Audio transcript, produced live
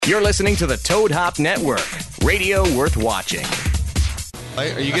You're listening to the Toad Hop Network, radio worth watching.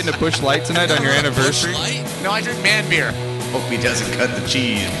 Are you getting a Busch Light tonight on your anniversary? No, I drink man beer. Hope he doesn't cut the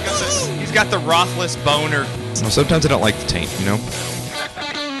cheese. He's got the Rothless boner. Well, sometimes I don't like the taint, you know?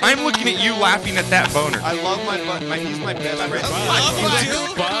 I'm looking at you laughing at that boner. I love my butt. He's my best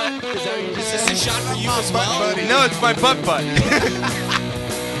friend. Is this a shot for you as well? Buddy. No, it's my butt.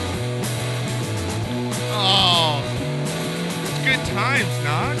 Oh. Good times,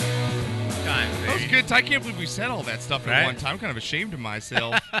 Nog. That was good. I can't believe we said all that stuff at one time. I'm kind of ashamed of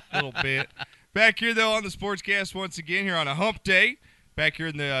myself a little bit. Back here, though, on the Sportscast once again here on a hump day. Back here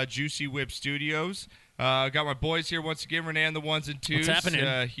in the Juicy Whip studios. Got my boys here once again, Renee and the ones and twos. What's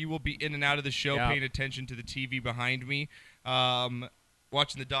happening? He will be in and out of the show, paying attention to the TV behind me.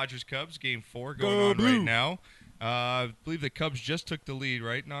 Watching the Dodgers-Cubs, Game 4 going on right now. I believe the Cubs just took the lead,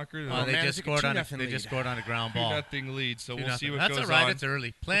 right, Knocker? They just scored on a ground ball. 2-0 lead, so we'll see what That's goes on. all right. It's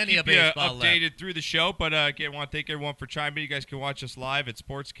early. Plenty of Keep you baseball updated left. through the show, but again, I want to thank everyone for chiming in. You guys can watch us live at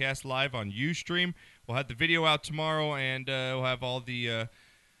Sportscast Live on Ustream. We'll have the video out tomorrow, and we'll have all the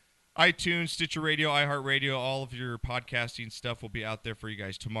iTunes, Stitcher Radio, iHeartRadio, all of your podcasting stuff will be out there for you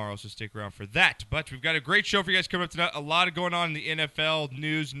guys tomorrow, so stick around for that. But we've got a great show for you guys coming up tonight. A lot of going on in the NFL,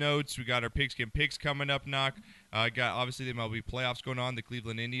 news, notes. We got our Pigskin Picks coming up, Knock. Got obviously the MLB playoffs going on. The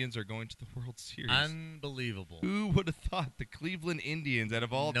Cleveland Indians are going to the World Series. Unbelievable. Who would have thought the Cleveland Indians, out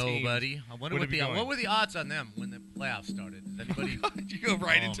of all teams? Nobody. I wonder what were the odds on them when the playoffs started? Is anybody? You go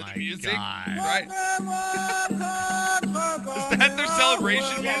right into the music, God. right? Is that their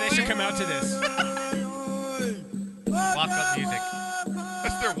celebration? Yeah, they should come out to this. Walk-up music.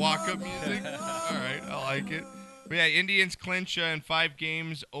 That's their walk-up music. All right, I like it. But yeah, Indians clinch in 5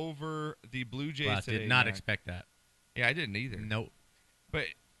 games over the Blue Jays Wow, today. did not expect that. Yeah, I didn't either. Nope. But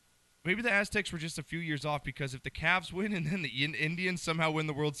maybe the Aztecs were just a few years off, because if the Cavs win and then the Indians somehow win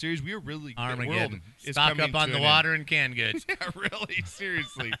the World Series, we are really Armageddon. is Stock coming up on to the an water end. and canned goods. Yeah, really,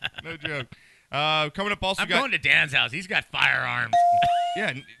 seriously, no joke. Coming up, also I'm got going to Dan's house. He's got firearms.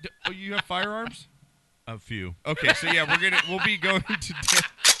 yeah. Oh, you have firearms? A few. Okay, so yeah, we'll be going to.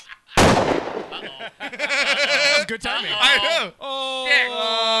 Good timing. I know.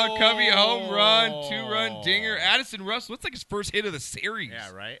 Oh, Covey home run, 2-run dinger. Addison Russell, looks like his first hit of the series.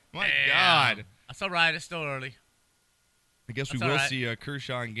 Yeah, right? My Damn. God. That's all right. It's still early. I guess we That's all will right. see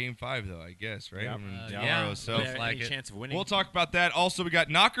Kershaw in Game 5, though, I guess, right? Yep. Tomorrow, Yeah. so Yeah. like Any it. chance of winning? we'll talk about that. Also, we got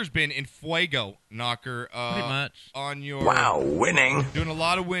Knocker's been in fuego, Knocker. Pretty much. On your Winning. doing a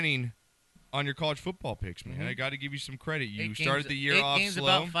lot of winning on your college football picks, man. I got to give you some credit. You started the year off games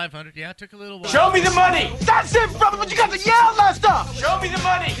slow. about 500. Yeah, it took a little while. Show me the money! That's it, brother, but you got to yell that stuff! Show me the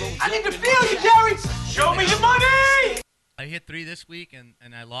money! I need to feel you, Jerry! Show me the money! I hit 3 this week,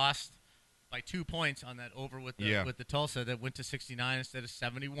 and I lost by 2 points on that over with the Tulsa that went to 69 instead of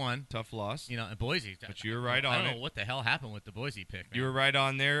 71. Tough loss. You know, and Boise. But you were right on I don't it. know what the hell happened with the Boise pick. Man. You were right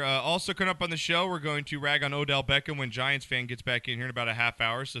on there. Also coming up on the show, we're going to rag on Odell Beckham when Giants fan gets back in here in about a half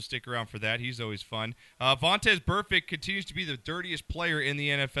hour, so stick around for that. He's always fun. Vontez Burfict continues to be the dirtiest player in the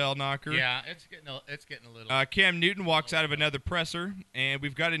NFL, Knocker. Yeah, it's getting a little. Cam Newton walks out of another presser, and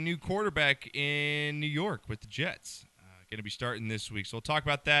we've got a new quarterback in New York with the Jets. Going to be starting this week, so we'll talk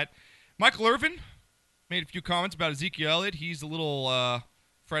about that. Michael Irvin made a few comments about Ezekiel Elliott. He's a little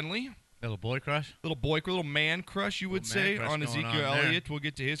friendly. Little boy crush. Little man crush, you would say, crush on going Ezekiel on there. Elliott. We'll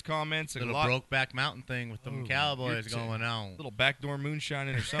get to his comments. Little Brokeback Mountain thing with them Cowboys you're going on. Little backdoor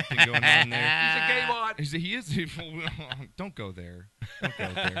moonshining or something going on there. He's a gay bot. He is. Don't go there. Don't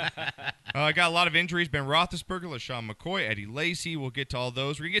go there. Got a lot of injuries. Ben Roethlisberger, LaShawn McCoy, Eddie Lacy. We'll get to all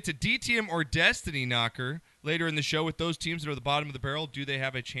those. We're going to get to DTM or Destiny, Knocker, later in the show with those teams that are at the bottom of the barrel. Do they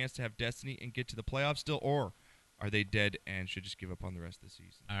have a chance to have Destiny and get to the playoffs still, or are they dead and should just give up on the rest of the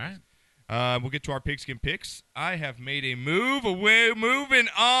season? All right. We'll get to our pigskin picks. I have made a move away, moving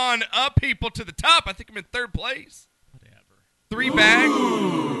on up, people, to the top. I think I'm in 3rd place. Whatever. 3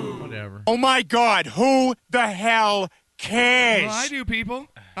 bags. Whatever. Oh, my God. Who the hell cares? Well, I do, people.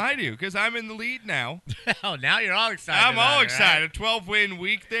 I do, because I'm in the lead now. Oh, now you're all excited. I'm all about it, excited. 12-win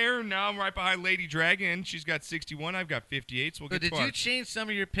week there. Now I'm right behind Lady Dragon. She's got 61. I've got 58. So we'll Right? get So to did you change some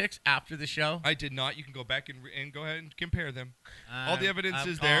of your picks after the show? I did not. You can go back and go ahead and compare them. All the evidence I'm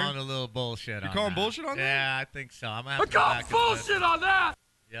is there. calling a little bullshit. You're calling bullshit on that? Yeah, I think so. I'm gonna have to go back and listen. on that!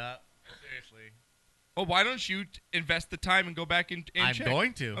 Yeah, seriously. Well, why don't you invest the time and go back and I'm check?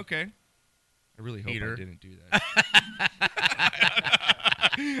 going to. Okay. I really hope Peter. I didn't do that.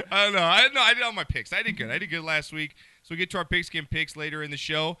 I don't know. I did all my picks. I did good. I did good last week. So we'll get to our pigskin picks later in the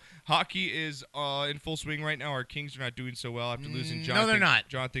show. Hockey is in full swing right now. Our Kings are not doing so well after losing they're not.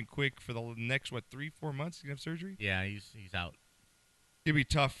 Jonathan Quick for the next, 3-4 months? He's going to have surgery? Yeah, he's out. It'd be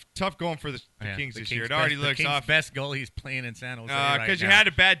tough going for the Kings this year. It already looks Kings' off. best goal he's playing in San Jose right Because you now. had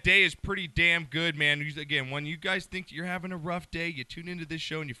a bad day is pretty damn good, man. Again, when you guys think you're having a rough day, you tune into this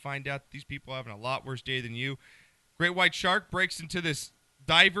show and you find out these people are having a lot worse day than you. Great white shark breaks into this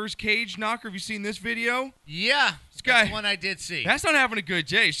diver's cage. Knocker, have you seen this video? Yeah, that's one I did see. That's not having a good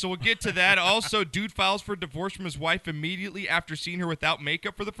day, so we'll get to that. Also, dude files for divorce from his wife immediately after seeing her without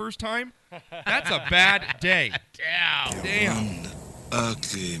makeup for the first time. That's a bad day. Damn.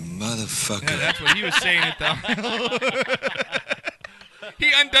 Ugly motherfucker. Yeah, that's what he was saying at the He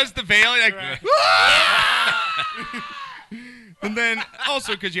undoes the veil. Like, and then,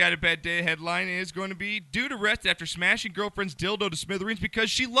 also, because you had a bad day, headline is going to be, dude arrested after smashing girlfriend's dildo to smithereens because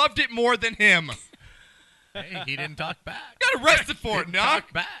she loved it more than him. Hey, he didn't talk back. Got arrested for it, Knock.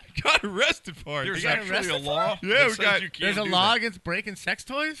 Talk back. Got arrested for it. There's actually a law. Yeah, we that got. says you can't There's a do law that. against breaking sex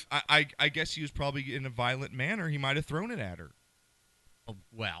toys? I guess he was probably in a violent manner. He might have thrown it at her. Oh,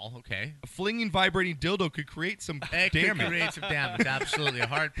 well, okay. A flinging, vibrating dildo could create some It could damage. create some damage, absolutely. A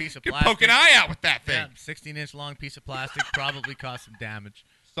hard piece of You could plastic. poke an eye out with that thing. Yeah, 16-inch long piece of plastic probably caused some damage.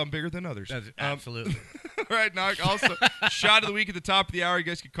 Some bigger than others. Absolutely. All right, Knock. Also, shot of the week at the top of the hour. You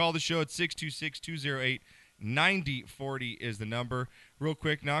guys can call the show at 626-208-9040 is the number. Real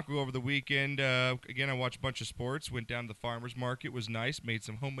quick, Knock, we'll go over the weekend. Again, I watched a bunch of sports. Went down to the farmer's market. Was nice. Made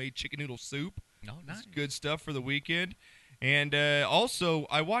some homemade chicken noodle soup. Oh, nice. It's good stuff for the weekend. And also,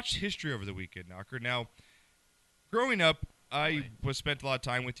 I watched history over the weekend, Knocker. Now, growing up, I spent a lot of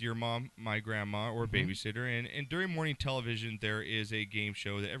time with your mom, my grandma, or babysitter. And during morning television, there is a game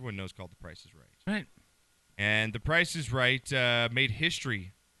show that everyone knows called The Price is Right. Right. And The Price is Right made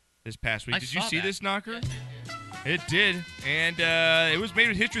history this past week. I Did you saw see that. this, Knocker? It did. And it was made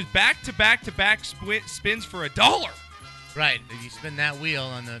with history. Back-to-back spins for $1. Right. If you spin that wheel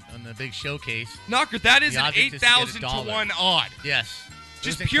on the big showcase. Knocker, that is The an object is to get 8,000 to $1. 1 odd. Yes. It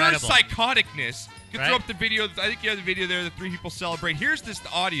Just was pure incredible. psychoticness. You can throw Right? up the video. I think you have the video there. The three people celebrate. Here's this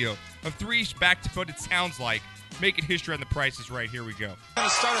audio of three back to what it sounds like. Making history on The Price is Right. Here we go. Going to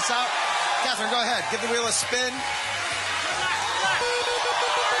start us out. Catherine, go ahead. Give the wheel a spin.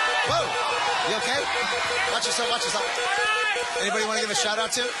 Whoa. You okay? Watch yourself. Anybody want to give a shout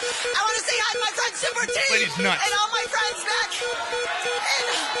out to? I want to say hi to my friend Super T lady's nuts. and all my friends back in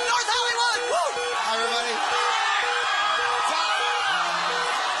North Hollywood. Woo! Hi, everybody.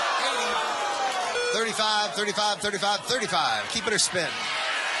 35. Keep it or spin.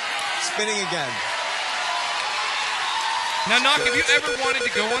 Spinning again. Now, Knock, have you ever wanted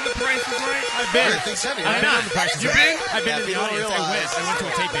to go on The Price is Right? I've been. Everything's heavy. I've been on the Price is You've Right. been? I've been Yeah, to the people audience. don't I went realize to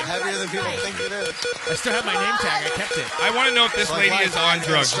a taping. Heavier than people think it is. I still have my name tag. I kept it. I want to know if this Like lady life, is on man.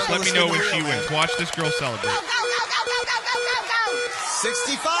 drugs. Just let me know when she Struggle wins. with Watch this girl celebrate. Go, go, go, go, go, go, go, go, go.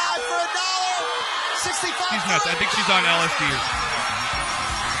 65 for $1. 65. She's nuts. I think she's on LSD.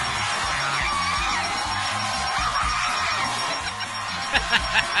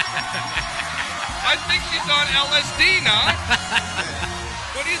 I think she's on LSD, Knock.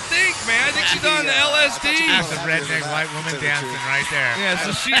 What do you think, man? I think she's on the LSD. That's a redneck white woman dancing right there. Yeah,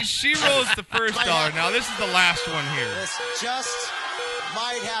 so she rolls the first $1. Now this is the last one here. This just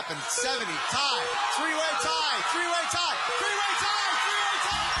might happen. 70. Tie. Three-way tie. Three-way tie. Three-way tie. Three-way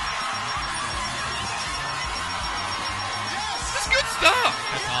tie. Yes. That's good stuff.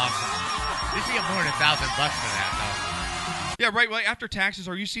 That's awesome. You should get more than $1,000 for that, though. Yeah, right. Well, after taxes,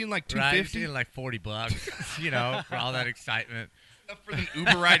 are you seeing like Right? You're $250 seeing like $40, you know, for all that excitement. for the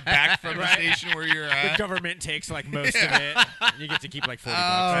Uber ride back from the station where you're The at? government takes like most of it. You get to keep like $40. Oh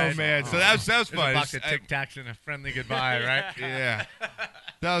right? man, so that was There's fun. a box of Tic Tacs and a friendly goodbye, right? Yeah,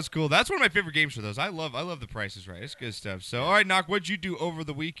 that was cool. That's one of my favorite games for those. I love The Price is Right. It's good stuff. So, all right, Knock, what'd you do over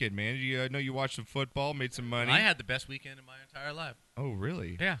the weekend, man? You know you watched some football, made some money. I had the best weekend of my entire life. Oh,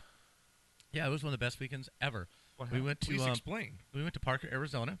 really? Yeah. Yeah, it was one of the best weekends ever. We went to Please explain. We went to Parker,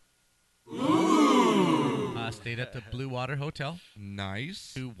 Arizona. Stayed at the Blue Water Hotel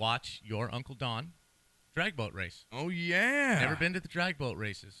Nice. to watch your Uncle Don drag boat race. Oh yeah. Never been to the drag boat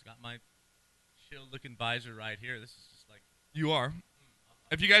races. Got my chill-looking visor right here. This is just like You are.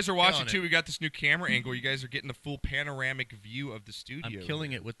 If you guys are watching Killing too, it. we got this new camera angle. You guys are getting the full panoramic view of the studio. I'm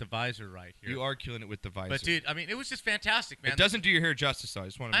killing it with the visor right here. You are killing it with the visor. But dude, I mean, it was just fantastic, man. it doesn't do your hair justice, though. I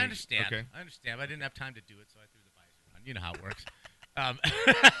just want to. I understand. Okay. I understand. But I didn't have time to do it, so I threw the visor on. You know how it works.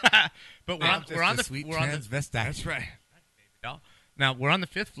 But we're on the sweet we're on the transvestite. That's right. now we're on the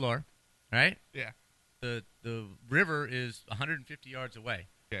 5th floor, right? Yeah. The river is 150 yards away.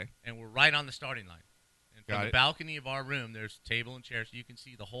 Okay. And we're right on the starting line. And from Got the it. balcony of our room, there's a table and chairs, so you can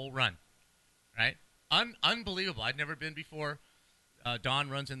see the whole run. Right? Unbelievable. I'd never been before. Don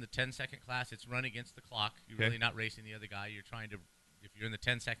runs in the 10-second class. It's run against the clock. You're Okay. really not racing the other guy. You're trying to if you're in the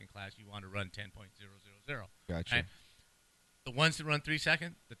 10-second class, you want to run 10.000. Gotcha. Right? The ones that run 3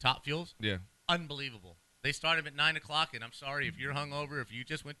 second, the top fuels, Yeah. unbelievable. They start them at 9 o'clock, and I'm sorry if you're hungover, if you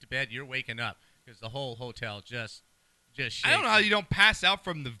just went to bed, you're waking up because the whole hotel just shakes. I don't know how you don't pass out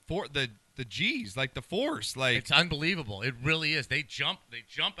from the G's, like the force. Like it's unbelievable. It really is. They jump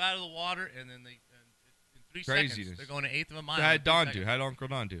out of the water, and then in 3 Craziness. seconds they're going an eighth of a mile. How did Don do? How did Uncle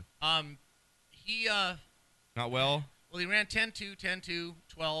Don do? He Not well. Well, he ran 10-2, 10-2,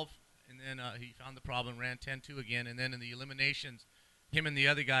 12, and then he found the problem, ran 10-2 again, and then in the eliminations, him and the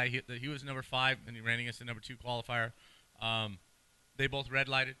other guy, he was number 5, and he ran against the number 2 qualifier. They both red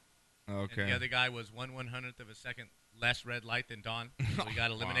lighted. Okay. And the other guy was 1/100th of a second less red light than Don, so he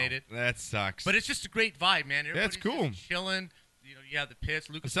got eliminated. Wow. That sucks. But it's just a great vibe, man. That's cool. Just chilling. You know, you have the pits.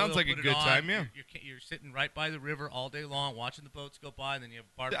 Lucas it sounds Oil like a put good it on. time, yeah. You're sitting right by the river all day long, watching the boats go by, and then you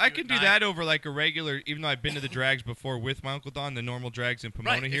have barbecue. I can at do night. that over like a regular, even though I've been to the drags before with my Uncle Don, the normal drags in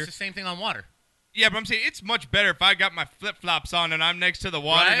Pomona right, here. It's the same thing on water. Yeah, but I'm saying it's much better if I got my flip-flops on and I'm next to the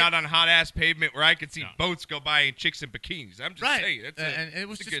water, Right? not on hot-ass pavement where I can see boats go by and chicks in bikinis. I'm just saying. And it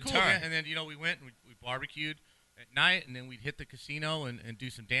was it's a just good cool, time. man. And then, we went and we barbecued at night, and then we'd hit the casino and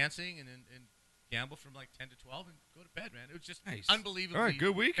do some dancing and gamble from like 10 to 12 and go to bed, man. It was just unbelievably All right,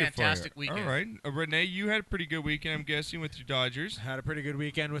 good weekend fantastic for you. weekend. All right. Renee, you had a pretty good weekend, I'm guessing, with your Dodgers. Had a pretty good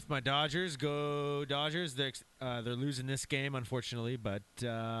weekend with my Dodgers. Go Dodgers. They're losing this game, unfortunately, but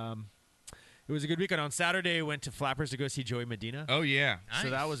it was a good weekend. On Saturday, went to Flappers to go see Joey Medina. Oh, yeah. So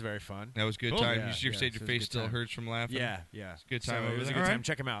that was very fun. That was a good Cool. time. Yeah, You said your face still hurts from laughing. Yeah. It's a good time So over it was there. a good All time. right.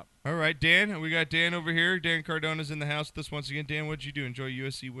 Check him out. All right, Dan. We got Dan over here. Dan Cardona's in the house with us once again. Dan, what did you do? Enjoy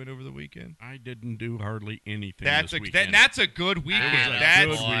USC win over the weekend? I didn't do hardly anything That's this weekend. that's a good weekend. That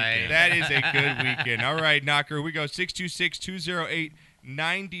is a good weekend. That is a good weekend. All right, Knocker. We go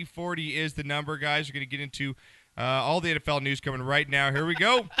 626-208-9040 is the number, guys. We're going to get into all the NFL news coming right now. Here we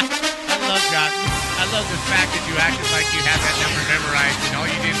go. I love the fact that you acted like you had that number memorized, and all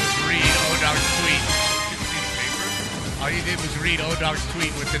you did was read O-Dog's tweet. All you did was read O-Dog's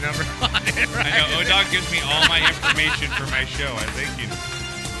tweet with the number on it, right? I know. O-Dog gives me all my information for my show. I thank you.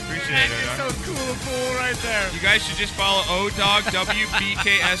 Appreciate it, O-Dog. So cool right there. You guys should just follow O-Dog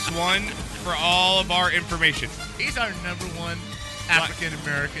WBKS1 for all of our information. He's our number one African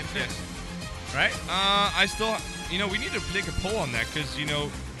American. Yes. Right? I still, we need to take a poll on that because,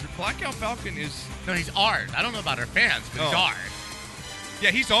 Blackout Falcon is... No, he's ours. I don't know about our fans, but he's ours. Yeah,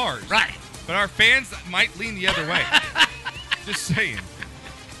 he's ours. Right. But our fans might lean the other way. Just saying.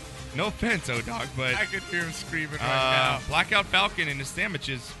 No offense, O-Dog, but... I could hear him screaming right now. Blackout Falcon and his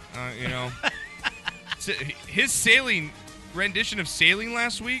sandwiches, his sailing, rendition of sailing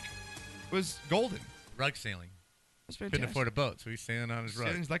last week was golden. Rug sailing. That's fantastic. Couldn't afford a boat, so he's sailing on his rug.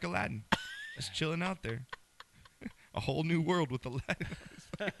 Sailing's like Aladdin. Just chilling out there. A whole new world with Aladdin.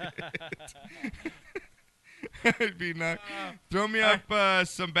 It'd be nice. Throw me up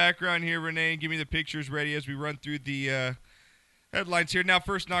some background here, Renee, and give me the pictures ready as we run through the headlines here. Now,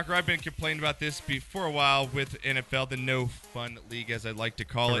 first, Knocker, I've been complaining about this for a while with NFL, the No Fun League, as I like to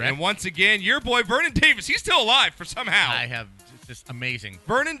call it. And once again, your boy, Vernon Davis, he's still alive for somehow. I have just amazing.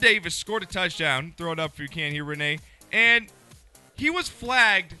 Vernon Davis scored a touchdown. Throw it up if you can here, Renee. And he was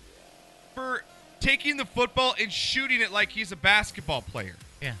flagged for taking the football and shooting it like he's a basketball player.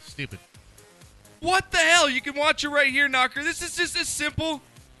 Yeah, stupid. What the hell? You can watch it right here, Knocker. This is just a simple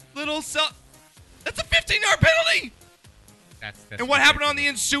little That's a 15-yard penalty. That's and what happened on the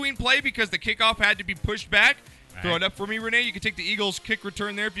ensuing play because the kickoff had to be pushed back? Right. Throw it up for me, Renee. You can take the Eagles kick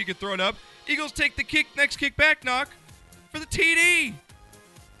return there if you could throw it up. Eagles take the next kick back, Knock, for the TD.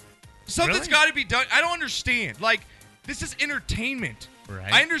 Something's got to be done. I don't understand. This is entertainment.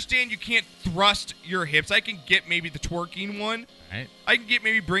 Right. I understand you can't thrust your hips. I can get maybe the twerking one. Right. I can get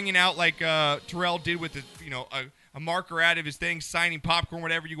maybe bringing out like Terrell did with a marker out of his thing, signing popcorn,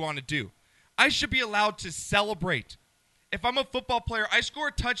 whatever you want to do. I should be allowed to celebrate. If I'm a football player, I score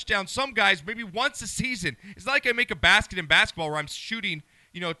a touchdown. Some guys maybe once a season. It's not like I make a basket in basketball where I'm shooting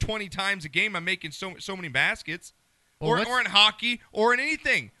 20 times a game. I'm making so many baskets. Or in hockey or in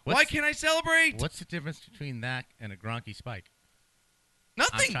anything. Why can't I celebrate? What's the difference between that and a Gronky spike?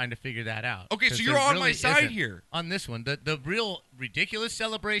 Nothing. I'm trying to figure that out. Okay, so you're on my side here. On this one, the real ridiculous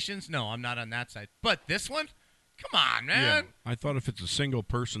celebrations, no, I'm not on that side. But this one, come on, man. Yeah. I thought if it's a single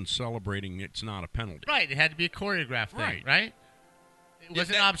person celebrating, it's not a penalty. Right, it had to be a choreographed thing, right? It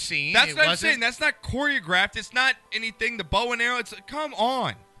wasn't obscene. That's what I'm saying. That's not choreographed. It's not anything, the bow and arrow. It's come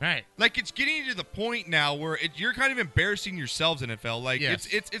on. Right. It's getting to the point now where you're kind of embarrassing yourselves, NFL. Yes.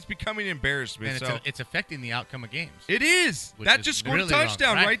 It's becoming an embarrassment. And it's affecting the outcome of games. It is. That just scored really a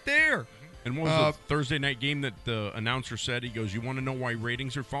touchdown wrong. right there. And what was the Thursday night game that the announcer said? He goes, "You want to know why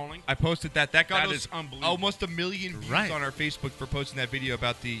ratings are falling?" I posted that. That got That is unbelievable. almost 1 million views on our Facebook for posting that video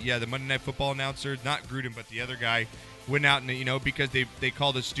about the Monday Night Football announcer, not Gruden, but the other guy, went out and because they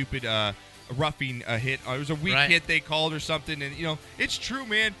called a stupid roughing a hit. It was a weak hit they called or something, and it's true,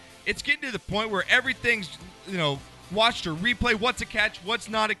 man. It's getting to the point where everything's watched or replay. What's a catch? What's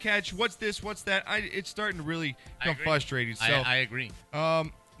not a catch? What's this? What's that? It's starting to really become frustrating. So I agree.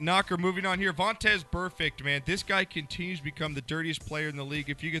 Knocker, moving on here. Vontaze Burfict, man. This guy continues to become the dirtiest player in the league.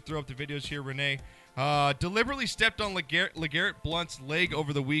 If you could throw up the videos here, Renee. Deliberately stepped on LeGarrette Blount's leg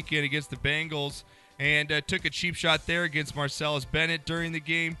over the weekend against the Bengals and took a cheap shot there against Marcellus Bennett during the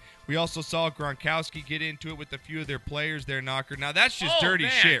game. We also saw Gronkowski get into it with a few of their players there, Knocker. Now, that's just dirty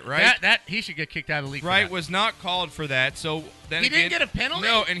shit, right? That he should get kicked out of the league. Right, for that. was not called for that. So then he didn't get a penalty?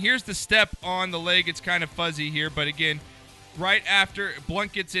 No, and here's the step on the leg. It's kind of fuzzy here, but again, right after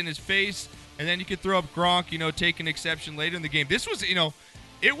Blount gets in his face, and then you could throw up Gronk, take an exception later in the game. This was,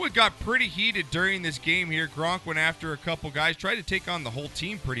 it got pretty heated during this game here. Gronk went after a couple guys, tried to take on the whole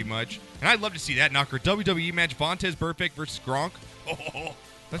team pretty much. And I'd love to see that, Knocker. WWE match, Vontaze Burfict versus Gronk.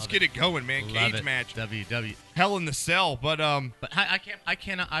 Let's get it going, man. Cage match. Hell in the Cell. But I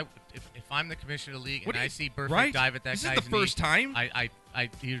cannot. If I'm the commissioner of the league and I see Burfict dive at that guy's knee. This is the first time?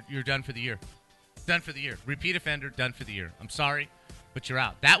 You're done for the year. Done for the year. Repeat offender, done for the year. I'm sorry, but you're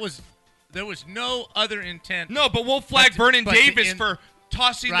out. There was no other intent. No, but we'll flag Vernon Davis for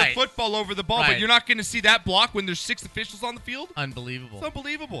tossing the football over the ball, but you're not going to see that block when there's 6 officials on the field? Unbelievable. It's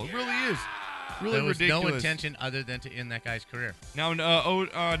unbelievable. It really is. Really there was ridiculous. No intention other than to end that guy's career. Now,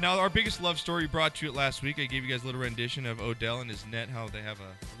 now our biggest love story brought to you last week. I gave you guys a little rendition of Odell and his net, how they have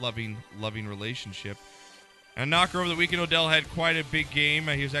a loving relationship. And Knocker, over the weekend, Odell had quite a big game.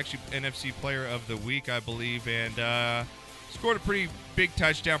 He was actually NFC Player of the Week, I believe, and scored a pretty big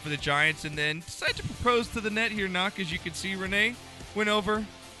touchdown for the Giants, and then decided to propose to the net here, Knock, as you can see. Renee went over,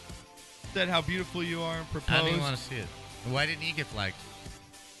 said how beautiful you are, and proposed. I didn't want to see it. Why didn't he get flagged?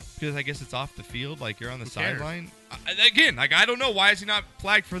 Because I guess it's off the field, like you're on the sideline. Again, I don't know. Why is he not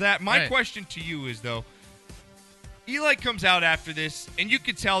flagged for that? My question to you is, though, Eli comes out after this, and you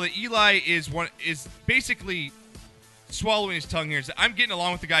could tell that Eli is basically swallowing his tongue here. I'm getting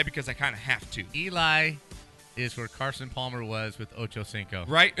along with the guy because I kind of have to. Eli is where Carson Palmer was with Ocho Cinco.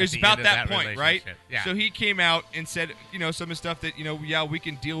 Right? It's about that point, right? Yeah. So he came out and said, some of the stuff that, we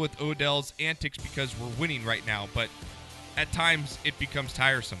can deal with Odell's antics because we're winning right now, but at times it becomes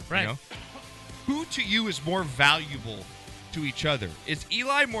tiresome, right? Who to you is more valuable to each other? Is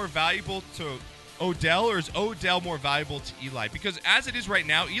Eli more valuable to Odell, or is Odell more valuable to Eli? Because as it is right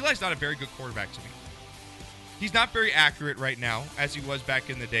now, Eli's not a very good quarterback to me. He's not very accurate right now, as he was back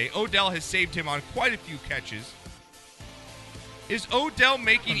in the day. Odell has saved him on quite a few catches. Is Odell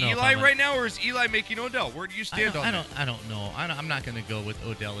making Eli right now, or is Eli making Odell? Where do you stand on that? I don't know. I'm not going to go with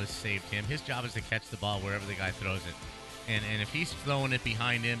Odell has saved him. His job is to catch the ball wherever the guy throws it. And if he's throwing it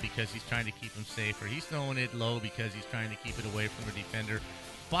behind him because he's trying to keep him safe, or he's throwing it low because he's trying to keep it away from a defender,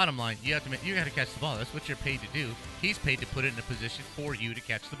 bottom line, you got to catch the ball. That's what you're paid to do. He's paid to put it in a position for you to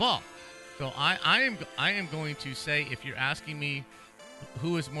catch the ball. So I am going to say, if you're asking me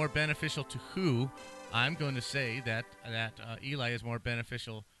who is more beneficial to who, I'm going to say that Eli is more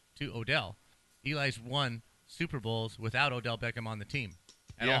beneficial to Odell. Eli's won Super Bowls without Odell Beckham on the team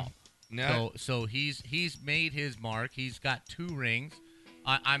at all. No. So he's made his mark. He's got 2 rings.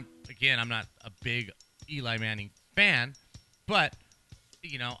 I'm not a big Eli Manning fan, but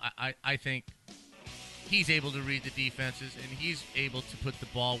I think he's able to read the defenses, and he's able to put the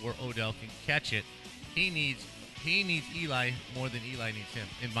ball where Odell can catch it. He needs Eli more than Eli needs him,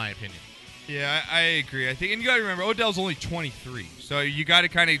 in my opinion. Yeah, I agree. I think, and you got to remember, Odell's only 23, so you got to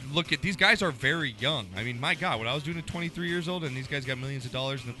kind of look at these guys are very young. I mean, my God, what I was doing at 23 years old, and these guys got millions of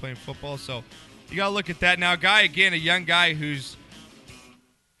dollars and they're playing football, so you got to look at that. Now, a young guy who's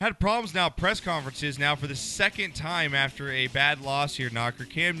had problems now, press conferences now for the second time after a bad loss here, Knocker.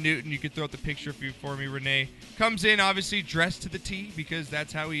 Cam Newton, you could throw up the picture for me, Renee. Comes in, obviously, dressed to the T because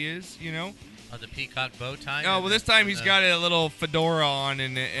that's how he is, Oh, the peacock bow tie? Oh, well, this time he's got a little fedora on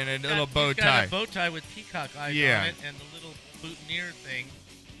and a little bow tie. He's got a bow tie with peacock eyes on it and the little boutonniere thing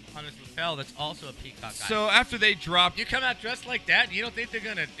on his lapel that's also a peacock eye. So after they dropped... You come out dressed like that, and you don't think they're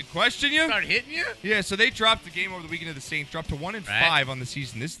going to question you? Start hitting you? Yeah, so they dropped the game over the weekend of the Saints, dropped to 1-5 on the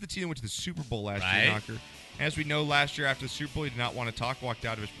season. This is the team that went to the Super Bowl last year, Knocker. As we know, last year after the Super Bowl, he did not want to talk, walked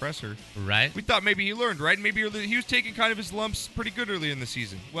out of his presser. Right. We thought maybe he learned, right? Maybe he was taking kind of his lumps pretty good early in the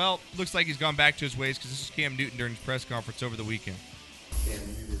season. Well, looks like he's gone back to his ways because this is Cam Newton during his press conference over the weekend. Cam,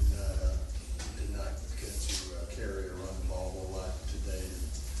 you did not get to carry or run the ball a whole lot today.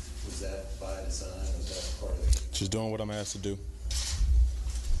 Was that Just doing what I'm asked to do.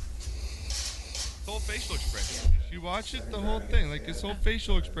 The whole facial expression. If you watch it, the whole thing, like his whole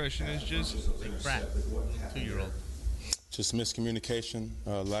facial expression is just crap. 2-year-old. Just miscommunication,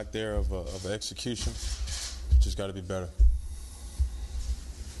 lack there of execution. Just got to be better.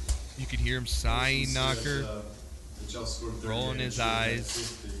 You could hear him sighing, Knocker, rolling his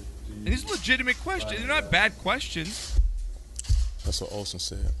eyes. And these are legitimate questions. They're not bad questions. That's what Olsen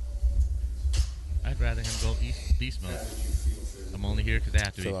said. I'd rather him go beast mode. I'm only here because I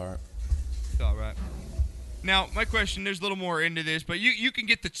have to be. Feel all right. Feel all right. Now, my question, there's a little more into this, but you can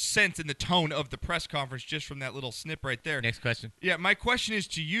get the sense and the tone of the press conference just from that little snip right there. Next question. Yeah, my question is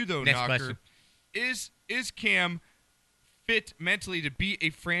to you, though, Next Knocker. question. Is Cam fit mentally to be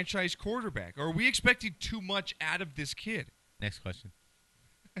a franchise quarterback? Or are we expecting too much out of this kid? Next question.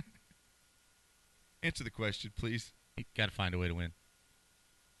 Answer the question, please. You got to find a way to win.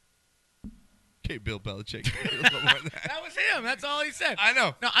 Okay, Bill Belichick. That was him. That's all he said. I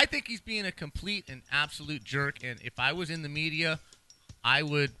know. No, I think he's being a complete and absolute jerk. And if I was in the media, I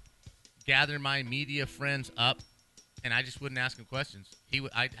gather my media friends up, and I just wouldn't ask him questions.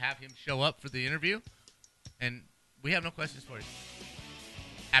 I'd have him show up for the interview, and we have no questions for you.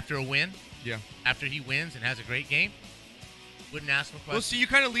 After a win, yeah. After he wins and has a great game, wouldn't ask him questions. Well, see, you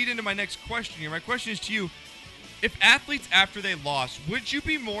kind of lead into my next question here. My question is to you. If athletes, after they lost, would you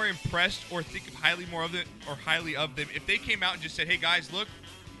be more impressed or think highly of them if they came out and just said, hey, guys, look,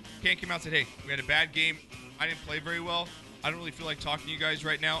 Cam came out and said, hey, we had a bad game. I didn't play very well. I don't really feel like talking to you guys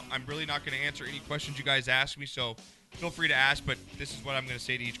right now. I'm really not going to answer any questions you guys ask me, so feel free to ask, but this is what I'm going to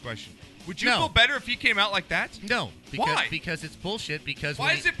say to each question. Would you feel better if he came out like that? No. Why? Because it's bullshit.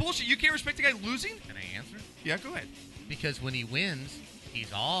 Why is it bullshit? You can't respect the guy losing? Can I answer? Yeah, go ahead. Because when he wins,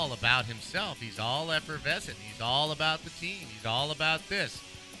 he's all about himself. He's all effervescent. He's all about the team. He's all about this.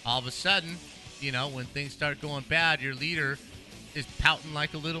 All of a sudden, when things start going bad, your leader is pouting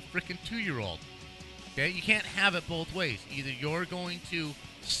like a little freaking 2-year-old. Okay? You can't have it both ways. Either you're going to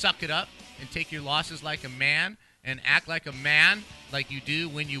suck it up and take your losses like a man and act like a man like you do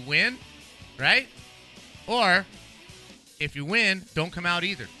when you win, right? Or if you win, don't come out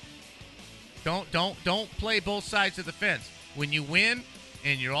either. Don't play both sides of the fence. When you win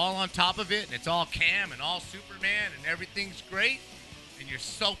and you're all on top of it and it's all Cam and all Superman and everything's great and you're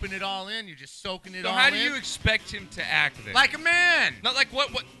soaping it all in, you're just soaking it all in. So how do you expect him to act then? Like a man. Not like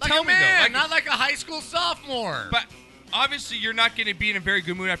what? Like Tell a me man, though. Like not like a high school sophomore. But obviously you're not going to be in a very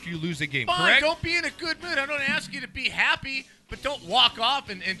good mood after you lose a game, Fine, correct? Don't be in a good mood. I don't ask you to be happy, but don't walk off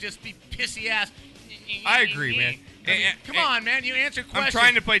and just be pissy ass. I agree, man. Come on, man. You answer questions. I'm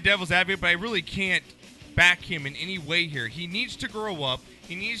trying to play devil's advocate, but I really can't back him in any way here. He needs to grow up.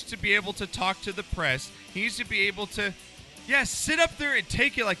 He needs to be able to talk to the press. He needs to be able to, sit up there and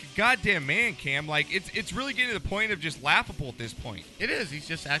take it like a goddamn man, Cam. Like, it's really getting to the point of just laughable at this point. It is. He's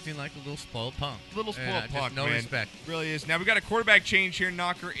just acting like a little spoiled punk. Little spoiled punk, no man. respect. Really is. Now, we got a quarterback change here,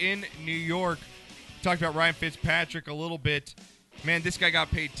 Knocker, in New York. Talked about Ryan Fitzpatrick a little bit. Man, this guy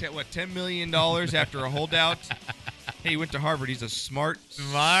got paid, $10 million after a holdout. Hey, he went to Harvard. He's a smart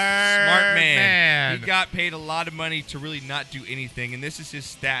man. He got paid a lot of money to really not do anything, and this is his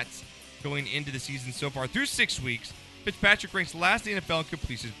stats going into the season so far. Through 6 weeks, Fitzpatrick ranks last in the NFL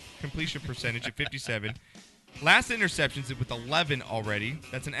in completion percentage at 57. Last interceptions with 11 already.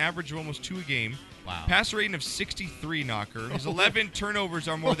 That's an average of almost 2 a game. Wow. Passer rating of 63, Knocker. His 11 turnovers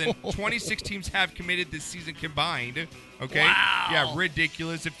are more than 26 teams have committed this season combined. Okay? Wow. Yeah,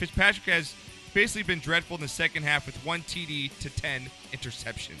 ridiculous. And Fitzpatrick has basically been dreadful in the second half with 1 TD to 10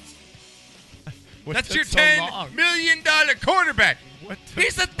 interceptions. That's your $10 million quarterback.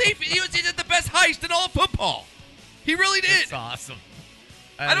 He's a thief. He did the best heist in all of football. He really did. That's awesome.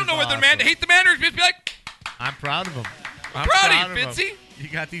 I don't know whether man to hate the man or just be like, I'm proud of him. I'm proud of you, Fitzy. You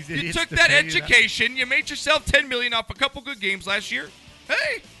got these You idiots. took to that pay you education. You made yourself $10 million off a couple good games last year.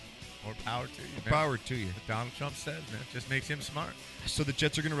 Hey, More power to you. Man. power to you. What Donald Trump says, man, just makes him smart. So the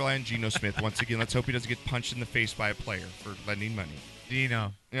Jets are going to rely on Geno Smith once again. Let's hope he doesn't get punched in the face by a player for lending money.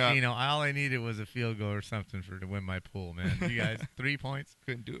 Gino, Yeah. all I needed was a field goal or something to win my pool, man. You guys, 3 points.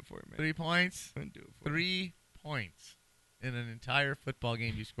 Couldn't do it for him, man. 3 points. Couldn't do it for him. 3 points in an entire football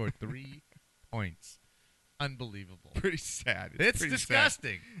game. You scored 3 points. Unbelievable. Pretty sad. It's pretty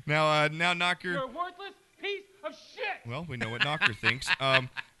disgusting. Sad. Now Knocker. You're a worthless piece of shit. Well, we know what Knocker thinks.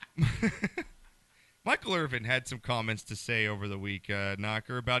 Michael Irvin had some comments to say over the week,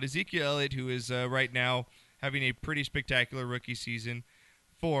 Knocker, about Ezekiel Elliott, who is right now having a pretty spectacular rookie season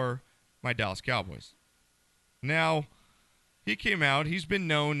for my Dallas Cowboys. Now, He came out. He's been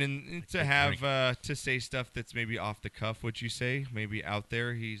known to have to say stuff that's maybe off the cuff. Would you say maybe out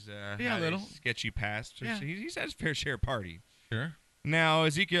there? He's Yeah, a had little sketchy past. Yeah. He's had his fair share of party. Sure. Now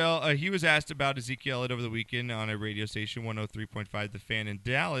Ezekiel, he was asked about Ezekiel Elliott over the weekend on a radio station 103.5 The Fan in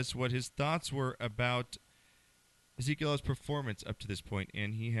Dallas. What his thoughts were about Ezekiel Elliott's performance up to this point,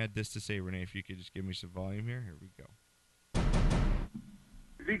 and he had this to say. Renee, if you could just give me some volume here. Here we go.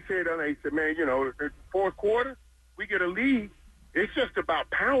 Zeke said, he said, man, the fourth quarter, we get a lead. It's just about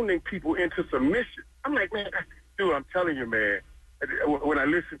pounding people into submission. I'm like, man, dude, I'm telling you, man, when I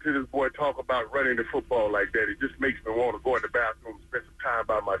listen to this boy talk about running the football like that, it just makes me want to go in the bathroom and spend some time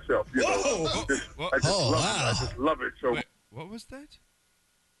by myself. I just love it. So, wait, what was that?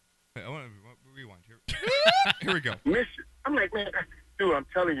 Wait, I want to rewind here. Here we go. Mission. I'm like, man, dude, I'm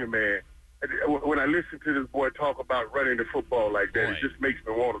telling you, man. When I listen to this boy talk about running the football like that, it just makes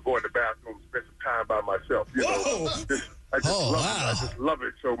me want to go in the bathroom and spend some time by myself. I just love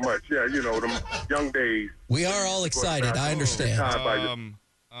it so much. Yeah, them young days. We are all excited. I understand.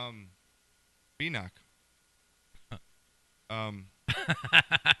 B-Knock.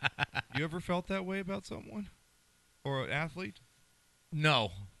 You ever felt that way about someone? Or an athlete?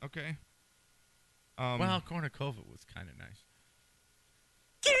 No. Okay. Well, Kornikova was kind of nice.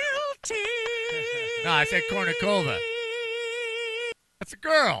 Guilty. No, I said Kornikova. That's a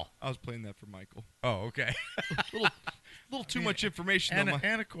girl. I was playing that for Michael. Oh, okay. little too much information.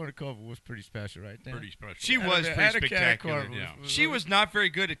 Anna Kornikova was pretty special, right? Dan? Pretty special. She was pretty spectacular. She was not very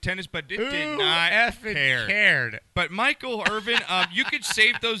good at tennis, but did not cared. But Michael Irvin, you could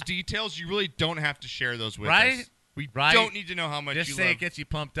save those details. You really don't have to share those with us. We don't need to know how much Just you say love. it gets you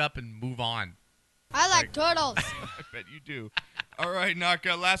pumped up and move on. I like turtles. I bet you do. All right,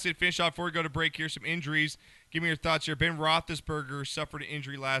 Naka. Lastly, to finish off before we go to break here, some injuries. Give me your thoughts here. Ben Roethlisberger suffered an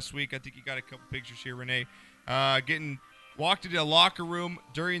injury last week. I think you got a couple pictures here, Renee. Walked into a locker room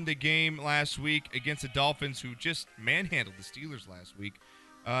during the game last week against the Dolphins, who just manhandled the Steelers last week.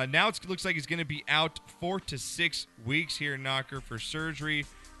 Now it looks like he's going to be out 4 to 6 weeks here, Knocker, for surgery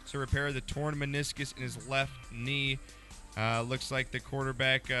to repair the torn meniscus in his left knee. Looks like the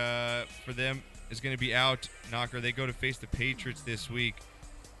quarterback for them is going to be out, Knocker. They go to face the Patriots this week.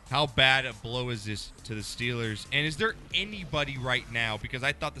 How bad a blow is this to the Steelers? And is there anybody right now, because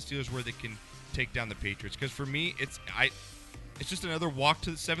I thought the Steelers were, that can take down the Patriots? Because for me, it's just another walk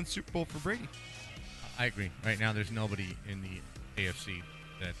to the 7th Super Bowl for Brady. I agree. Right now, there's nobody in the AFC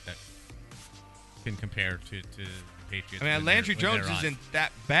that can compare to the Patriots. I mean, Landry Jones isn't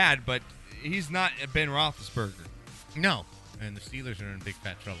that bad, but he's not Ben Roethlisberger. No. And the Steelers are in big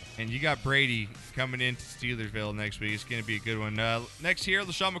fat trouble. And you got Brady coming into Steelersville next week. It's going to be a good one. Next here,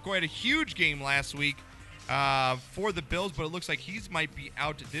 LaShawn McCoy had a huge game last week for the Bills, but it looks like he might be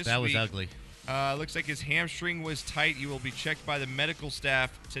out this week. That was ugly. Looks like his hamstring was tight. He will be checked by the medical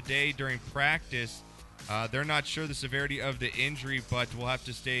staff today during practice. They're not sure the severity of the injury, but we'll have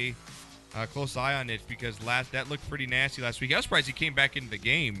to stay close eye on it because that looked pretty nasty last week. I was surprised he came back into the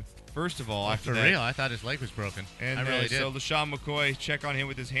game. First of all, after that. For real, I thought his leg was broken. And I really did. So LaShawn McCoy, check on him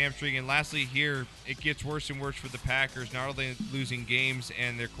with his hamstring. And lastly here, it gets worse and worse for the Packers. Not only losing games,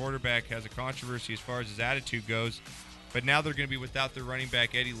 and their quarterback has a controversy as far as his attitude goes, but now they're going to be without their running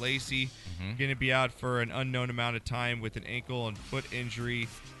back, Eddie Lacy. Going to be out for an unknown amount of time with an ankle and foot injury.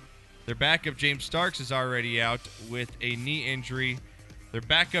 Their backup, James Starks, is already out with a knee injury. Their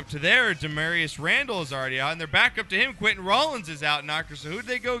backup to there, Demarius Randall, is already out. And their backup to him, Quentin Rollins, is out, Knocker. So who'd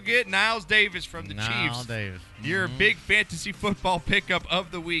they go get? Niles Davis from the Chiefs. Niles Davis. Your big fantasy football pickup of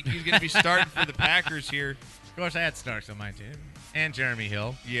the week. He's going to be starting for the Packers here. Of course, I had Starks on my team. And Jeremy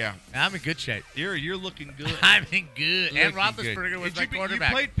Hill. Yeah. I'm in good shape. You're looking good. I'm in good. And Roethlisberger was my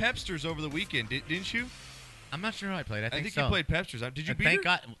quarterback. You played Pepsters over the weekend, didn't you? I'm not sure how I played. I think you played Pepsters. Did you beat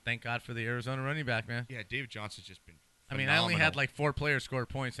her? Thank God for the Arizona running back, man. Yeah, David Johnson's just been I mean, I only had like 4 players score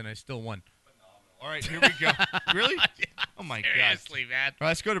points, and I still won. All right, here we go. Really? Oh, my God. Seriously, man. All right,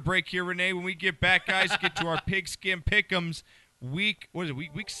 let's go to break here, Renee. When we get back, guys, get to our Pigskin Pick'ems. Week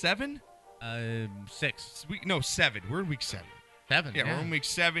 7? 6. 7. We're in week 7. 7, yeah. We're in week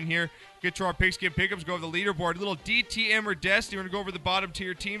 7 here. Get to our Pigskin Pick'ems. Go over the leaderboard. A little DTM or Destiny. We're going to go over the bottom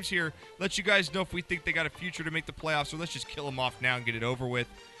tier teams here. Let you guys know if we think they got a future to make the playoffs. So let's just kill them off now and get it over with.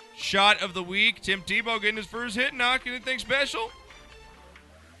 Shot of the week. Tim Tebow getting his first hit. Knock. Anything special?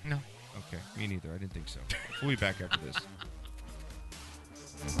 No. Okay. Me neither. I didn't think so. We'll be back after this.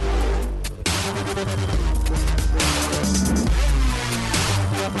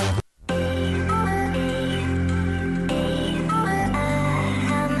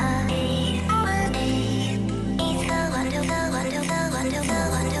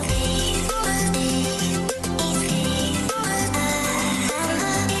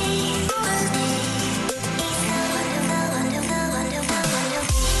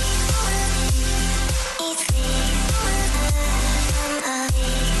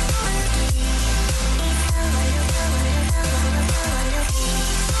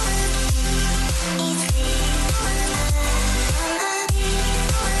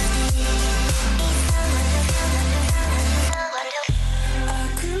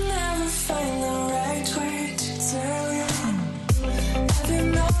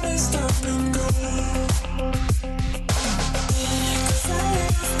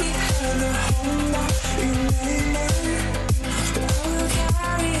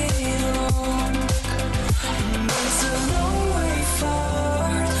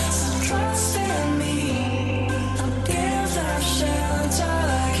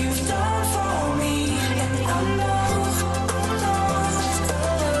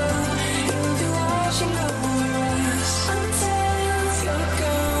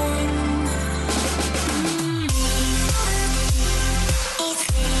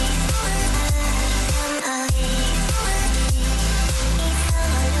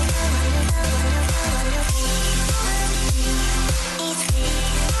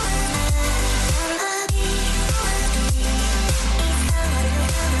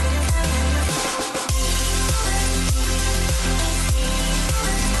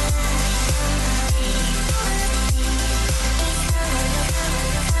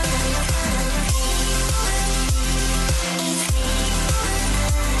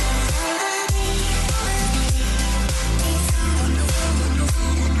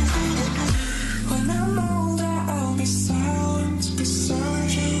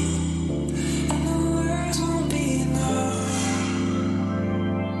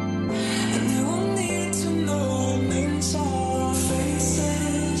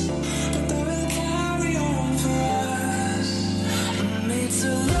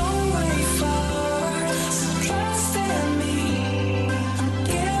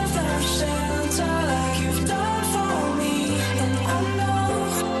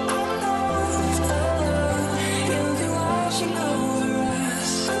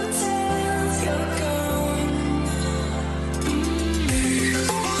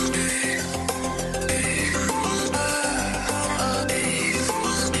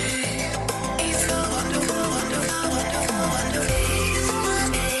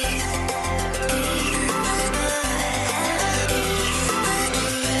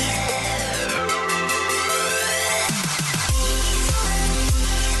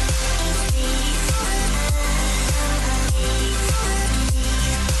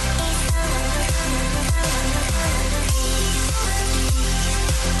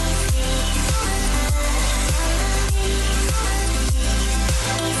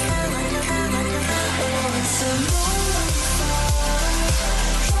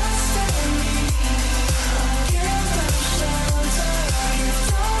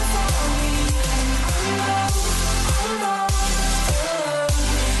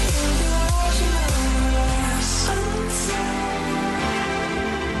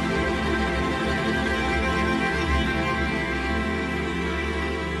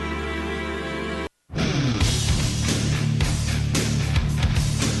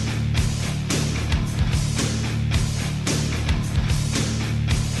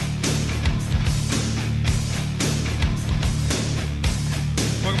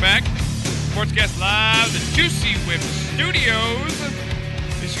 Juicy Whip Studios.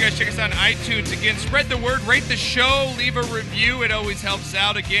 Make sure you guys check us out on iTunes. Again, spread the word, rate the show, leave a review. It always helps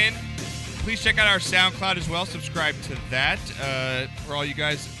out. Again, please check out our SoundCloud as well. Subscribe to that. For all you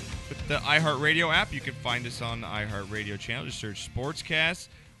guys with the iHeartRadio app, you can find us on the iHeartRadio channel. Just search Sportscast.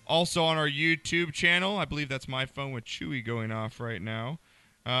 Also on our YouTube channel. I believe that's my phone with Chewy going off right now.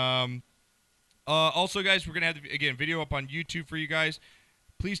 Also, guys, we're going to have, again, video up on YouTube for you guys.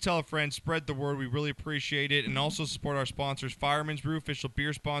 Please tell a friend. Spread the word. We really appreciate it. And also support our sponsors, Fireman's Brew, official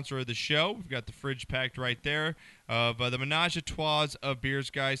beer sponsor of the show. We've got the fridge packed right there of the Menage a Trois of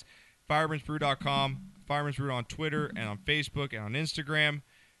beers, guys. FiremansBrew.com. Fireman's Brew on Twitter and on Facebook and on Instagram.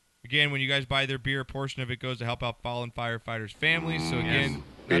 Again, when you guys buy their beer, a portion of it goes to help out fallen firefighters' families. So, again,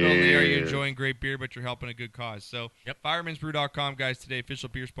 not only are you enjoying great beer, but you're helping a good cause. So, FiremansBrew.com, guys, today, official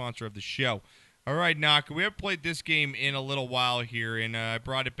beer sponsor of the show. All right, Knock, we haven't played this game in a little while here, and I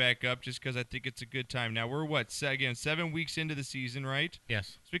brought it back up just because I think it's a good time. Now, we're, 7 weeks into the season, right?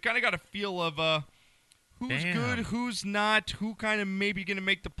 Yes. So we kind of got a feel of who's good, who's not, who kind of maybe going to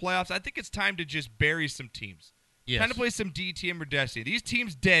make the playoffs. I think it's time to just bury some teams. Yes. Time to play some DTM or Destiny. These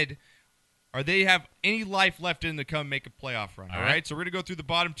teams dead. Are they have any life left in them to come make a playoff run? All right. So we're going to go through the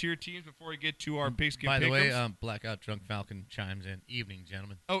bottom tier teams before we get to our pigskin By the pick'ems. way, Blackout Drunk Falcon chimes in. Evening,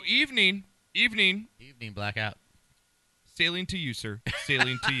 gentlemen. Oh, evening. Evening, Blackout. Sailing to you, sir.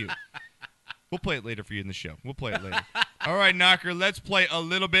 Sailing to you. We'll play it later for you in the show. We'll play it later. All right, Knocker, let's play a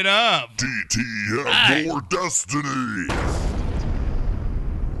little bit of DTM More Destiny.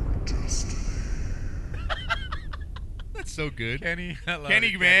 That's so good. Kenny, I love Kenny,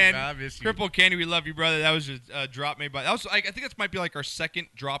 it, man. Kenny, I miss you. Cripple Kenny, we love you, brother. That was just a drop made by. That was, I think that might be like our second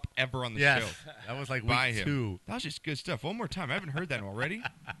drop ever on the show. That was like by week him. 2. That was just good stuff. One more time. I haven't heard that already.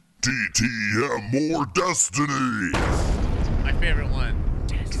 DTM More Destiny. My favorite one.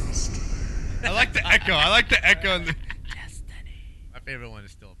 I like the echo. I like the echo. In the... My favorite one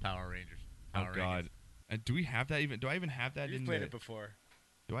is still Power Rangers. Oh, God. Do we have that even? Do I even have that You've in played the... it before.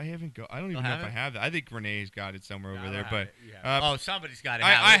 Do I even go? I don't even know if I have that. I think Renee's got it somewhere over there. But somebody's got it.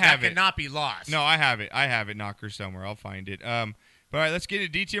 I have that it. cannot be lost. No, I have it. I have it, Knocker, somewhere. I'll find it. But all right, let's get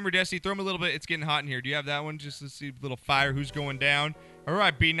into DTM or Destiny. Throw them a little bit. It's getting hot in here. Do you have that one? Just let's see a little fire. Who's going down? All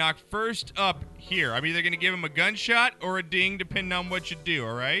right, B-Knock, first up here. I'm either going to give him a gunshot or a ding, depending on what you do,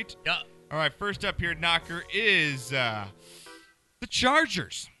 all right? Yeah. All right, first up here, Knocker, is the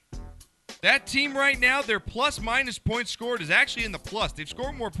Chargers. That team right now, their plus-minus points scored is actually in the plus. They've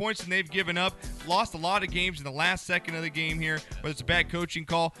scored more points than they've given up. Lost a lot of games in the last second of the game here, whether it's a bad coaching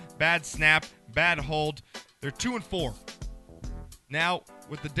call, bad snap, bad hold. They're 2-4. Now,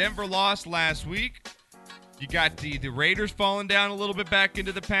 with the Denver loss last week, you got the Raiders falling down a little bit back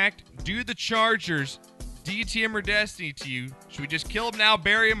into the pack. Do the Chargers DTM or Destiny to you? Should we just kill them now,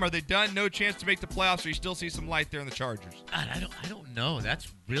 bury them? Are they done? No chance to make the playoffs, or you still see some light there in the Chargers? God, I don't know.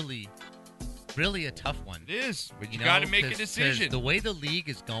 That's really a tough one. It is, but you got to make a decision. The way the league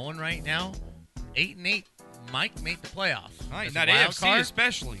is going right now, 8-8 might make the playoffs. Right, As not a wild AFC card,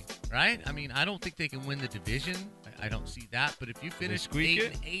 especially. Right? I mean, I don't think they can win the division. I don't see that. But if you finish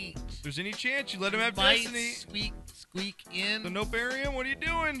 8-8, if there's any chance, you let them have might Destiny. Squeak in. So no bury them. What are you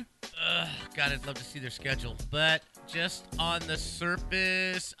doing? God, I'd love to see their schedule. But just on the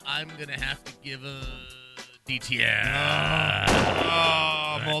surface, I'm going to have to give a DTM.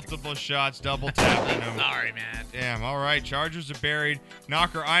 Multiple shots, double tapping them. Sorry, man. Damn, all right. Chargers are buried.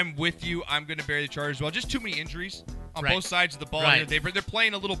 Knocker, I'm with you. I'm going to bury the Chargers as well. Just too many injuries on both sides of the ball. Right. They're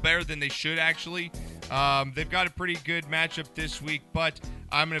playing a little better than they should, actually. They've got a pretty good matchup this week, but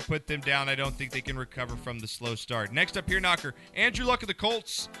I'm going to put them down. I don't think they can recover from the slow start. Next up here, Knocker, Andrew Luck of the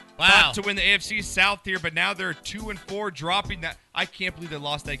Colts. Wow. Thought to win the AFC South here, but now they're 2-4, dropping that. I can't believe they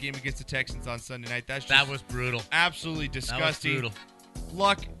lost that game against the Texans on Sunday night. That was brutal. Absolutely disgusting. That was brutal.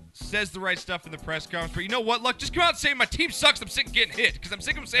 Luck says the right stuff in the press conference, but you know what, Luck? Just come out and say my team sucks. I'm sick of getting hit because I'm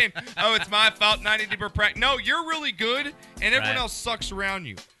sick of saying, oh, it's my fault, 90 deeper practice. No, you're really good, and everyone else sucks around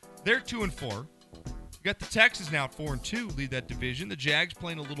you. They're 2-4. You got the Texans now at 4-2, lead that division. The Jags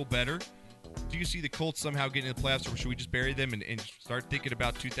playing a little better. Do you see the Colts somehow getting in the playoffs, or should we just bury them and start thinking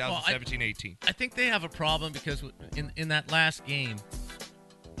about 2017-18? I think they have a problem because in that last game,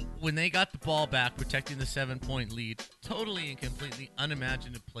 when they got the ball back, protecting the 7-point lead, totally and completely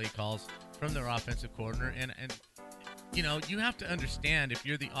unimaginative play calls from their offensive coordinator. And you know, you have to understand, if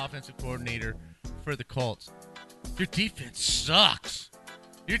you're the offensive coordinator for the Colts, your defense sucks.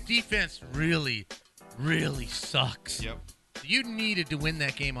 Your defense really, really sucks. Yep. You needed to win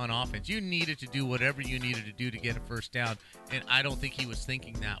that game on offense. You needed to do whatever you needed to do to get a first down, and I don't think he was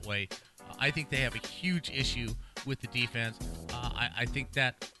thinking that way. I think they have a huge issue with the defense. I think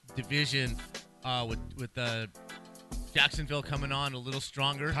that division with Jacksonville coming on a little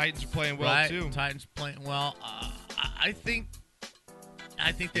stronger. Titans are playing well right? too. Titans playing well. I think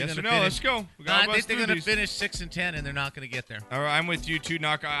they're Yes going or to no? finish. Let's go. We gotta I think bust they're through going to these. finish 6-10, and they're not going to get there. All right, I'm with you too,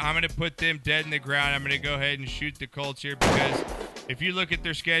 Knock. I'm going to put them dead in the ground. I'm going to go ahead and shoot the Colts here because if you look at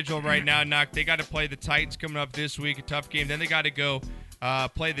their schedule right now, Knock, they got to play the Titans coming up this week, a tough game. Then they got to go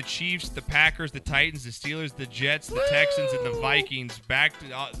play the Chiefs, the Packers, the Titans, the Steelers, the Jets, the Texans, and the Vikings. Back to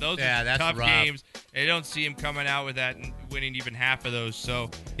those are that's tough rough. games. I don't see them coming out with that and winning even half of those. So,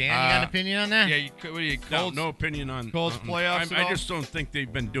 Dan, you got an opinion on that? Yeah, what are you, Colts? No opinion on Colts playoffs at I all? just don't think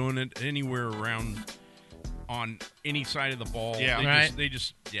they've been doing it anywhere around on any side of the ball. Yeah. They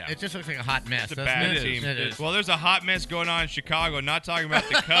just It just looks like a hot mess. It's a doesn't bad it? team. It is. Well, there's a hot mess going on in Chicago. Not talking about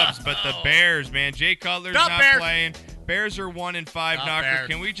the Cubs, but the Bears, man. Jay Cutler's Go not Bears. playing. Bears are 1-5, Go Knocker. Bears.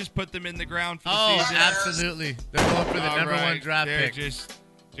 Can we just put them in the ground for the Oh, season? absolutely. They're going for the All number right. one draft They're pick. Just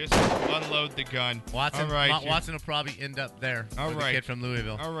unload the gun. Watson, All right. Watson will probably end up there. All with right. the kid from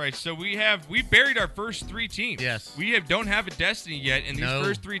Louisville. All right, so we buried our first three teams. Yes. We don't have a destiny yet in these No.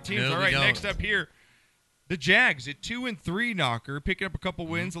 first three teams. No, All we right, don't. next up here, the Jags at 2-3, Knocker, picking up a couple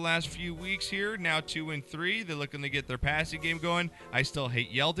wins the last few weeks here. Now 2-3. They're looking to get their passing game going. I still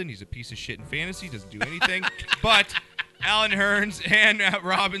hate Yeldon. He's a piece of shit in fantasy. Doesn't do anything. But Alan Hearns and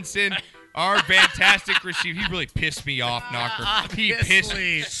Robinson are fantastic receivers. He really pissed me off, Knocker. He pissed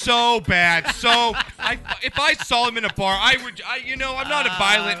me so bad. So if I saw him in a bar, I'm not a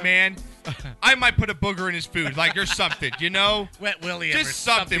violent man. I might put a booger in his food, like or something, Wet Willie. Just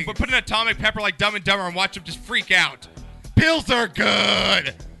something. But put an atomic pepper like Dumb and Dumber and watch him just freak out. Pills are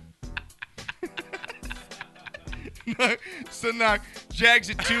good. So Knock, Jags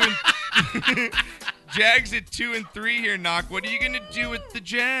at 2-3 here, Knock. What are you gonna do with the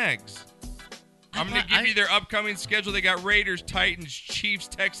Jags? I'm gonna give you their upcoming schedule. They got Raiders, Titans, Chiefs,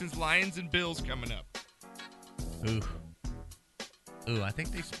 Texans, Lions, and Bills coming up. Ooh, I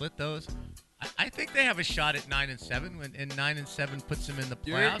think they split those. I think they have a shot at 9-7, and 9-7 puts them in the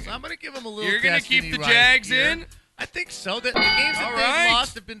playoffs. I'm going to give them a little. You're gonna destiny keep the right Jags here. in? I think so. The games that All they've right.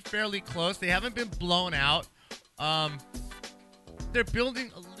 lost have been fairly close. They haven't been blown out. They're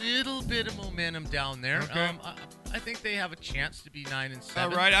building a little bit of momentum down there. Okay. I think they have a chance to be 9-7. All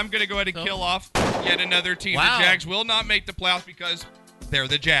right, I'm gonna go ahead and kill off yet another team. Wow. The Jags will not make the playoffs because they're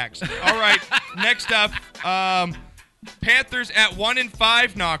the Jags. All right, next up, Panthers at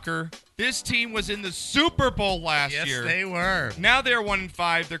 1-5, Knocker. This team was in the Super Bowl last year. Yes, they were. Now they're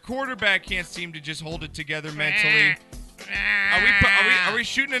 1-5. Their quarterback can't seem to just hold it together mentally. Are we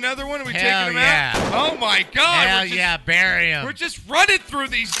shooting another one? Are we Hell taking them yeah. out? Oh my God! Hell we're just, yeah, bury him. We're just running through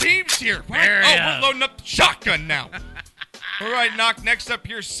these teams here. Bury We're 'em. loading up the shotgun now. All right, Knock. Next up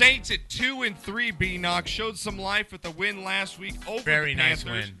here, Saints at 2-3. B Knock showed some life with the win last week over Very the nice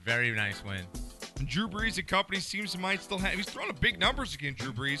Panthers. win. Very nice win. And Drew Brees and company seems to might still have. He's throwing up big numbers again,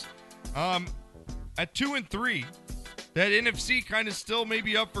 Drew Brees. At 2-3, that NFC kind of still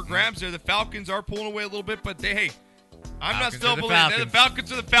maybe up for grabs there. The Falcons are pulling away a little bit, but I'm not still believing. The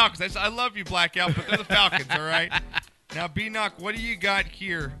Falcons are the Falcons. I love you, Blackout, but they're the Falcons, all right? Now, B-Knock, what do you got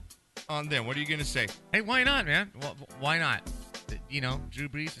here on them? What are you going to say? Hey, why not, man? Well, why not? Drew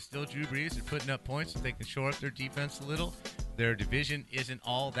Brees is still Drew Brees. They're putting up points. They can shore up their defense a little. Their division isn't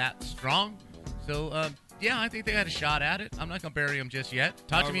all that strong. So, yeah, I think they had a shot at it. I'm not going to bury them just yet.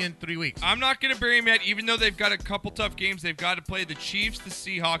 Talk to me in 3 weeks. I'm not going to bury them yet, even though they've got a couple tough games. They've got to play the Chiefs, the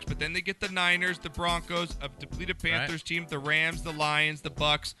Seahawks, but then they get the Niners, the Broncos, a depleted Panthers team, the Rams, the Lions, the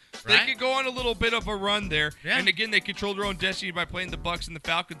Bucks. So they could go on a little bit of a run there. Yeah. And again, they control their own destiny by playing the Bucks and the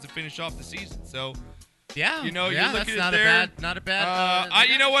Falcons to finish off the season. So, yeah, you're looking that's at not there. not a bad.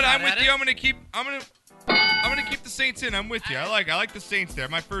 You know what? I'm with at you. it. I'm gonna keep the Saints in. I'm with you. I like the Saints there.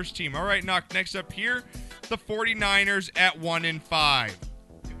 My first team. All right, Knock. Next up here, the 49ers at 1-5.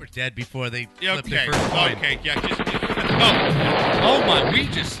 They were dead before they Yeah, flipped their first coin. Okay, yeah. Oh my, we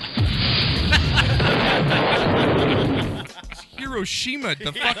just Hiroshima,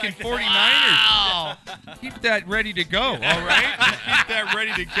 the fucking 49ers. Wow. Keep that ready to go, all right? Keep that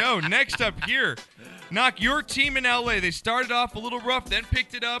ready to go. Next up here, Knock, your team in LA. They started off a little rough, then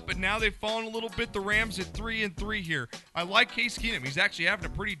picked it up, but now they've fallen a little bit. The Rams at 3-3 here. I like Case Keenum. He's actually having a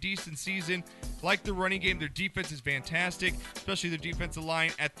pretty decent season. Like the running game. Their defense is fantastic, especially their defensive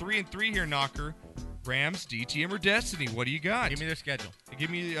line. At 3-3 here, Knocker. Rams, DTM, or Destiny. What do you got? Give me their schedule.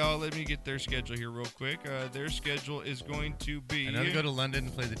 Let me get their schedule here real quick. Their schedule is going to be. I know they go to London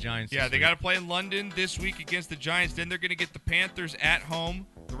and play the Giants. Yeah, they got to play in London this week against the Giants. Then they're going to get the Panthers at home.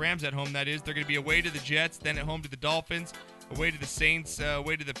 The Rams at home, that is. They're going to be away to the Jets, then at home to the Dolphins, away to the Saints,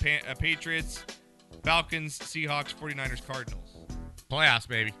 away to the Patriots, Falcons, Seahawks, 49ers, Cardinals. Playoffs,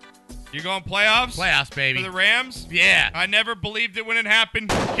 baby. You going playoffs? Playoffs, baby. For the Rams? Yeah. I never believed it when it happened.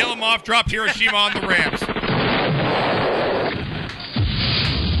 Kill them off, drop Hiroshima on the Rams. There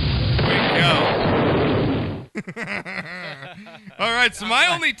we go. All right, so my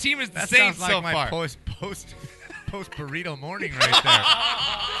only team is the Saints sounds like so my far. Post burrito morning right there.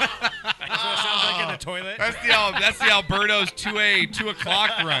 That's what it sounds like in the toilet. That's the Alberto's 2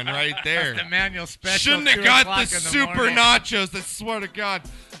 o'clock run right there. That's the manual special. Shouldn't have got the super nachos. I swear to God.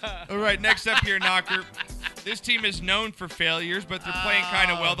 All right, next up here, Knocker. This team is known for failures, but they're playing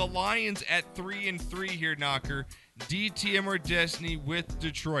kind of well. The Lions at 3-3 here, Knocker. DTM or Destiny with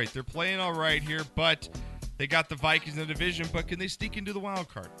Detroit. They're playing all right here, but they got the Vikings in the division. But can they sneak into the wild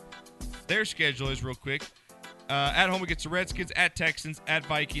card? Their schedule is real quick. At home against the Redskins, at Texans, at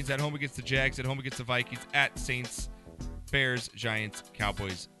Vikings, at home against the Jags, at home against the Vikings, at Saints, Bears, Giants,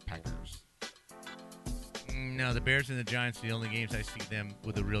 Cowboys, Packers. No, the Bears and the Giants are the only games I see them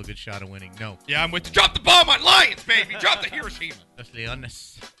with a real good shot of winning. No. Yeah, I'm with you. Drop the bomb on Lions, baby. Drop the Hiroshima. Los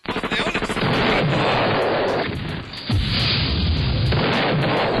Leones.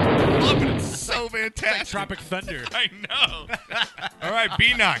 Love it. It's so fantastic. Like Tropic Thunder. I know. All right,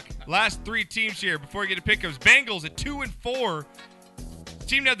 B-Knock. Last 3 teams here before we get to pickups. Bengals at 2-4.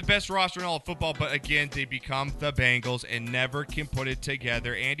 Team that have the best roster in all of football, but again, they become the Bengals and never can put it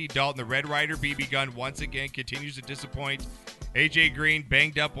together. Andy Dalton, the Red Ryder BB gun, once again continues to disappoint. AJ Green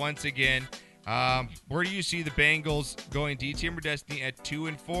banged up once again. Where do you see the Bengals going? DTM or Destiny at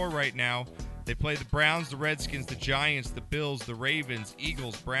 2-4 right now. They play the Browns, the Redskins, the Giants, the Bills, the Ravens,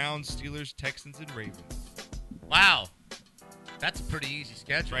 Eagles, Browns, Steelers, Texans, and Ravens. Wow. That's a pretty easy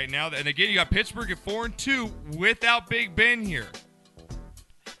schedule. Right now, and again, you got Pittsburgh at 4-2 without Big Ben here.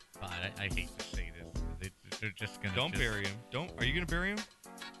 I hate to say this. They're just going to Don't bury him. Are you going to bury him?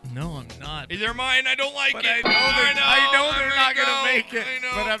 No, I'm not. They're mine. I don't like But it. I know they're not going to make it.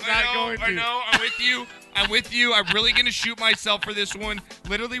 But I'm not going to. I know. I'm with you. I'm with you. I'm really going to shoot myself for this one.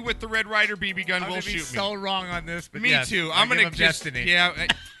 Literally with the Red Ryder BB gun will shoot me. So wrong on this. But Me yes, too. I'm going to just Destiny. Yeah.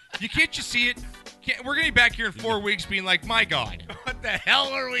 You can't just see it. We're going to be back here in 4 weeks being like, my God. What the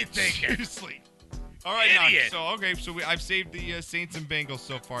hell were we thinking? Seriously. All right, Idiot. I've saved the Saints and Bengals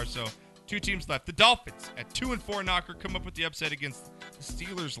so far. So 2 teams left. The Dolphins at 2-4, Knocker, come up with the upset against the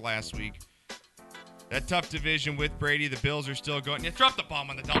Steelers last week. That tough division with Brady. The Bills are still going. Yeah, drop the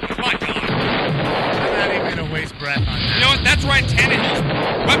bomb on the Dolphins. My God. I'm not even going to waste breath on that. You know what? That's Ryan Tannehill's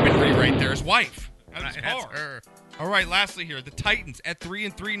weaponry right there. His wife. That's her. All right, lastly here, the Titans at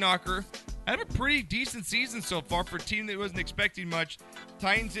 3-3, Knocker. Have a pretty decent season so far for a team that wasn't expecting much.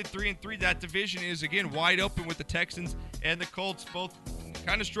 Titans at 3-3. That division is, again, wide open with the Texans and the Colts both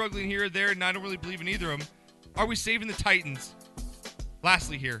kind of struggling here or there, and I don't really believe in either of them. Are we saving the Titans?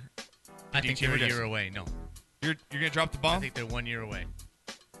 Lastly here. I think they're a year away. No. You're going to drop the bomb? I think they're 1 year away.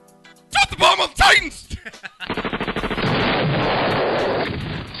 Drop the bomb on the Titans!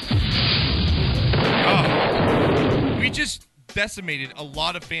 We just decimated a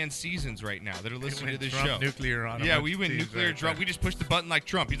lot of fan seasons right now that are listening to this show. Nuclear on yeah, we went nuclear right Trump. We just pushed the button like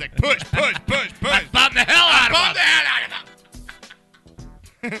Trump. He's like, push, push, push, push. I bombed the hell out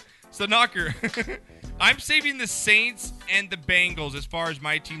of him. So, Knocker, I'm saving the Saints and the Bengals as far as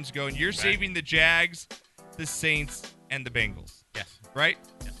my teams go, and you're saving the Jags, the Saints, and the Bengals. Yes. Right?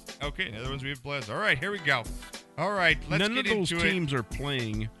 Yes. Okay, the other ones we have blessed. All right, here we go. All right, let's None get of those into it. teams are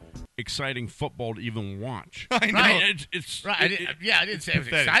playing exciting football to even watch. I know. Right. It's Right. I didn't say I was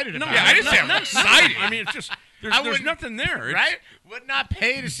excited about it. Yeah, I didn't say I was excited. I mean, it's just there's nothing there. It's, Right? Would not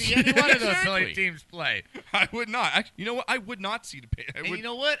pay to see any one of those Exactly. teams play. I would not. You know what? I would not see the pay. And you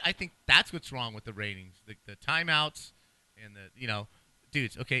know what? I think that's what's wrong with the ratings. The timeouts and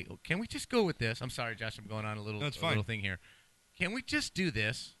dudes, okay, can we just go with this? I'm sorry, Josh, I'm going on a little thing here. Can we just do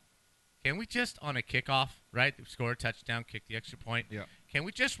this? Can we just, on a kickoff, right, score a touchdown, kick the extra point? Yeah. Can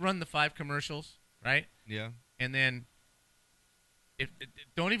we just run the 5 commercials, right? Yeah. And then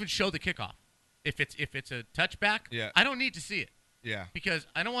don't even show the kickoff. If it's a touchback, I don't need to see it. Yeah. Because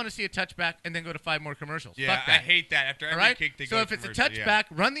I don't want to see a touchback and then go to 5 more commercials. Yeah, Fuck that. I hate that. After every All right? kick, they so go if to it's a commercial, touchback,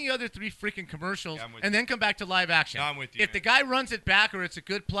 run the other 3 freaking commercials and then come back to live action. No, I'm with you, If the guy runs it back or it's a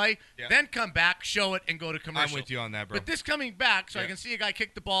good play, then come back, show it, and go to commercial. I'm with you on that, bro. But this coming back so I can see a guy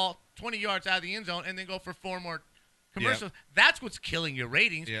kick the ball 20 yards out of the end zone and then go for 4 more commercials, that's what's killing your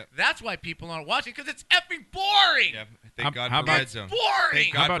ratings. That's why people aren't watching, because it's effing boring. Yeah. Thank God how for about- Red Zone. Boring.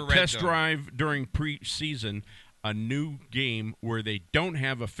 Thank God How for about Red test Zone. drive during preseason? A new game where they don't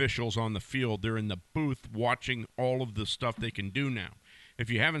have officials on the field. They're in the booth watching all of the stuff they can do now.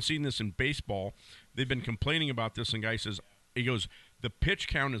 If you haven't seen this in baseball, they've been complaining about this, and guy says, he goes, the pitch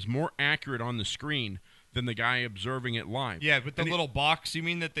count is more accurate on the screen than the guy observing it live. Yeah, with the little box, you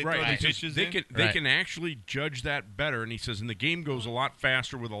mean, that they throw the pitches in? They can actually judge that better. And he says, and the game goes a lot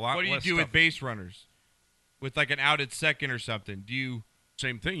faster with a lot less What do you do with base runners? With like an out at second or something? Do you...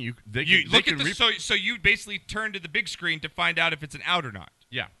 Same thing. So you basically turn to the big screen to find out if it's an out or not.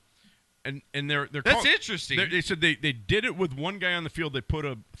 Yeah. And they're That's interesting. They said they did it with one guy on the field. They put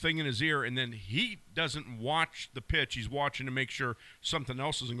a thing in his ear, and then he doesn't watch the pitch. He's watching to make sure something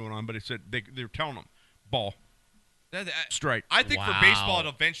else isn't going on. But he said they're telling him, ball, strike. I think for baseball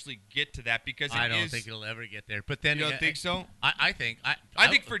it'll eventually get to that because I don't think it'll ever get there. But then you don't think so? I think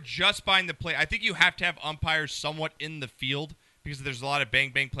for just buying the play, I think you have to have umpires somewhat in the field. Because there's a lot of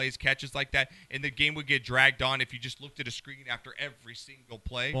bang plays, catches like that, and the game would get dragged on if you just looked at a screen after every single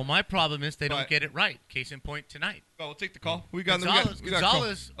play. Well, my problem is they don't get it right. Case in point tonight. Oh, we'll take the call. We got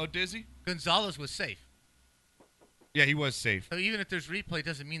Gonzalez. Oh, Dizzy? Gonzalez was safe. Yeah, he was safe. So even if there's replay,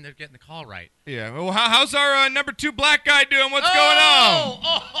 doesn't mean they're getting the call right. Yeah. Well, how's our number 2 black guy doing? What's going on?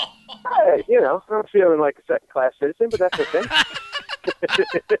 Hey, I'm feeling like a second-class citizen, but that's okay.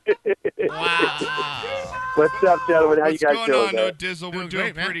 Wow. What's up, gentlemen? How you guys doing? doing? No, Dizzle. We're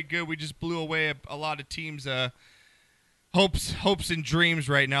doing great, pretty good. We just blew away a lot of teams' hopes and dreams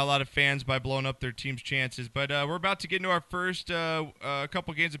right now. A lot of fans by blowing up their team's chances. But we're about to get into our first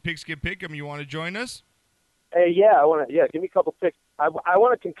couple games of Pigskin Pick'em. You want to join us? Hey, I want to. Yeah, give me a couple picks. I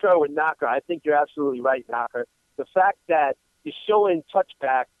want to concur with Knocker. I think you're absolutely right, Knocker. The fact that you're showing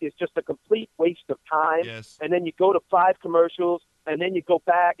touchback is just a complete waste of time. Yes. And then you go to 5 commercials, and then you go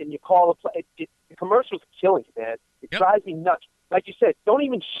back and you call a play. The commercials are killing you, man. It drives me nuts. Like you said, don't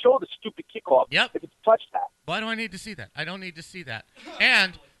even show the stupid kickoff if it's a touchback. Why do I need to see that? I don't need to see that.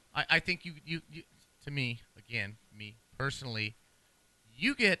 And I think you to me, again, me personally,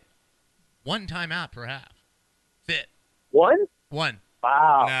 you get 1 timeout per half. That's it. 1? 1.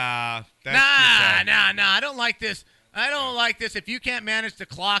 Wow. Nah. I don't like this. I don't like this. If you can't manage the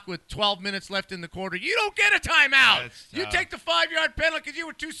clock with 12 minutes left in the quarter, you don't get a timeout. You take the 5-yard penalty because you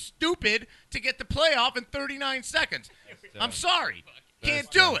were too stupid to get the play off in 39 seconds. I'm sorry. Can't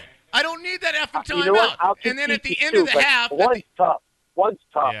do it. I don't need that effing timeout. You know what? And then at the end of the half. One's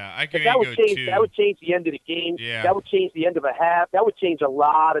tough. Yeah, I can that would go change. 2. That would change the end of the game. Yeah. That would change the end of a half. That would change a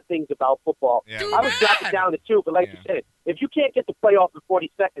lot of things about football. Yeah. I would drop it down to 2. But like you said, if you can't get the play off in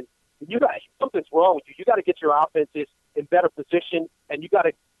 40 seconds, something's wrong with you. You got to get your offenses in better position, and you got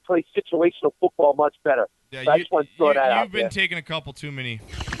to play situational football much better. Yeah, so I just want to throw that out. You've been taking a couple too many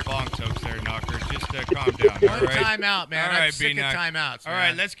bonk tokes there, Knocker. Just calm down. All right? Timeout, man. All right, I'm sick of B-Knock. timeouts. All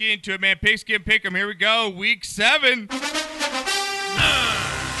right, let's get into it, man. Pigskin Pick'em. Here we go. Week 7.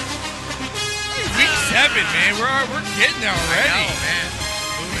 Week 7, man. We're getting there already. I know, man.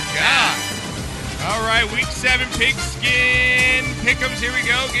 Oh, God. All right, Week 7 Pigskin Pick'ems. Here we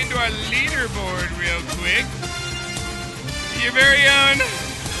go. Get into our leaderboard real quick. Your very own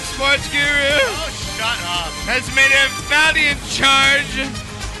sports guru. Oh, shut up. Has made a valiant charge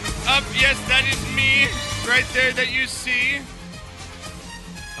up. Yes, that is me right there that you see.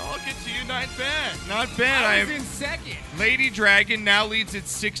 I'll get to you. Not bad. Not bad. I was in second. Lady Dragon now leads at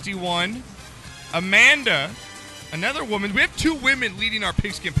 61. Amanda, another woman. We have 2 women leading our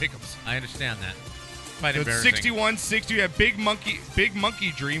Pigskin Pick'ems. I understand that. Quite So it's embarrassing. 61-60. We have Big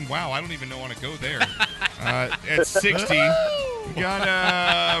Monkey Dream. Wow, I don't even want to go there. At 60. We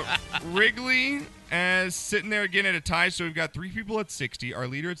got Wrigley as sitting there again at a tie. So we've got 3 people at 60. Our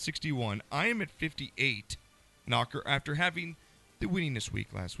leader at 61. I am at 58. Knocker after having the winningest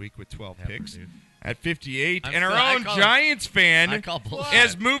week last week with 12 picks. Dude. At 58. I'm And our still- own Giants fan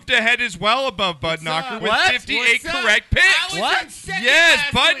has moved ahead as well above Bud Knocker with 58 correct picks.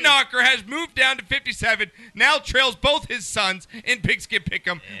 Yes, Bud Knocker has moved down to 57. Now trails both his sons in Pigskin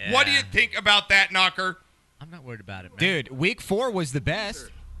Pick'em. What do you think about that, Knocker? I'm not worried about it, man. Dude, week 4 was the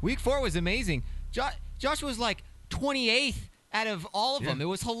best. Week 4 was amazing. Josh was like 28th out of all of them. It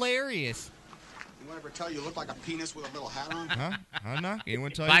was hilarious. Anyone ever tell you look like a penis with a little hat on? Huh, Knock?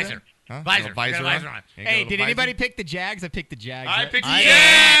 Anyone tell you Visor. that? Huh? Visor. Little visor Got a visor on. Ain't got a Hey, little did visor? anybody pick the Jags? I picked the Jags. I picked I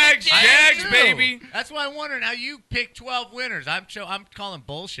Jags. I Jags, do. baby. That's why I'm wondering how you picked 12 winners. I'm calling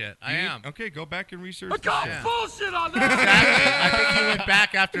bullshit. I am. Okay, go back and research. I call that. bullshit on Exactly. that. I think you went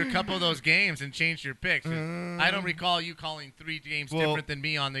back after a couple of those games and changed your picks. I don't recall you calling 3 games different than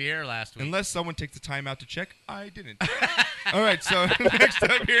me on the air last week. Unless someone takes the time out to check, I didn't. All right, so next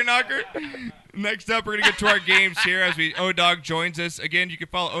up here, Knocker. Next up, we're going to get to our games here as O-Dog joins us. Again, you can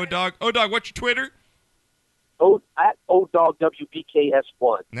follow O-Dog. O-Dog, what's your Twitter? At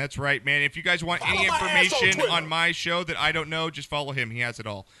ODogWBKS1. That's right, man. If you guys want any information on my show that I don't know, just follow him. He has it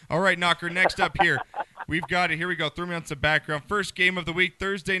all. All right, Knocker, next up here. We've got it. Here we go. Throw me on some background. First game of the week,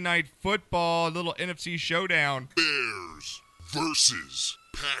 Thursday Night Football, a little NFC showdown. Bears versus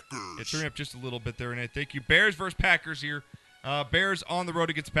Packers. Yeah, turn me up just a little bit there, Renee. Thank you. Bears versus Packers here. Bears on the road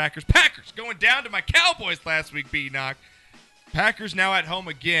against Packers. Packers going down to my Cowboys last week, B-Knock. Packers now at home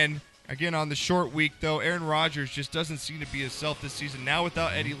again. Again, on the short week, though, Aaron Rodgers just doesn't seem to be himself this season. Now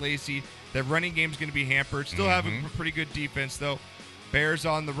without Eddie Lacy, the running game's going to be hampered. Still have a pretty good defense, though. Bears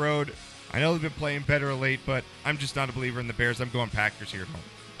on the road. I know they've been playing better of late, but I'm just not a believer in the Bears. I'm going Packers here at home.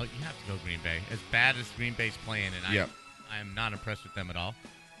 Oh, you have to go Green Bay. As bad as Green Bay's playing, and I am not impressed with them at all.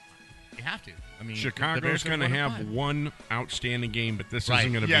 You have to. I mean, Chicago's going to have one outstanding game, but this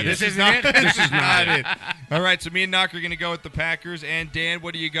isn't going to be it. This is not it. This is not it. All right, so me and Knock are going to go with the Packers. And Dan,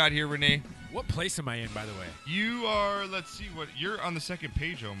 what do you got here, Renee? What place am I in, by the way? You are, let's see, you're on the second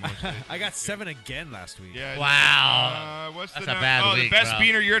page almost. I got 7 again last week. Yeah. Wow. What's That's the a bad week, the best bro.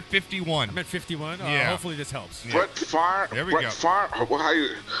 beaner, you're at 51. I'm at 51? Yeah. Hopefully this helps. Yeah. Brett Favre. There we go.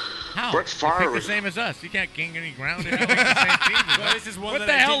 How? Brett You pick Favre. the same as us. You can't gain any ground. You're not like the same team as Well, us. this is one What that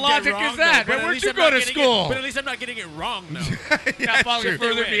the I hell didn't get logic wrong, is that? though, but at Where'd least you I'm go not to getting school? But at least I'm not getting it wrong, though. Not falling True.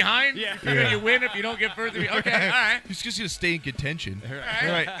 further They win. behind? Yeah. Figure you win if you don't get further behind. Okay, all right. He's just going to stay in contention. All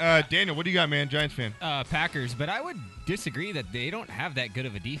All right, Daniel, what do you got, man? Giants fan. Packers, but I would disagree that they don't have that good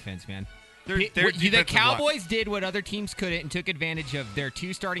of a defense, man. Their The defensive Cowboys did what other teams couldn't and took advantage of their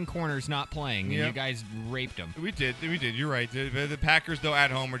 2 starting corners not playing, and Yep. you guys raped them. We did. You're right. The Packers, though, at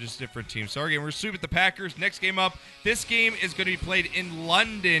home are just different teams. So, again, we're sweeping the Packers. Next game up. This game is going to be played in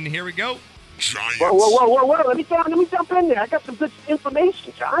London. Here we go. Giants. Whoa. Let me jump in there. I got some good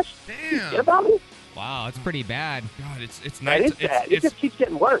information, Josh. Damn. You about me? Wow, it's pretty bad. God, it's That nice. is bad. It just keeps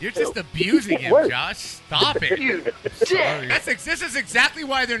getting worse. You're too. just It keeps abusing getting him, worse. Josh. Stop it. Sorry. This is exactly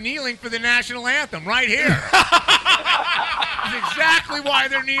why they're kneeling for the national anthem right here. It's exactly why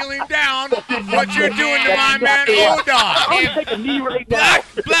they're kneeling down. What you're doing to my man I'm O-Dog. going to take a knee right now.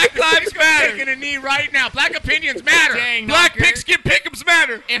 Black lives matter. Taking a knee right now. Black opinions matter. Dang, Black Knocker. pigskin pick'ems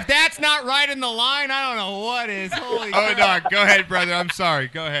matter. If that's not right in the line, I don't know what is. Holy Oh, Doc, go ahead, brother. I'm sorry.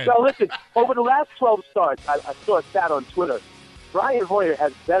 Go ahead. So listen, over the last 12 starts, I saw a stat on Twitter. Brian Hoyer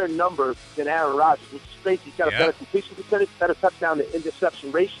has better numbers than Aaron Rodgers, which is crazy. He's got a better completion percentage, better touchdown to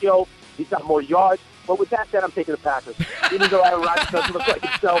interception ratio. He's got more yards. But with that said, I'm taking the Packers. Even though Aaron Rodgers doesn't look like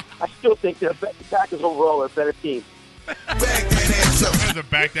himself, I still think the Packers overall are a better team. There's a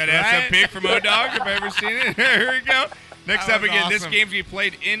back that ass up pick from O-Dog, if I've ever seen it. Here we go. Next That up, was again, this awesome. game's going to be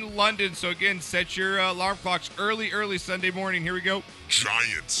played in London. So, again, set your alarm clocks early Sunday morning. Here we go.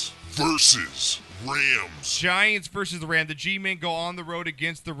 Giants versus Rams. Giants versus the Rams. The G-Men go on the road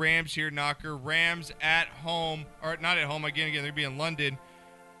against the Rams here, Knocker. Rams at home. Or not at home. Again, they're going to be in London.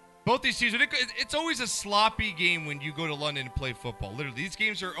 Both these teams, it's always a sloppy game when you go to London and play football. Literally, these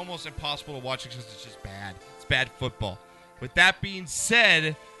games are almost impossible to watch because it's just bad. It's bad football. With that being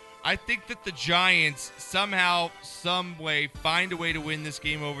said, I think that the Giants somehow, some way, find a way to win this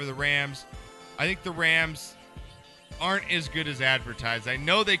game over the Rams. I think the Rams aren't as good as advertised. I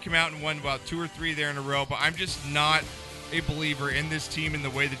know they come out and won about 2 or 3 there in a row, but I'm just not a believer in this team and the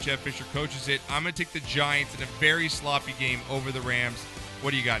way that Jeff Fisher coaches it. I'm going to take the Giants in a very sloppy game over the Rams. What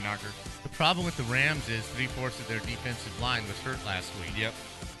do you got, Knocker? The problem with the Rams is 3/4 of their defensive line was hurt last week. Yep.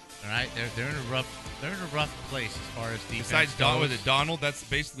 All right, they're in a rough place as far as defense Besides goes. Donald, that's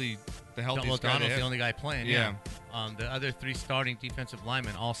basically the healthiest guy they Donald's have. the only guy playing. Yeah. The other 3 starting defensive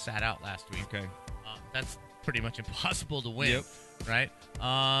linemen all sat out last week. Okay. That's pretty much impossible to win. Yep. Right.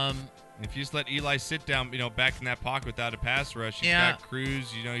 If you just let Eli sit down, back in that pocket without a pass rush, you've got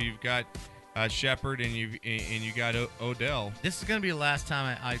Cruz, you've got Shepard, and you got Odell. This is gonna be the last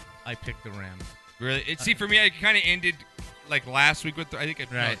time I picked the Rams. Really? See, for me, it kind of ended like last week with, I think,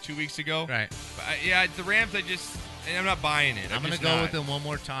 2 weeks ago. Right. But, the Rams, I'm not buying it. I'm going to go with them one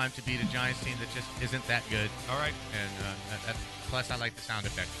more time to beat a Giants team that just isn't that good. All right. And plus, I like the sound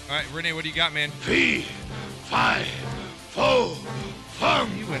effect. All right, Renee, what do you got, man? 3, 5, 4,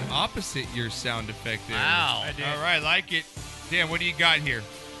 5. You went opposite your sound effect there. Wow. I did. All right, like it. Dan, what do you got here?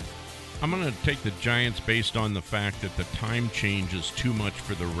 I'm going to take the Giants based on the fact that the time change is too much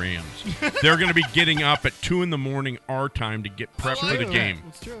for the Rams. They're going to be getting up at 2 in the morning our time to get prepped for the game.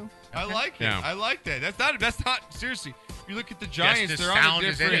 That's true. I like it. Yeah. I like that. That's not seriously. If you look at the Giants, Just they're as on sound a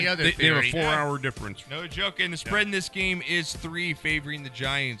as different. any other They have a theory. 4-hour difference. No joke. And the spread in this game is 3 favoring the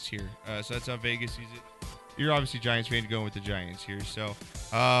Giants here. So that's how Vegas sees it. You're obviously a Giants fan going with the Giants here. So,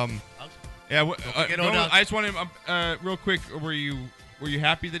 yeah. I just want to real quick. Were you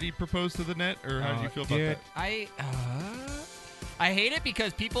happy that he proposed to the net, or how did you feel about that? I hate it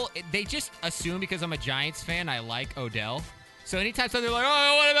because they just assume because I'm a Giants fan I like Odell. So anytime they're like,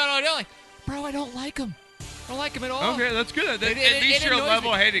 oh, what about Odell? Like, Bro, I don't like him. I don't like him at all. Okay, that's good. At It least you're a annoys me.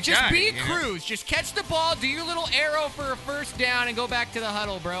 level-headed Just guy. be you know? Cruz. Just catch the ball, do your little arrow for a first down, and go back to the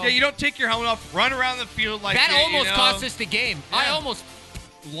huddle, bro. Yeah, you don't take your helmet off, run around the field like that it, almost you know? cost us the game. Yeah. I almost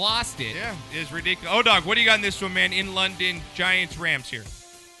lost it. Yeah, it's ridiculous. Oh, dog, what do you got in this one, man? In London, Giants, Rams here.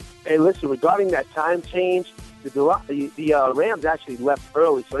 Hey, listen, regarding that time change, the Rams actually left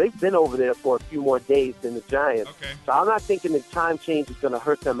early, so they've been over there for a few more days than the Giants. Okay. So I'm not thinking the time change is going to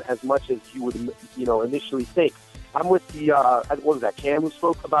hurt them as much as you would, initially think. I'm with the what was that? Cam who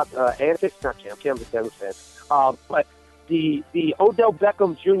spoke about antics? Not Cam. Cam's a Denver fan. But the Odell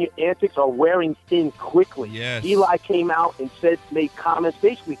Beckham Jr. antics are wearing thin quickly. Yes. Eli came out and made comments,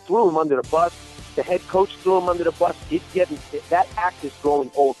 basically threw him under the bus. The head coach threw him under the bus. That act is growing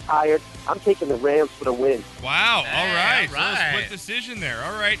old, tired. I'm taking the Rams for the win. Wow. Hey, all right. all right. So a split decision there.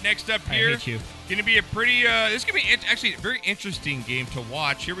 All right. Next up I here. hate you. Going to be a pretty. This is going to be actually a very interesting game to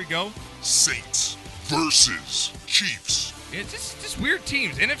watch. Here we go. Saints versus Chiefs. It's just weird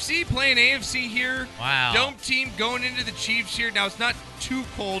teams. NFC playing AFC here. Wow. Dome team going into the Chiefs here. Now, it's not too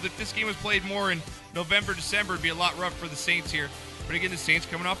cold. If this game was played more in November, December, it'd be a lot rough for the Saints here. But again, the Saints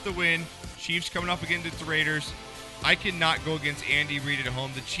coming off the win. Chiefs coming up against the Raiders. I cannot go against Andy Reid at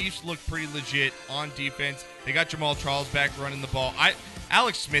home. The Chiefs look pretty legit on defense. They got Jamal Charles back running the ball.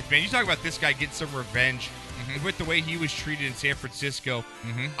 Alex Smith, man, you talk about this guy getting some revenge with the way he was treated in San Francisco.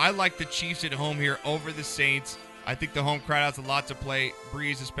 I like the Chiefs at home here over the Saints. I think the home crowd has a lot to play.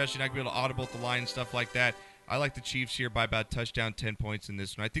 Breeze, especially, not going to be able to audible at the line and stuff like that. I like the Chiefs here by about touchdown, 10 points in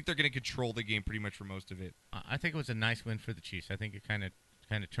this one. I think they're going to control the game pretty much for most of it. I think it was a nice win for the Chiefs. I think it kind of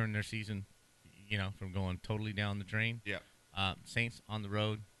turned their season, from going totally down the drain. Yeah. Saints on the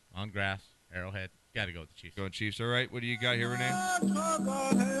road, on grass, Arrowhead. Got to go with the Chiefs. Going Chiefs. All right. What do you got here, Renee? I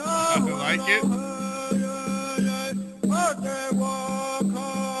like it.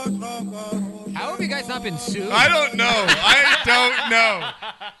 How have you guys not been sued? I don't know. I don't know.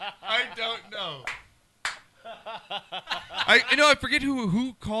 I forget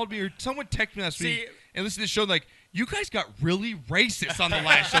who called me or someone texted me last week and listened to the show like, you guys got really racist on the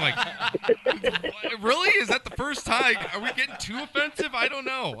last show. I'm like, really? Is that the first time? Are we getting too offensive? I don't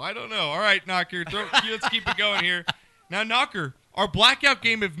know. All right, Knocker. Let's keep it going here. Now, Knocker, our blackout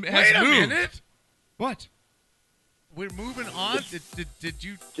game has moved. Wait a minute. What? We're moving on. Did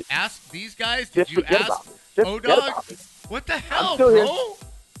you ask these guys? Just Did you forget ask about it. Just forget O-Dog? about it. What the hell, still here. bro?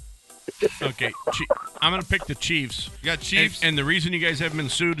 Okay, I'm going to pick the Chiefs. You got Chiefs? And the reason you guys haven't been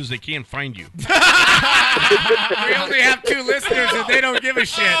sued is they can't find you. We only have 2 listeners and they don't give a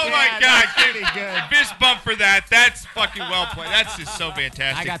shit. Oh, my God. Pretty good. Fist bump for that. That's fucking well played. That's just so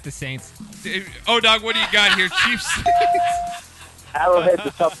fantastic. I got the Saints. O-Dog, what do you got here? Chiefs? Arrowhead's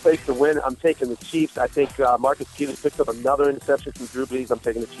a tough place to win. I'm taking the Chiefs. I think Marcus Peters picked up another interception from Drew Brees. I'm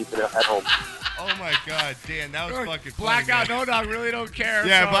taking the Chiefs at home. Oh, my God. Dan, that was fucking funny. Blackout, man. no dog, really don't care.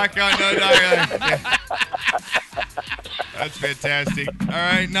 Yeah, so. blackout, no dog. Yeah. That's fantastic. All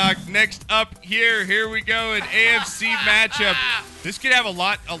right, Knock. Next up here we go, an AFC matchup. This could have a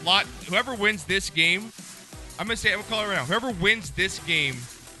lot. Whoever wins this game, I'm going to call it right now. Whoever wins this game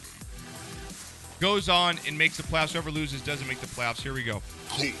goes on and makes the playoffs. Whoever loses doesn't make the playoffs. Here we go.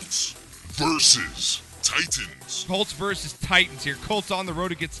 Colts versus Titans. Colts versus Titans here. Colts on the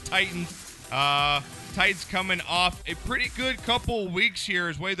road against Titans. Titans coming off a pretty good couple weeks here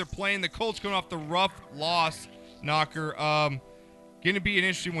as way they're playing. The Colts coming off the rough loss, Knocker. Going to be an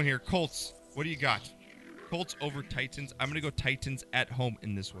interesting one here. Colts, what do you got? Colts over Titans. I'm going to go Titans at home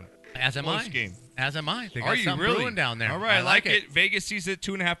in this one. As am Close I. game. As am I. They got Are you something really? brewing down there. All right, I like it. Vegas sees it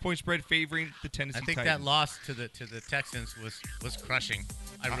 2.5-point spread favoring the Tennessee I think Titans. that loss to the Texans was crushing.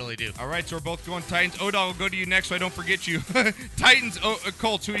 I really do. All right, so we're both going Titans. Odell will go to you next so I don't forget you. Titans,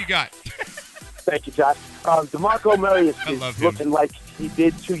 Colts, who you got? Thank you, Josh. DeMarco Murray is looking like he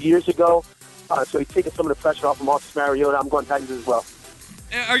did 2 years ago, so he's taking some of the pressure off of Marcus Mariota. I'm going Titans as well.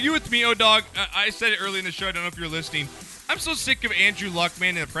 Are you with me, O-Dog? I said it early in the show. I don't know if you're listening. I'm so sick of Andrew Luck,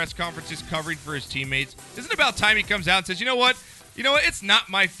 man, in the press conferences covering for his teammates. Isn't it about time he comes out and says, you know what? It's not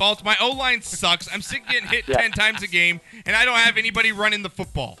my fault. My O-line sucks. I'm sick of getting hit 10 times a game, and I don't have anybody running the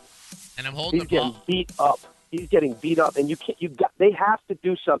football. And I'm holding He's the ball. getting beat up. He's getting beat up, and they have to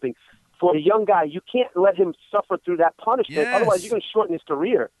do something. For a young guy, you can't let him suffer through that punishment. Yes. Otherwise, you're going to shorten his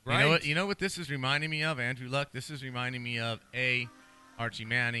career. Right. You know what this is reminding me of, Andrew Luck? This is reminding me of A, Archie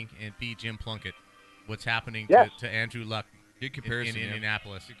Manning, and B, Jim Plunkett. What's happening to Andrew Luck Good comparison. in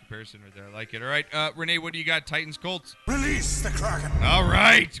Indianapolis. Good comparison right there. I like it. All right, Renee, what do you got? Titans, Colts. Release the Kraken. All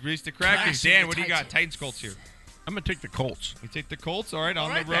right, release the Kraken. Clashing Dan, the what do you got? Titans, Colts here. I'm going to take the Colts. You take the Colts. All right,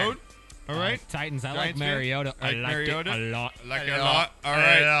 on right, the road. All right. Titans. I like Giants Mariota. fans? I like Mariota? it a lot. I like it a lot. All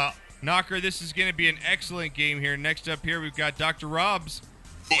right. Knocker, this is going to be an excellent game here. Next up here, we've got Dr. Robs.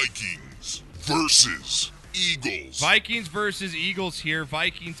 Vikings versus Eagles. Vikings versus Eagles here.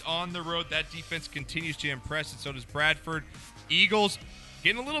 Vikings on the road. That defense continues to impress, and so does Bradford. Eagles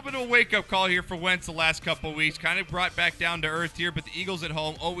getting a little bit of a wake-up call here for Wentz the last couple of weeks. Kind of brought back down to earth here, but the Eagles at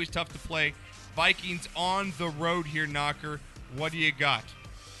home, always tough to play. Vikings on the road here, Knocker. What do you got?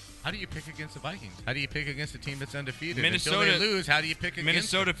 How do you pick against the Vikings? How do you pick against a team that's undefeated? Minnesota Until they lose, how do you pick against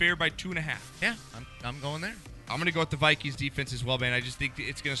Minnesota favored by 2.5. Yeah, I'm going there. I'm going to go with the Vikings defense as well, man. I just think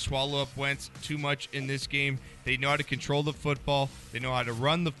it's going to swallow up Wentz too much in this game. They know how to control the football. They know how to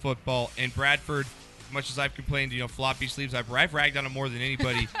run the football. And Bradford, as much as I've complained, floppy sleeves, I've ragged on him more than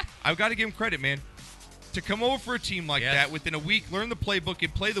anybody. I've got to give him credit, man. To come over for a team like that within a week, learn the playbook,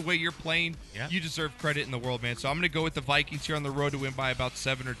 and play the way you're playing, you deserve credit in the world, man. So I'm going to go with the Vikings here on the road to win by about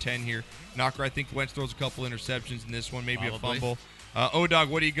 7 or 10 here. Knocker, I think Wentz throws a couple interceptions in this one, maybe a fumble. O-Dog,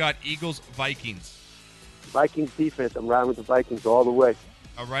 what do you got? Eagles, Vikings. Vikings defense. I'm riding with the Vikings all the way.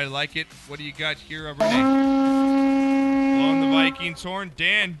 All right, I like it. What do you got here, Renee? Blowing the Vikings horn.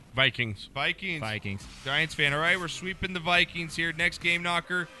 Dan. Vikings. Giants fan. All right, we're sweeping the Vikings here. Next game,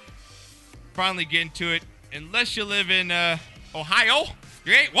 Knocker. Finally getting to it. Unless you live in Ohio,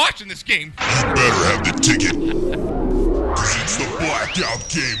 you ain't watching this game. You better have the ticket. Because it's the blackout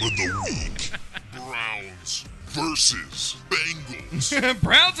game of the week. Browns versus Bengals.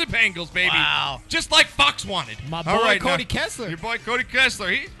 Browns and Bengals, baby. Wow. Just like Fox wanted. My boy Cody Kessler. Your boy Cody Kessler.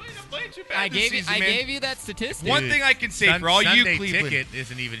 He's playing too bad this season, man. I gave you that statistic. One thing I can say for all Sunday you Cleveland. Ticket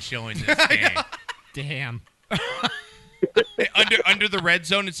isn't even showing this game. Damn. under the red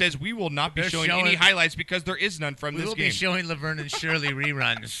zone, it says we will not be showing any highlights because there is none from this game. We will be showing Laverne and Shirley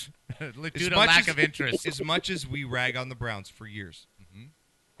reruns due to lack of interest. As much as we rag on the Browns for years,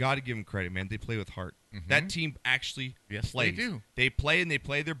 got to give them credit, man. They play with heart. That team actually plays. They do. They play and they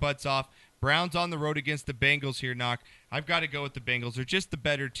play their butts off. Browns on the road against the Bengals here, Knock. I've got to go with the Bengals. They're just the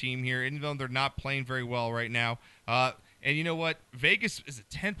better team here, even though they're not playing very well right now. And you know what? Vegas is a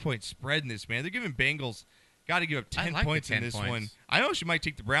 10-point spread in this, man. They're giving Bengals. Got to give up 10 points in this one. I know she might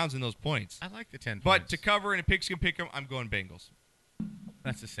take the Browns in those points. I like the 10 points. But to cover and a pigskin pick them, I'm going Bengals.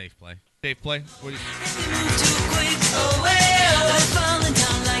 That's a safe play. Safe play? What do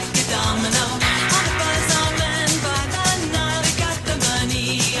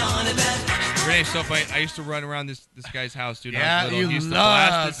Renee, so I used to run around this guy's house, dude. Yeah, I was little. you He used to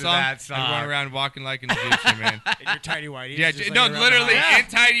blast this that song. and run around walking like an Egyptian, man. In your tidy whities. Yeah, no, literally in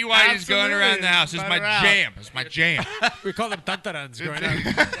tidy whities going around the house. It's my jam. It's my jam. We call them tantarans growing up.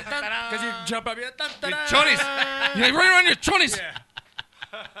 Because you jump up, Chonies. You run around your chonies.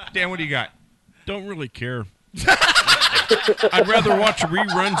 Dan, what do you got? Don't really care. I'd rather watch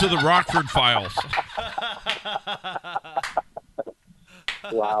reruns of the Rockford Files.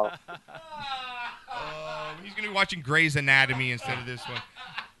 Wow. He's going to be watching Grey's Anatomy instead of this one.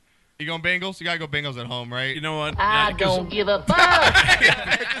 You going Bengals? You got to go Bengals at home, right? You know what? I don't give a fuck.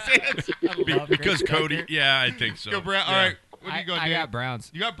 Because Cody. Yeah, I think so. Go Brown. All right. What do you go, Dan? I got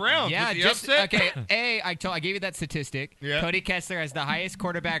Browns. You got Browns. Yeah, with the just upset? okay. I gave you that statistic. Yeah. Cody Kessler has the highest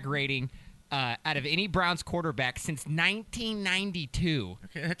quarterback rating out of any Browns quarterback since 1992.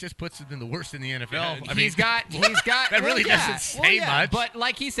 Okay, that just puts him in the worst in the NFL. I He's got. that really doesn't say much. But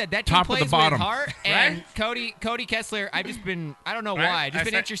like he said, that team Top of plays the bottom. with heart. And Right? Cody Kessler, I've just been. I don't know Right. why. I've just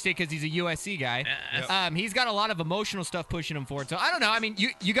been That's interested because he's a USC guy. He's got a lot of emotional stuff pushing him forward. So I don't know. I mean,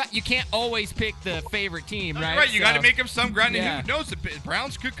 you can't always pick the favorite team, right? Right, you got to So- make him some ground. Yeah. And who knows? The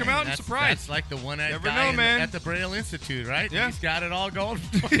Browns could come out and surprise. That's like the one-eyed Never guy know, man. at the Braille Institute, right? Yeah. He's got it all going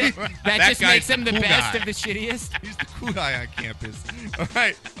for him. That just guy's makes him the cool best guy. of the shittiest. He's the cool guy on campus. All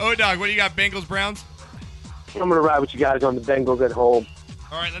right. O-Dog, what do you got? Bengals, Browns? I'm going to ride with you guys on the Bengals at home.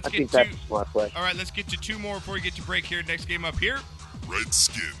 All right, let's I get think to. that's a smart play. All right, let's get to two more before we get to break here. Next game up here.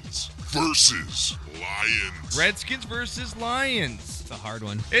 Redskins versus Lions. Redskins versus Lions. It's a hard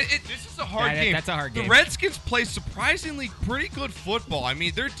one. This is a hard game. That's a hard game. The Redskins play surprisingly pretty good football. I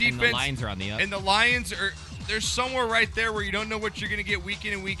mean, their defense. And the Lions are on the up. And the Lions they're somewhere right there where you don't know what you're going to get week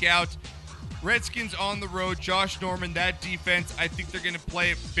in and week out. Redskins on the road. Josh Norman, that defense, I think they're going to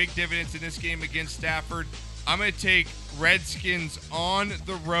play big dividends in this game against Stafford. I'm going to take Redskins on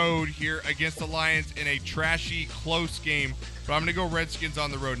the road here against the Lions in a trashy, close game. But I'm going to go Redskins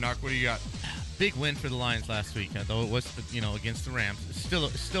on the road. Knock, what do you got? Big win for the Lions last week, though it was against the Rams. It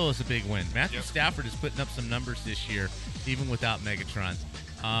still is a big win. Matthew Stafford is putting up some numbers this year, even without Megatron.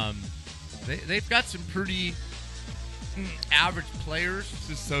 They've got some pretty average players.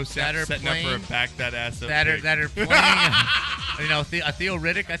 This is so sad. That are Setting playing, up for a back that ass up. that are playing. Theo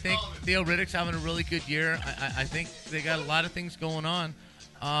Riddick. I think Theo Riddick's having a really good year. I think they got a lot of things going on.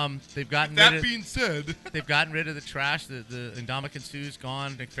 They've gotten That rid of, being said, they've gotten rid of the trash. The Ndamukong Suh's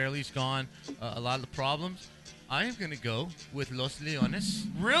gone. Nick Fairley's gone. A lot of the problems. I am going to go with Los Leones.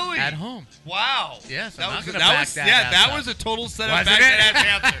 Really? At home. Wow. Yes, that I'm was not gonna back that was a total setup. Wasn't Back it?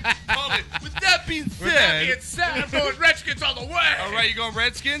 that answer. Totally. With that being said, I'm going Redskins all the way. All right, you going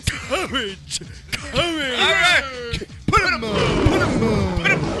Redskins? Courage. All right. Put 'em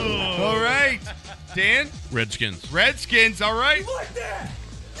on. All right. Dan? Redskins. Redskins. All right. Like that.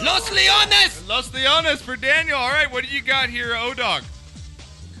 Los Leones. Los Leones for Daniel. All right. What do you got here, O-Dog?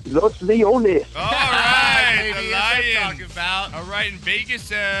 Los Leones. All right. Baby, The that's what I'm Lions. talking about. All right. And Vegas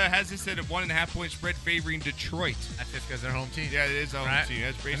has this at a 1.5 point spread favoring Detroit. That's just because they're home team. Yeah, it is a home Right? team.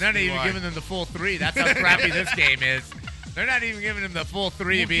 That's basically And they're not even why. giving them the full 3. That's how crappy this game is. They're not even giving them the full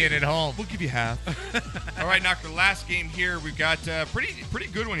 3 being at home. We'll give you half. All right, Knocker, last game here. We've got pretty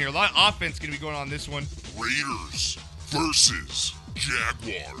good one here. A lot of offense going to be going on this one. Raiders versus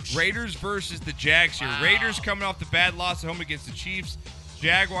Jaguars. Raiders versus the Jags here. Wow. Raiders coming off the bad loss at home against the Chiefs.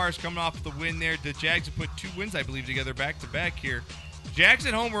 Jaguars coming off the win there. The Jags have put 2 wins, I believe, together back-to-back here. Jags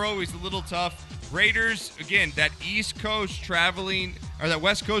at home are always a little tough. Raiders, again, that East Coast traveling, or that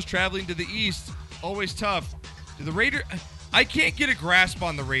West Coast traveling to the East, always tough. The Raiders, I can't get a grasp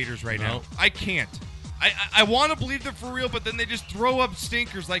on the Raiders right now. I can't. I want to believe they're for real, but then they just throw up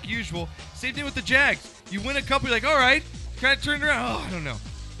stinkers like usual. Same thing with the Jags. You win a couple, you're like, all right, kind of turned around. Oh, I don't know.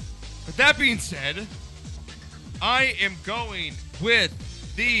 But that being said, I am going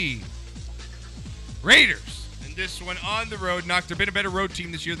with the Raiders. And this one on the road. Knocked. They've been a better road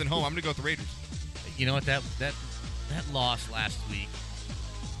team this year than home. I'm going to go with the Raiders. You know what? That loss last week,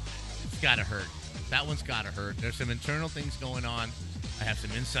 it's got to hurt. That one's got to hurt. There's some internal things going on. I have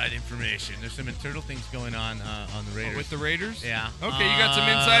some inside information. There's some internal things going on the Raiders. Oh, with the Raiders? Yeah. Okay, you got some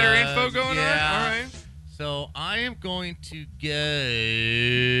insider info going on? All right. So I am going to go.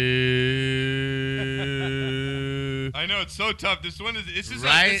 I know, it's so tough. This one is this is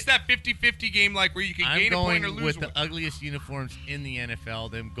that 50-50 game like where you can gain a point or lose with one. the ugliest uniforms in the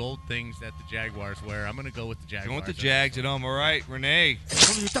NFL, them gold things that the Jaguars wear. I'm going to go with the Jaguars. Going with the Jags at home. All right, Renee.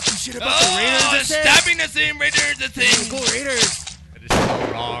 You're talking shit about the Raiders. Stabbing the same Raiders, the thing. Go Raiders. That is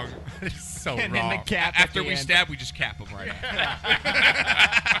so wrong. That is so And wrong. then the cap After at the we end. stab, we just cap them right now.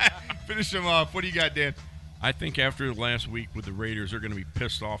 Finish them off. What do you got, Dan? I think after last week with the Raiders, they're going to be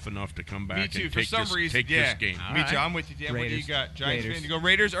pissed off enough to come back Me too. and For take, some this, reason, take this game. Me too. I'm with you, Dan. What do you Raiders. got? Giants Raiders. fan? You go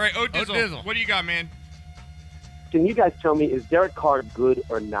Raiders? All right, O'Dizzle. O'Dizzle. What do you got, man? Can you guys tell me, is Derek Carr good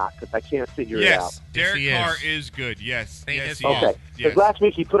or not? Because I can't figure it out. Yes, Derek he is. Carr is good. Yes, Think yes, he he is. is. Okay. Because Yes. last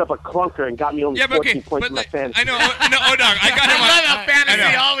week he put up a clunker and got me only 14 points in my fantasy. I know, O-Dog. I got him on. I love how fantasy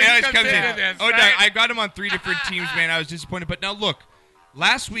I know. always It comes comes in. into this, O-Dog, right? I got him on 3 different teams, man. I was disappointed. But now look,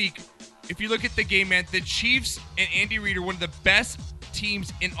 last week, if you look at the game, man, the Chiefs and Andy Reid are one of the best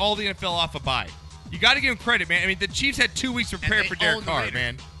teams in all the NFL off a bye. You got to give them credit, man. I mean, the Chiefs had 2 weeks to prepare they for Derek owned the Carr, Raiders.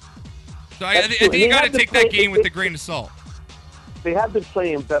 man. So I That's think true. And you they got to had to take that play- game with a grain of salt. They have been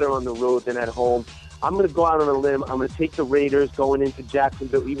playing better on the road than at home. I'm going to go out on a limb. I'm going to take the Raiders going into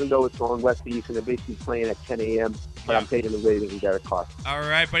Jacksonville, even though it's on West East and they're basically playing at 10 a.m. But I'm taking the Raiders and Derek Carr. All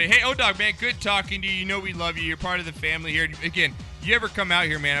right, buddy. Hey, O-Dog, man, good talking to you. You know we love you. You're part of the family here. Again, you ever come out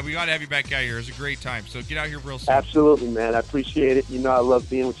here, man, we got to have you back out here. It's a great time. So get out here real soon. Absolutely, man. I appreciate it. You know I love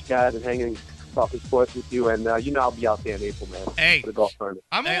being with you guys and hanging, talking sports with you. And you know I'll be out there in April, man, Hey. for the golf tournament.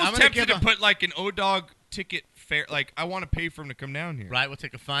 I'm Hey, almost I'm gonna tempted give to a- put like an O-Dog ticket fair. Like, I want to pay for him to come down here. Right, we'll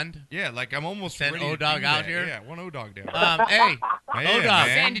take a fund. Yeah, like I'm almost Send ready to O-Dog do out that. here? Yeah, one O-Dog down. Hey, Yeah, O-Dog.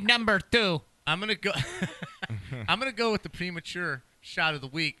 man. Send number 2. I'm gonna go. I'm gonna go with the premature shot of the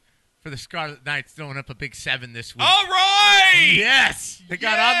week for the Scarlet Knights, throwing up a big 7 this week. All right. Yes, they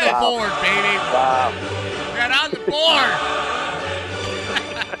got on the Wow. board, baby. Wow. Got on the board.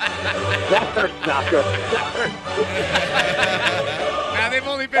 That hurts, Knocker. Now they've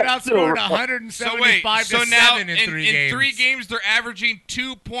only been That's outscored so right. 175 so to now 7 in 3 in games. 3 games they're averaging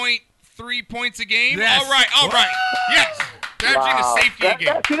 2.3 points a game. Yes. All right. Yes. They're averaging Wow. a safety a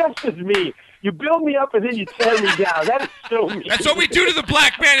game. That's just me. You build me up and then you tear me down. That is so me. That's what we do to the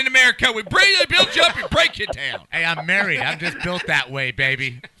black man in America. We build you up and break you down. Hey, I'm married. I'm just built that way,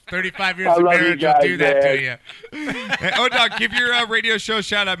 baby. 35 years I of love you marriage guys, will do that man. to you. Hey, O-Dog, give your radio show a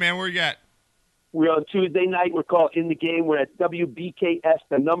shout out, man. Where you at? We're on Tuesday night. We're called In the Game. We're at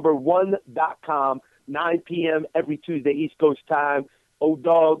WBKS1.com, 9 p.m. every Tuesday, East Coast time.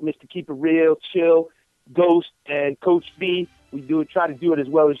 O-Dog, Mr. Keep It Real, Chill, Ghost, and Coach B. We try to do it as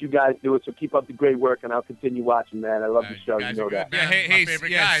well as you guys do it. So keep up the great work, and I'll continue watching, man. I love the show. You know that. Yeah, hey,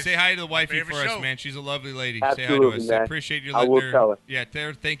 guys. say hi to the wifey favorite for us, show. man. She's a lovely lady. Absolutely, say hi to us. man. I appreciate you I letting will her. tell her. Yeah,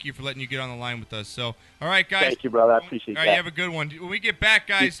 thank you for letting you get on the line with us. So, all right, guys. Thank you, brother. I appreciate All right, that. you have a good one. When we get back,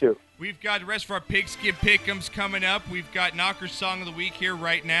 guys, too. we've got the rest of our Pigskin Pick'ems coming up. We've got Knocker's Song of the Week here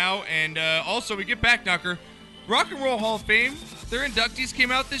right now. And also, we get back, Knocker. Rock and Roll Hall of Fame, their inductees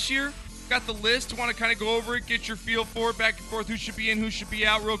came out this year. Got the list. Want to kind of go over it, get your feel for it, back and forth, who should be in, who should be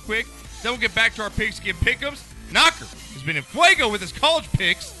out real quick. Then we'll get back to our Pigskin Pick'ems. Knocker has been in fuego with his college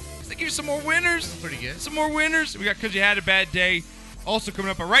picks. He's going to give you some more winners. Pretty good. Some more winners. We got Because You Had a Bad Day also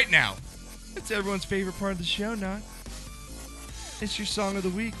coming up. But right now, it's everyone's favorite part of the show, Knock. It's your Song of the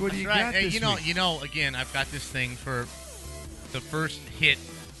Week. What do you got Hey, this week? you know, again, I've got this thing for the first hit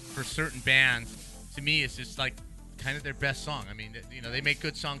for certain bands. To me, it's just like kind of their best song. I mean, you know, they make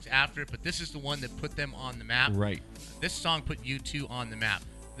good songs after it, but this is the one that put them on the map. Right. This song put U2 on the map.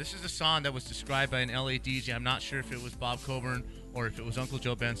 This is a song that was described by an LA DJ. I'm not sure if it was Bob Coburn or if it was Uncle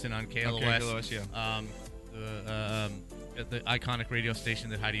Joe Benson on KLOS. Okay, KLOS, yeah. The iconic radio station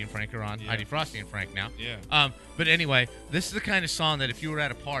that Heidi and Frank are on. Yeah. Heidi Frosty and Frank now. Yeah. But anyway, this is the kind of song that if you were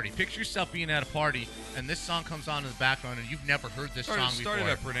at a party, picture yourself being at a party and this song comes on in the background and you've never heard this song before. Start it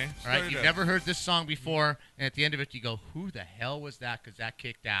up, Renee. All right, you've never heard this song before, and at the end of it, you go, "Who the hell was that?" Because that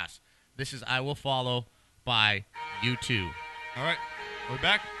kicked ass. This is "I Will Follow" by U2. All right, we're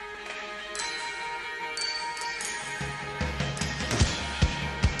back.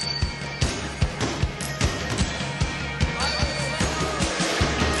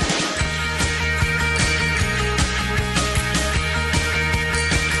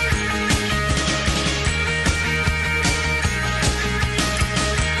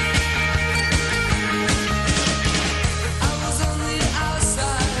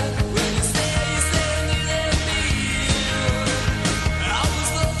 I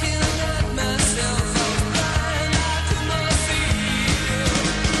was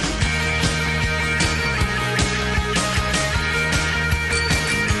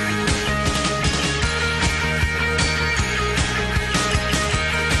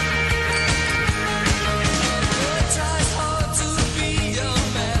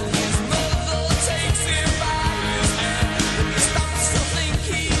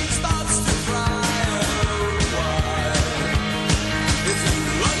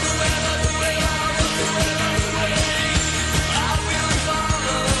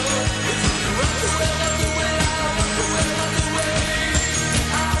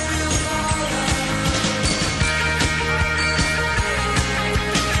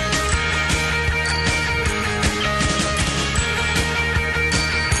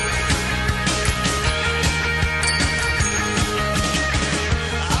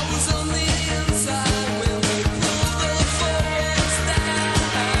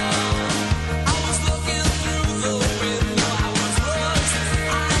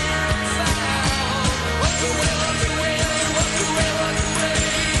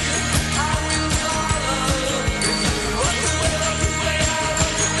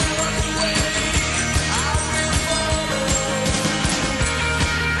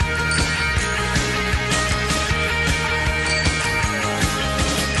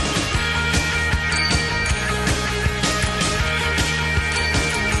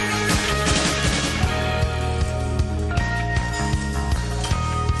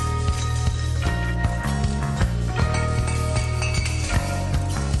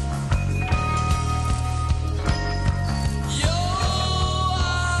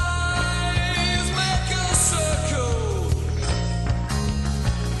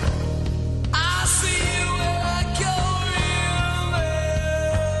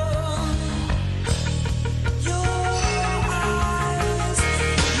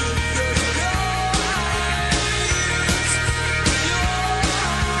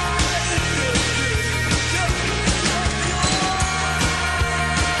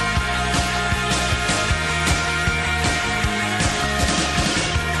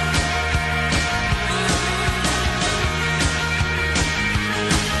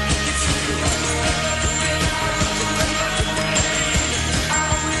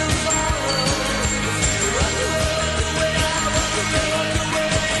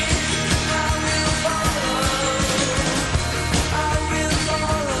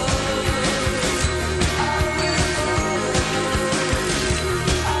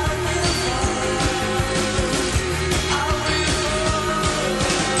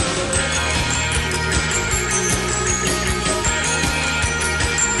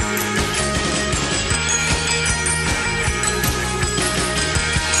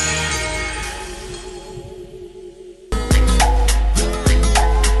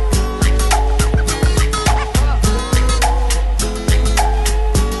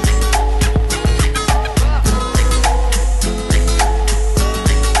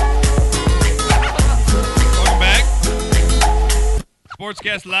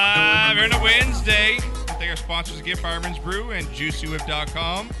Sportscast Live here on a Wednesday. Thank our sponsors again, Fireman's Brew and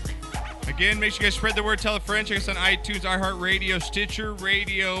JuicyWhip.com. Again, make sure you guys spread the word, tell a friend. Check us on iTunes, iHeartRadio, Stitcher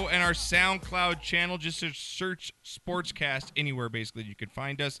Radio, and our SoundCloud channel. Just search Sportscast anywhere, basically. You can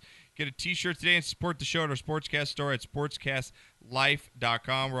find us. Get a T-shirt today and support the show at our Sportscast store at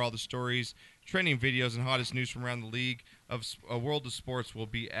sportscastlife.com, where all the stories, trending videos, and hottest news from around the league of a world of sports will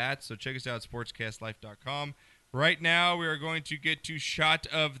be at. So check us out at sportscastlife.com. Right now, we are going to get to Shot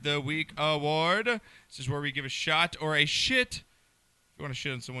of the Week Award. This is where we give a shot or a shit. If you want to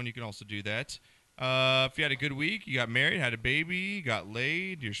shit on someone, you can also do that. If you had a good week, you got married, had a baby, got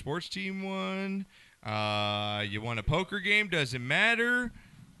laid, your sports team won, you won a poker game, doesn't matter.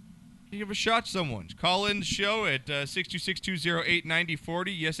 You give a shot to someone. Call in the show at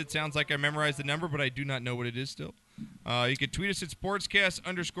 626-208-9040. Yes, it sounds like I memorized the number, but I do not know what it is still. You can tweet us at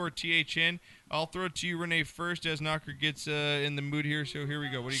sportscast_THN. I'll throw it to you, Renee, first as Knocker gets in the mood here. So here we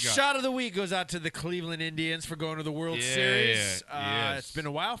go. What do you got? Shot of the week goes out to the Cleveland Indians for going to the World Series. Yes. It's been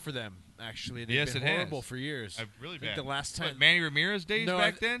a while for them, actually. They've been horrible for years. Really I think bad. the last time, what, Manny Ramirez days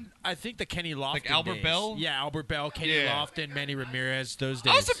back then? I think the Kenny Lofton Like Albert days. Bell? Yeah, Albert Bell, Kenny Lofton, Manny Ramirez, those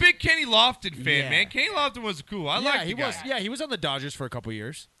days. I was a big Kenny Lofton fan, man. Kenny Lofton was cool. I liked the guy. Yeah, he was on the Dodgers for a couple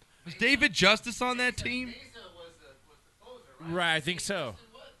years. Was David Justice on that team? Right, I think so.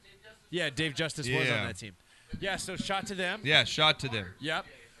 Yeah, Dave Justice was on that team. Yeah, so shot to them. Yeah, shot to them. Yep.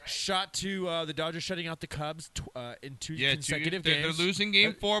 Shot to the Dodgers shutting out the Cubs in two Yeah, consecutive they're games. losing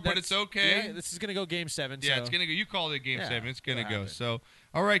game 4, but it's okay. Yeah, this is going to go game 7. Yeah, so. it's going to go. You called it game 7. It's going to go. happen. So,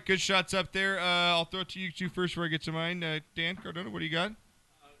 all right, good shots up there. I'll throw it to you two first before I get to mine. Dan Cardona, what do you got?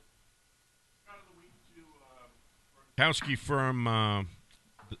 Kowski from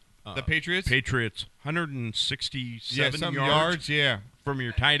the Patriots? Patriots, 167 some yards, from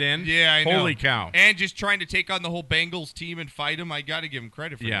your tight end. Yeah, I know. Holy cow. And just trying to take on the whole Bengals team and fight them. I got to give him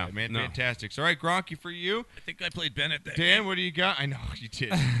credit for that, man. no. Fantastic. So, all right, Gronky, for you. I think I played Bennett that Dan, game. what do you got? I know you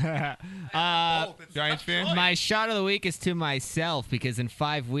did. Giants fan? My shot of the week is to myself because in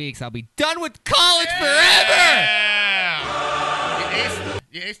 5 weeks I'll be done with college forever.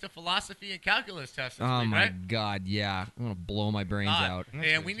 You aced the philosophy and calculus test this Oh week, my right? God, yeah. I'm going to blow my brains out.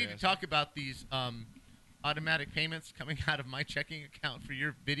 And we need to talk about these automatic payments coming out of my checking account for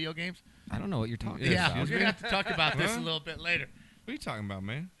your video games. I don't know what you're talking Yeah, about. we're going to have to talk about this Huh? a little bit later. What are you talking about,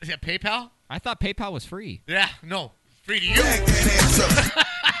 man? Is that PayPal? I thought PayPal was free. Yeah, no. Free to you.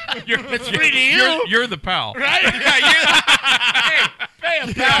 It's free to you. You're the pal. Right? Yeah, pay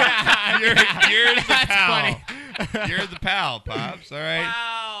him, pal. You're the That's pal. funny. You're the pal, Pops. All right.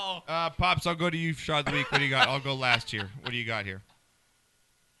 Wow. Pops, I'll go to you, shot of the week. What do you got? I'll go last here. What do you got here?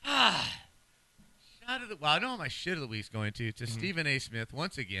 Well, I know my shit of the week's going to Stephen A. Smith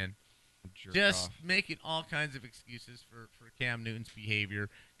once again. Jerk Just off. making all kinds of excuses for Cam Newton's behavior.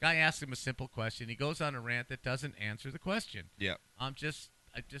 Guy asks him a simple question. He goes on a rant that doesn't answer the question. Yep. I just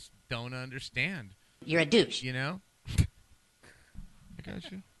don't understand. You're a douche. You know? I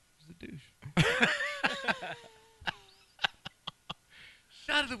got you. He's a douche.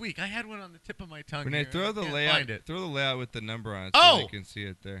 Shot of the week. I had one on the tip of my tongue. Renee, here. throw I the can't layout. find it. Throw the layout with the number on it so Oh! they can see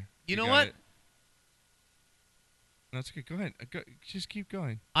it there. You know got what? it? No, it's okay. Go ahead. Just keep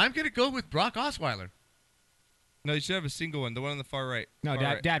going. I'm going to go with Brock Osweiler. No, you should have a single one. The one on the far right. No, Far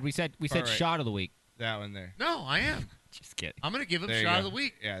Dad, right. Dad, we said Far right. shot of the week. That one there. No, I am. Just kidding. I'm going to give him There you shot of go. the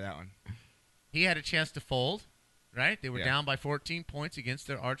week. Yeah, that one. He had a chance to fold, right? They were Yeah. down by 14 points against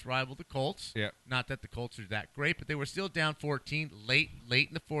their arch rival, the Colts. Yeah. Not that the Colts are that great, but they were still down 14 late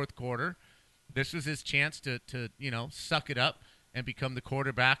in the fourth quarter. This was his chance to suck it up and become the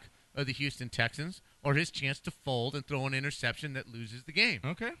quarterback of the Houston Texans, or his chance to fold and throw an interception that loses the game.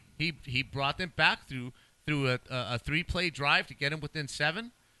 Okay. He brought them back through a 3-play drive to get him within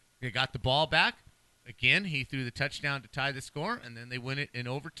 7. They got the ball back. Again, he threw the touchdown to tie the score, and then they win it in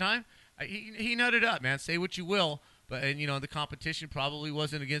overtime. He nutted up, man. Say what you will, but the competition probably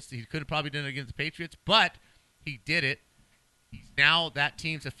wasn't against. He could have probably done it against the Patriots, but he did it. He's now that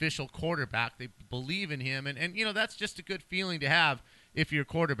team's official quarterback. They believe in him, and that's just a good feeling to have if you're a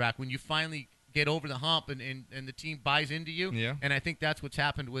quarterback when you finally get over the hump and the team buys into you. Yeah. And I think that's what's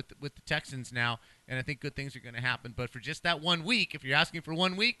happened with the Texans now, and I think good things are going to happen. But for just that 1 week, if you're asking for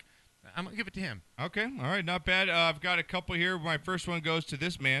 1 week, I'm going to give it to him. Okay. All right. Not bad. I've got a couple here. My first one goes to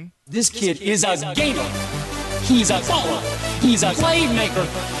this man. This kid is a gamer. He's a baller. He's a playmaker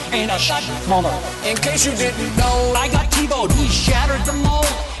and a shot caller. In case you didn't know, I got T-Bowed. He shattered the mold,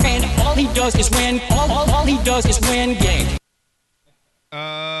 and all he does is win. All he does is win games.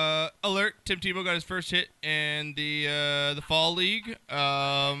 alert! Tim Tebow got his first hit in the fall league.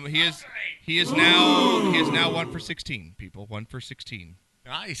 He is now 1 for 16. People, 1 for 16.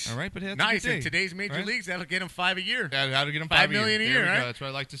 Nice. All right, but nice. In today's major leagues, that'll get him 5 a year. That'll get him $5 $5 million a year. There we Right? go. That's what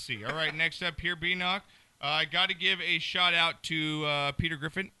I like to see. All right, next up here, B-Knock. I got to give a shout out to Peter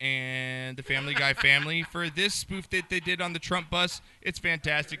Griffin and the Family Guy family for this spoof that they did on the Trump bus. It's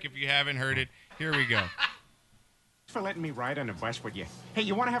fantastic. If you haven't heard it, here we go. For letting me ride on the bus with you. Hey,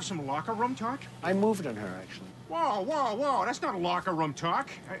 you want to have some locker room talk? I moved on her, actually. Whoa. That's not locker room talk.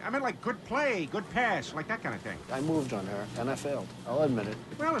 I meant like good play, good pass, like that kind of thing. I moved on her, and I failed. I'll admit it.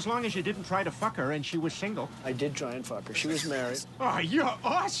 Well, as long as you didn't try to fuck her and she was single. I did try and fuck her. She was married. Oh, you're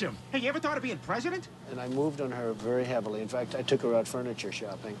awesome. Hey, you ever thought of being president? And I moved on her very heavily. In fact, I took her out furniture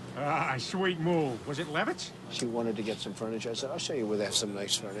shopping. Ah, sweet move. Was it Levitt's? She wanted to get some furniture. I said, I'll show you where they have some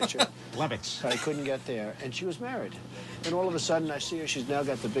nice furniture. Levitt's. But I couldn't get there, and she was married. And all of a sudden, I see her. She's now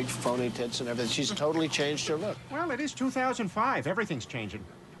got the big phony tits and everything. She's totally changed her look. Well, it is 2005. Everything's changing.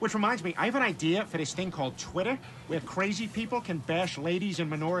 Which reminds me, I have an idea for this thing called Twitter, where crazy people can bash ladies and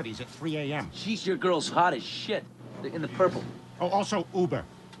minorities at 3 a.m. She's your girl's hot as shit. In the purple. Oh, also Uber.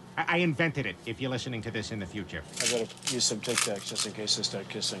 I invented it, if you're listening to this in the future. I gotta use some Tic Tacs just in case I start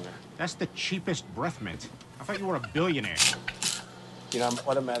kissing her. That's the cheapest breath mint. I thought you were a billionaire. You know, I'm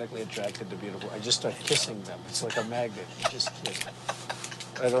automatically attracted to beautiful. I just start kissing them. It's like a magnet. You just kiss.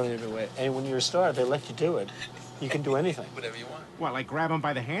 I don't even wait. And when you're a star, they let you do it. You can do anything. Whatever you want. What, like grab them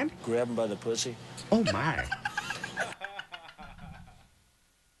by the hand? Grab them by the pussy. Oh, my.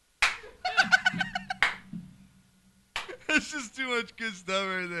 That's just too much good stuff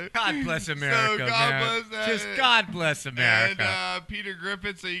right there. God bless America, so God man. bless that. Just God bless America. And Peter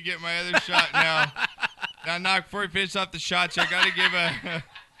Griffin, so you get my other shot now. Now, Knock, before we finish off the shots, I got to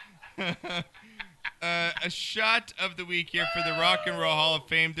give a shot of the week here for the Rock and Roll Hall of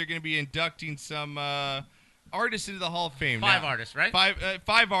Fame. They're going to be inducting some artists into the Hall of Fame. Five now, artists, right?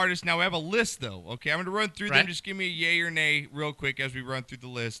 Five artists. Now, we have a list, though. Okay, I'm going to run through them. Right. Just give me a yay or nay real quick as we run through the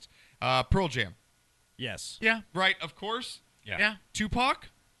list. Pearl Jam. Yes. Yeah. Right, of course. Yeah. Tupac?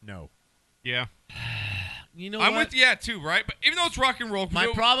 No. Yeah. You know I'm what? with yeah too, right? But even though it's rock and roll, My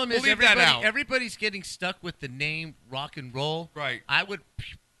problem we'll is leave that out. everybody's getting stuck with the name rock and roll. Right. I would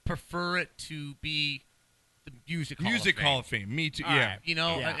prefer it to be the Music Hall of Fame. Me too. All Yeah. right. You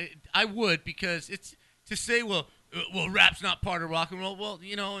know, Yeah. I would, because it's to say, well, rap's not part of rock and roll. Well,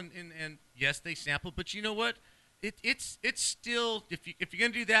 you know, and yes, they sample, but you know what? It's still, if you're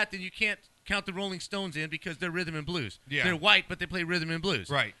gonna do that, then you can't count the Rolling Stones in because they're rhythm and blues. Yeah. They're white, but they play rhythm and blues.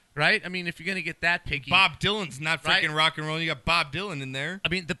 Right. Right? I mean, if you're going to get that picky. Bob Dylan's not freaking Right? rock and roll. You got Bob Dylan in there. I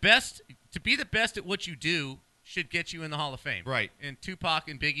mean, to be the best at what you do should get you in the Hall of Fame. Right. And Tupac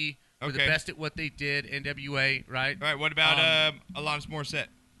and Biggie were the Okay. best at what they did. NWA, right? All right. What about Alanis Morissette?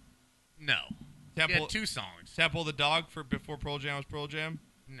 No. He had 2 songs. Temple of the Dog for before Pearl Jam was Pearl Jam.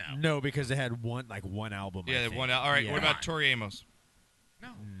 No, because they had one album. Yeah, I they think. one. All right. Yeah. What about Tori Amos?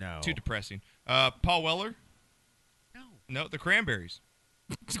 No. Too depressing. Paul Weller? No. The Cranberries.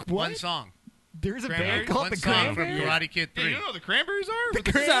 One song. There's a Cranberries? band called One the song Cranberries. from Karate Kid 3. Yeah, you know what the Cranberries are? The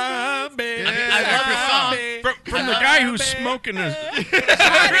Cranberries. I love the song. From the guy who's smoking a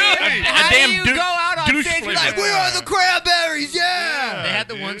How do damn you dou- go out on douche stage and be flavor. like, we are the Cranberries, yeah! They had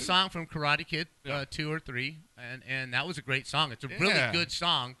the one song from Karate Kid 2 or 3, and that was a great song. It's a really good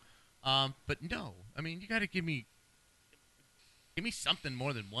song. But no, I mean, you got to give me something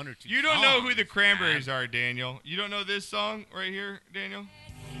more than 1 or 2 You don't songs, know who the Cranberries man. are, Daniel. You don't know this song right here, Daniel?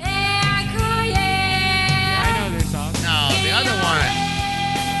 I know this song. No, the other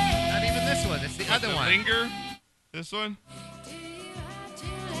one. Not even this one. It's the other The one. Linger? This one?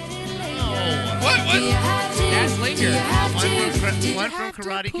 No. What? That's Linger. One from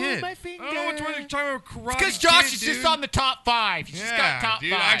Karate Kid. I don't know which one you're talking about. Karate Because Josh Kid, is dude. just on the top 5. He's just got top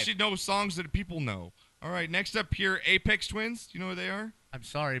dude, 5. I actually know songs that people know. All right, next up here, Apex Twins. Do you know who they are? I'm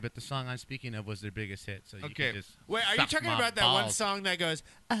sorry, but the song I'm speaking of was their biggest hit. So you Okay. can just Wait, are you suck talking my about that one balls. song that goes,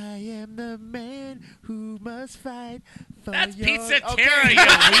 I am the man who must fight for That's your... Pete Cetera, Okay. you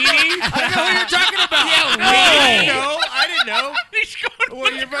weenie. I know what you're talking about. Yeah, I didn't know. He's going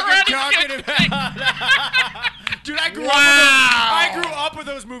What with you're the fucking Karate talking Kid. about. Dude, I grew up with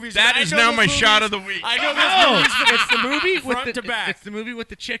those movies. That I is know now those my movies. shot of the week. I know those No, movies. it's the movie with Front the to back. It's the movie with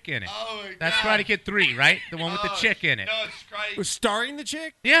the chick in it. Oh, my That's God. Karate Kid 3, right? The one with the chick in it. No, it's Karate. Was starring the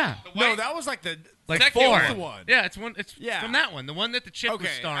chick? Yeah. No, that was like the Like Second 4. one. one. Yeah, it's one. It's Yeah. from that one. The one that the chick Okay,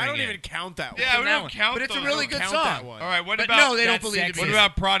 was starring I don't in. even count that one. Yeah, we From that don't one. count But it's a those. really We good don't song. count that one. All right, what But about no, they don't That's believe sexy. what it.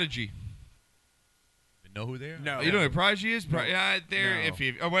 about Prodigy? You know who they are? No. You know who Prodigy is? Yeah, they're No.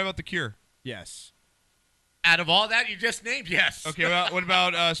 iffy. Oh, what about The Cure? Yes. Out of all that you just named, yes. Okay, what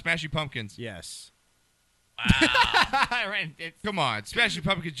about Smashing Pumpkins? Yes. Come on, Smashing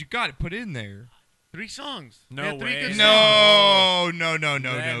Pumpkins, you got to put in there. 3 songs. No They had 3 way. good No.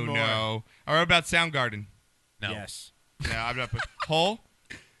 more. Or what about Soundgarden? No. Yes. No, I'm not putting. Hole?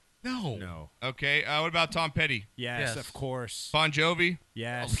 No. Okay, what about Tom Petty? Yes, of course. Bon Jovi?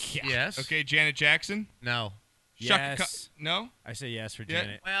 Yes. Yes. Okay, Janet Jackson? No. Yes. No? I say yes for Yeah.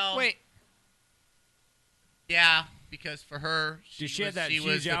 Janet. Well, Wait. yeah, because for her, She had was- that she huge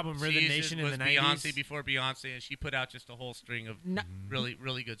was the- album, Rhythm she Nation, in was the Beyonce 90s. before Beyonce, and she put out just a whole string of really,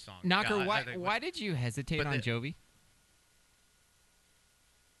 really good songs. Knocker, Yeah, I why, think- why did you hesitate but on the- Jovi?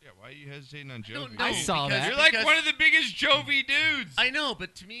 Yeah, why are you hesitating on don't Jovi? know, I saw because- that. You're like because- one of the biggest Jovi dudes. I know,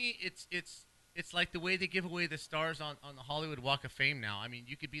 but to me, it's like the way they give away the stars on the Hollywood Walk of Fame now. I mean,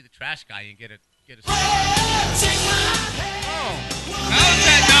 you could be the trash guy and get a star. How's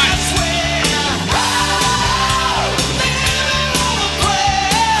that not?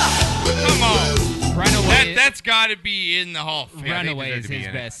 Come on. Runaway. That's got to be in the Hall of Fame. Yeah, they Runaway deserve is to be his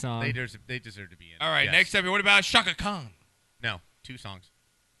in it. best song. They deserve to be in it. All right, Yes. next up, what about Shaka Khan? No, 2 songs.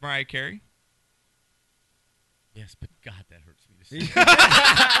 Mariah Carey? Yes, but God, that hurts me to say. All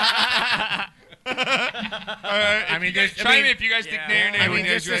right, I mean, there's- chime in if you guys think yeah. Nair I mean,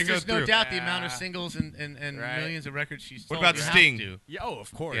 you guys there's go no through. doubt the amount of singles and Right. millions of records she's What sold. about You the have Sting? to. Yeah, oh,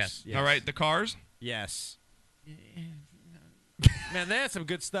 of course. Yes. All right, the Cars? Yes. Man, they had some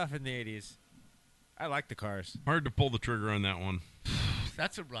good stuff in the 80s. I like the Cars. Hard to pull the trigger on that one.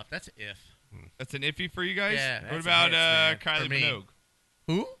 That's a rough. That's an if. That's an iffy for you guys? Yeah, What that's about a hit, man. Kylie For me. Minogue?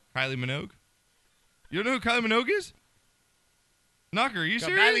 Who? Kylie Minogue? You don't know who Kylie Minogue is? Knocker, are you Got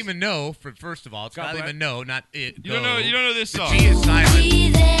serious? Kylie Minogue. First of all, it's God Kylie bless- Minogue, not it. You don't know this The song. G is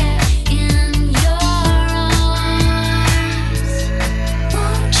silent.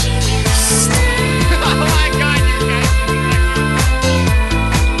 Oh my God, you guys.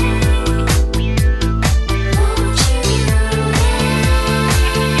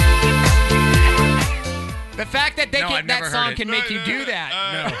 The fact that No, I've that never song heard it. can make you do that.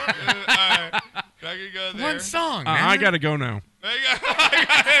 I can go there. One song, man. I got to go now. All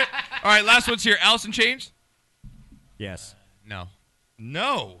right, last one's here. Alice in Chains? Yes. No.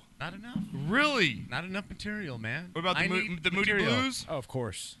 No. Not enough. Really? Not enough material, man. What about I the need Moody material. Blues? Oh, of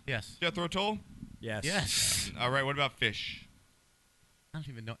course. Yes. Jethro Tull? Yes. Yes. All right, what about Fish? I don't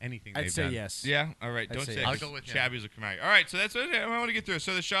even know anything I'd they've say done. yes. Yeah. All right. I'd Don't say say yes. I'll go with him. Shabbies will come out. All right. So that's what I want to get through.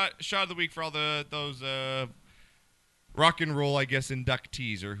 So the shot of the week for all those rock and roll, I guess,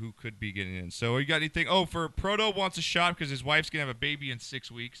 inductees or who could be getting in. So you got anything? Oh, for Proto wants a shot because his wife's gonna have a baby in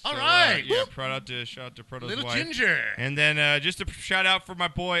 6 weeks. All So, right. yeah. Whoop. Shout out to Proto's Little wife. Ginger. And then just a shout out for my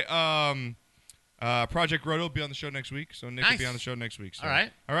boy. Project Roto will be on the show next week. So Nick will be Nice. on the show next week. So. All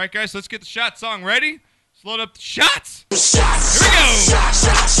right. All right, guys. Let's get the shot song ready. Let's load up the shots.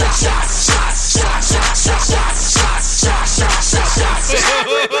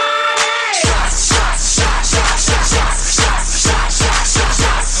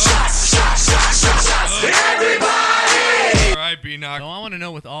 Here we All right, B-Knock. So I want to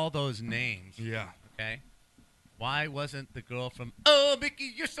know with all those names. Yeah. Okay. Why wasn't the girl from Oh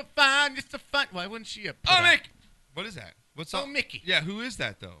Mickey, you're so fine, you're so fine? Why wouldn't she have? put Oh, out- Mick. What is that? What's Oh, Mickey. Yeah, who is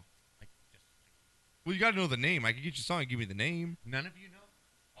that though? Well, you got to know the name. I can get you a song and give me the name. None of you know.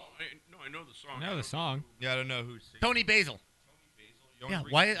 Oh, I know the song. I know the song. Yeah, I don't know who's singing. Tony Basil. You wanna Yeah.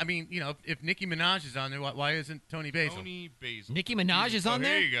 read- Why? I mean, if Nicki Minaj is on there, why isn't Tony Basil? Tony Basil. Nicki Minaj is on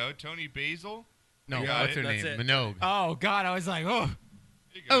Here there? you go. Tony Basil. No, You got what's it. her That's name? it. Minogue. Oh God, I was like, oh.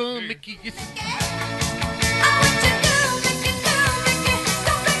 Here you go. Oh, Here you go. Mickey, you're so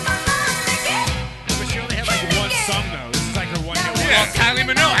But she only had like one song, though. This is like her one hit. Well, Kylie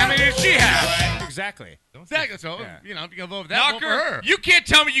Minogue. How many did she have? Exactly. Exactly. So, Yeah. if you can vote for that, vote for Knocker, her. you can't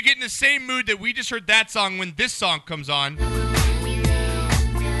tell me you get in the same mood that we just heard that song when this song comes on.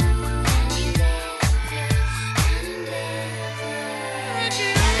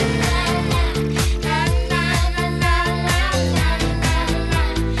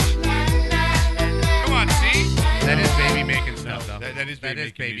 Come on, see? That is baby making stuff, though. That is That baby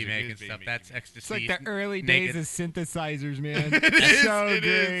is baby making music. making It is stuff. baby That's making ecstasy. It's like the early naked. days of synthesizers, man. It is, so it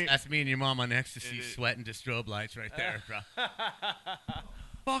is. great. That's me and your mom on ecstasy, sweating to strobe lights right there, bro.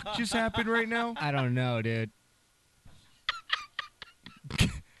 Fuck just happened right now? I don't know, dude.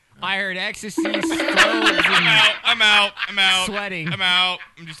 I heard ecstasy, strobes, and I'm out. sweating. I'm out.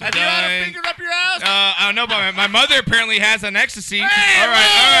 I'm just Have you had a done. finger up your ass? I don't know, but my mother apparently has an ecstasy. All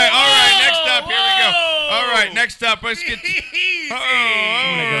right. Next up, here we go. All right, next up, let's get. Easy. All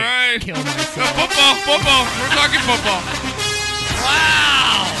right. kill myself. Football. We're talking football.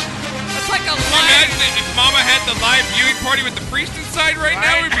 Wow. It's like a Imagine if Mama had the live viewing party with the priest inside right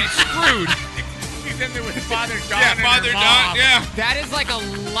now, we'd be screwed. He's in there with Father Don. Yeah, and her Father mom. Don. Yeah. That is like a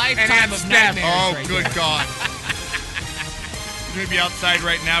And lifetime Aunt of Steph. nightmares. Oh, right good there. God. You're going to be outside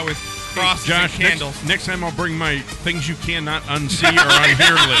right now with crosses Josh, and candles. next time I'll bring my things you cannot unsee or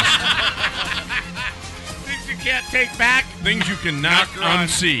unhear list. Things you can't take back. Things you cannot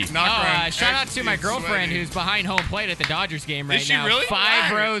unsee. Shout out to my girlfriend who's behind home plate at the Dodgers game right Is she now. really? 5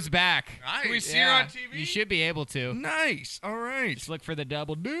 Nice. rows back. Nice. Can we see her on TV? You should be able to. Nice. All right. Just look for the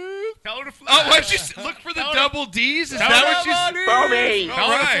double D. Tell her to flash. Oh, what? Look for the double D's? Is that what you said? Bobby. All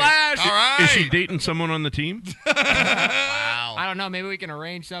Tell her to right. flash. All right. Is she dating someone on the team? Wow. I don't know. Maybe we can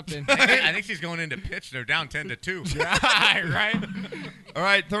arrange something. I think she's going into pitch. They're down 10-2. right? All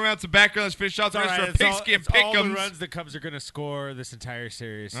right. Throw out some background. Let's finish out the All rest right, of our it's pigskin all the pick'ems. runs the Cubs are going to score this entire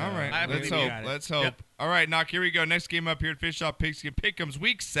series. All right. I Let's believe you hope. got it. Let's hope. Yep. All right, Knock. Here we go. Next game up here at Fish Off Pigskin Pick'ems,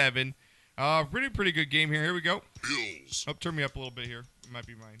 Week 7. Pretty good game here. Here we go. Bills. Oh, turn me up a little bit here. It might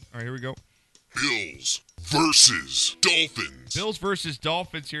be mine. All right, here we go. Bills versus Dolphins. Bills versus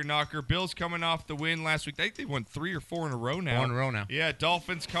Dolphins here, Knocker. Bills coming off the win last week. I think they won 3 or 4 in a row now. 4 in a row now. Yeah,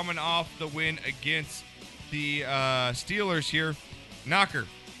 Dolphins coming off the win against the Steelers here. Knocker.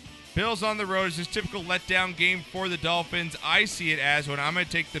 Bills on the road is this typical letdown game for the Dolphins. I see it as when I'm going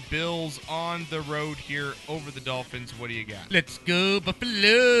to take the Bills on the road here over the Dolphins. What do you got? Let's go, Buffalo.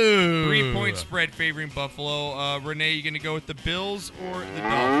 3-point spread favoring Buffalo. Renee, you going to go with the Bills or the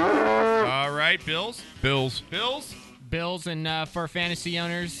Dolphins? All right, Bills. Bills. Bills, and for fantasy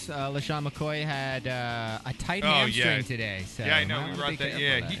owners, LaShawn McCoy had a tight hamstring today. So yeah, I know. might We wanna brought be that. careful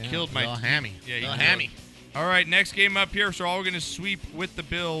Yeah, of he that, killed my Little hammy. Yeah, he Little killed. hammy. All right, next game up here. So all we're going to sweep with the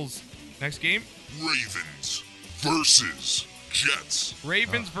Bills. Next game. Ravens versus Jets.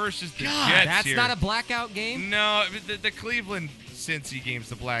 Ravens versus the God, Jets that's here. not a blackout game? No, the Cleveland Cincy game's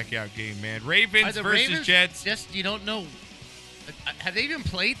the blackout game, man. Ravens Are the versus Ravens Jets. Just, you don't know. Have they even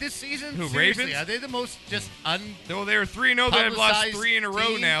played this season? Who, Seriously, Ravens? Are they the most just No, they were 3-0. They've lost publicized 3 in a row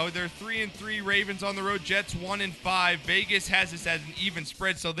team? now. They're 3-3. Ravens on the road. Jets 1-5. Vegas has this as an even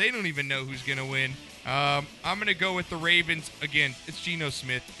spread, so they don't even know who's going to win. I'm going to go with the Ravens. Again, it's Geno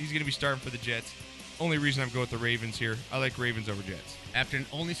Smith. He's going to be starting for the Jets. Only reason I'm going with the Ravens here. I like Ravens over Jets. After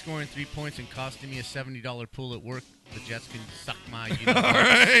only scoring 3 points and costing me a $70 pool at work, the Jets can suck my. All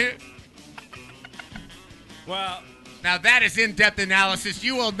right. Well, now that is in-depth analysis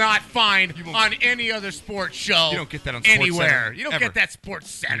you will not find on any other sports show. You don't get that on Sports anywhere. Center, You don't ever. get that Sports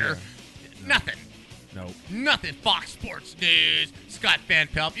Center. Nothing. No. Nothing. Fox Sports News. Scott Van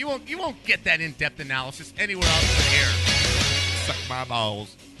Pelt. You won't get that in-depth analysis anywhere else but here. Suck my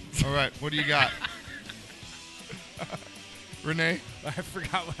balls. All right, what do you got? Renee? I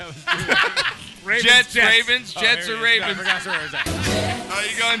forgot what I was doing. Jets, Ravens, Oh, Jets here or it is. I Ravens? forgot where I was at. Oh,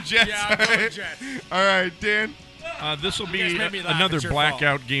 you going Jets? Yeah, I'm going Jets. All right, Dan. This will You guys be made me laugh. another It's your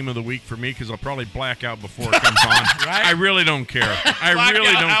blackout game of the week for me because I'll probably black out before it comes on. Right? I really don't care. I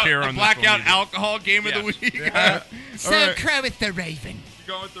really don't care on this one blackout either. alcohol game of the Yes. week. Yeah. So All right. crow with the Raven. You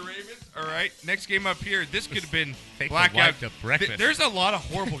going with the Ravens? All right. Next game up here. This could have been Take the blackout. wife to breakfast. There's a lot of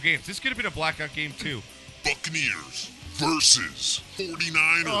horrible games. This could have been a blackout game too. Buccaneers versus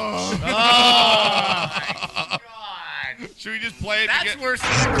 49ers. Oh, Should we just play it? That's together? worse You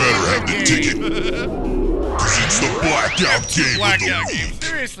than better have the the ticket. game. 'Cause it's the blackout game Blackout of the game. week.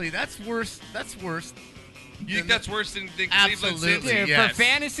 Seriously, that's worse. That's worse. You think that's worse than Cleveland Absolutely. Cincy? Dude, Yes. for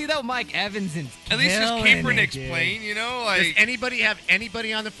fantasy though, Mike Evans and At least his killing it, Kaepernick's dude. playing, you know? Does Like, anybody have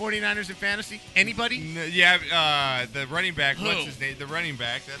anybody on the 49ers in fantasy? Anybody? yeah, the running back. Who? What's his name? The running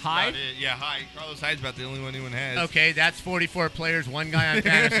back. That's Hyde? about it. Yeah, Hyde. Carlos Hyde's about the only one anyone has. Okay, that's 44 players, 1 guy on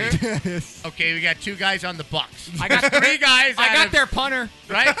fantasy. Okay, we got 2 guys on the Bucks. I got 3 guys. I out got of- their punter.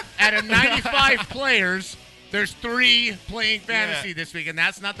 right out of 95 players. There's 3 playing fantasy Yeah. this week, and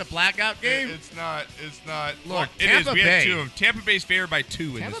that's not the blackout game. It's not. It's not. Look, Well, it is. Tampa We had Bay. 2 of them. Tampa Bay's favored by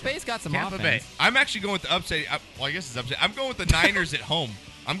 2 in Tampa this one. Bay's got some Tampa offense. Bay. I'm actually going with the upset. Well, I guess it's upset. I'm going with the Niners at home.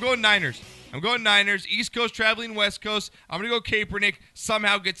 I'm going Niners. East Coast traveling West Coast. I'm going to go Kaepernick.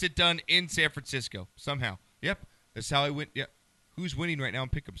 Somehow gets it done in San Francisco. Somehow. Yep. That's how I win. Yep. Who's winning right now in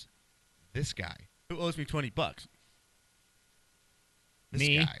Pick'ems? This guy. Who owes me $20? This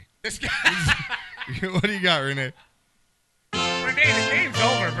Me. guy. This guy. What do you got, Renee? Renee, the game's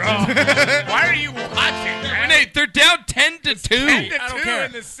over, bro. Why are you watching, man? Renee, they're down 10-2. 10-2 I don't care.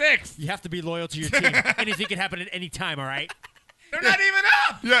 in the 6th. You have to be loyal to your team. Anything can happen at any time, all right? They're not even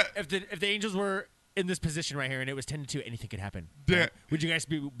up. Yeah. If the Angels were in this position right here and it was 10-2, anything could happen. Yeah. Would you guys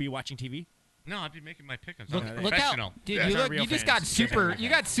be watching TV? No, I'd be making my picks. Look, I'm look professional. out, dude! Yeah. You They're look, real you just fans. got super, you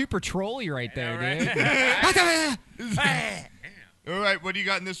got super trolly right there, dude. All right, what do you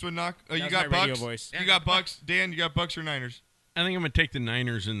got in this one, Knock? Oh, you was got my radio Bucks? voice. You got Bucks? Dan, you got Bucks or Niners? I think I'm going to take the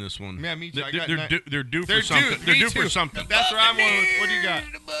Niners in this one. Yeah, me too. They're due for something. They're due for something. That's where I'm going with. What do you got?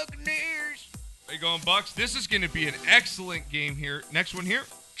 The Buccaneers. Are you going Bucks? This is going to be an excellent game here. Next one here.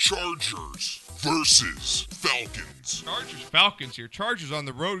 Chargers versus Falcons. Falcons here. Chargers on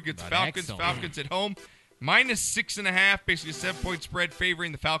the road against Falcons. excellent. Falcons at home. -6.5, basically a 7-point spread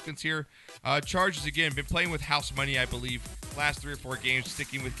favoring the Falcons here. Chargers, again, been playing with house money, I believe, last 3 or 4 games,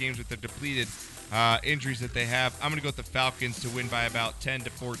 sticking with games with the depleted injuries that they have. I'm going to go with the Falcons to win by about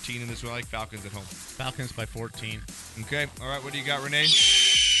 10-14 in this one. I like Falcons at home. Falcons by 14. Okay. All right. What do you got, Renee?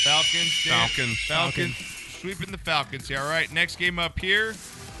 Falcons. Dan. Falcons. Sweeping the Falcons here. All right. Next game up here.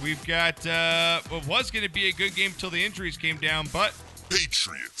 We've got what was going to be a good game till the injuries came down, but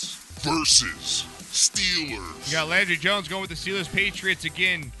Patriots versus Steelers. you got Landry Jones going with the Steelers. Patriots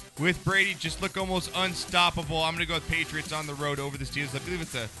again with Brady just look almost unstoppable. I'm going to go with Patriots on the road over the Steelers. I believe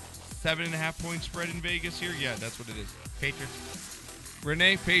it's a 7.5-point spread in Vegas here. Yeah, that's what it is. Patriots.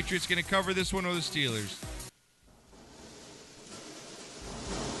 Renee, Patriots going to cover this one or the Steelers?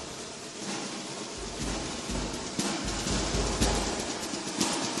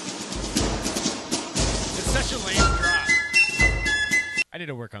 It's such a lame drop. I need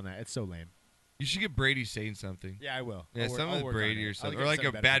to work on that. It's so lame. You should get Brady saying something. Yeah, I will. Yeah, I'll work- something I'll with work on Brady it. or I'll something. get Or like a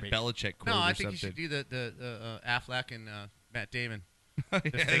something bad better for Belichick quote No, or I think something. you should do the Affleck and Matt Damon.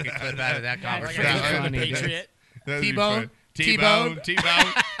 Just take a clip out of that conversation. That'd be fun. T-Bone. T-Bone.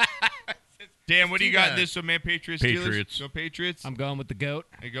 Dan, what do you got in this one, man? Patriots, Steelers? Patriots. Go Patriots. I'm going with the GOAT.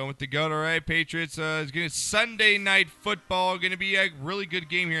 You're going with the GOAT. All right, Patriots. It's going to Sunday Night Football. Going to be a really good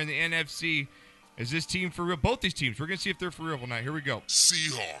game here in the NFC. Is this team for real? Both these teams. We're going to see if they're for real tonight. Here we go.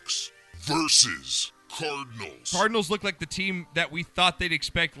 Seahawks versus Cardinals. Cardinals look like the team that we thought they'd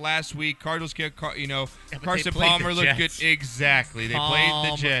expect last week. Cardinals get, but Carson they played Palmer the looked good. Jets. Exactly. They played the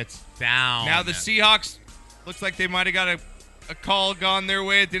Calm Jets. down. Now the Seahawks looks like they might have got a call gone their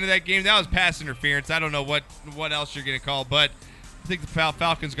way at the end of that game. That was pass interference. I don't know what else you're going to call, but I think the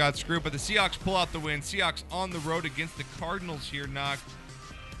Falcons got screwed. But the Seahawks pull out the win. Seahawks on the road against the Cardinals here, Knock.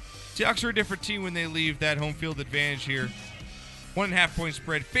 Seahawks are a different team when they leave that home field advantage here. 1.5-point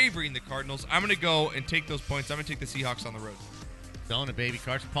spread favoring the Cardinals. I'm going to go and take those points. I'm going to take the Seahawks on the road. Selling it, baby.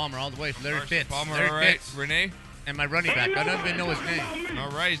 Carson Palmer all the way. Larry Carson Fitz. Palmer, Larry all right. Fitz. Renee? And my running back. I don't even know his name. All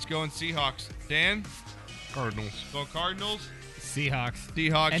right, he's going Seahawks. Dan? Cardinals. Going Cardinals? Seahawks.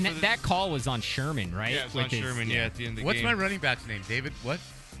 Seahawks. And for the- that call was on Sherman, right? Yeah, it was on Sherman, yeah, at the end of the What's game. my running back's name? David? What?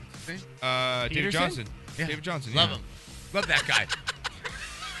 What's his name? David Peterson? Johnson. Yeah. David Johnson. Love yeah. him. Love that guy.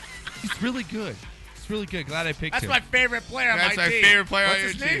 He's really good. He's really good. Glad I picked That's him. my favorite player on That's my my team. favorite player What's on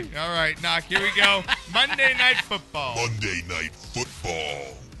your his team. name? All right, Knock. Here we go. Monday Night Football. Monday Night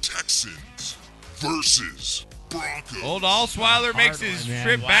Football. Texans versus Broncos. Old Osweiler makes his one, man.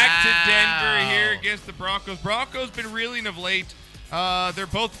 trip back to Wow. Denver here against the Broncos. Broncos been reeling of late. They're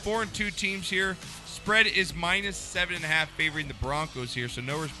both 4-2 teams here. Spread is -7.5 favoring the Broncos here, so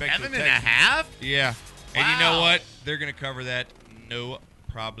no respect to the Texans. 7.5? Yeah. And you know Wow. what? They're going to cover that. No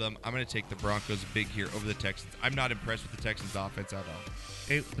problem. I'm going to take the Broncos big here over the Texans. I'm not impressed with the Texans' offense at all.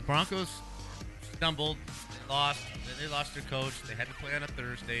 Hey, the Broncos stumbled. They lost. They lost their coach. They had to play on a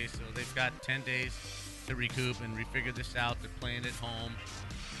Thursday, so they've got 10 days to recoup and refigure this out. They're playing at home.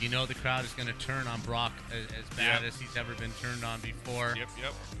 You know the crowd is going to turn on Brock as bad as he's ever been turned on before. Yep.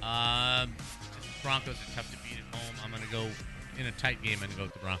 Broncos are tough to beat at home. I'm going to go in a tight game. I'm going to go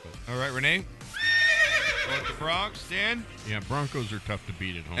with the Broncos. All right, Renee? Go with the Bronx. Dan? Yeah, Broncos are tough to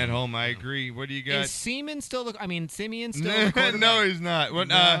beat at home. At home, I agree. What do you got? Is Simeon still Simeon still No, the quarterback? no, he's not. Well,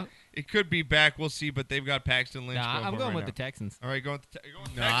 No. it could be back. We'll see, but they've got Paxton Lynch. Nah, I'm for going right with now. the Texans. All right, going with the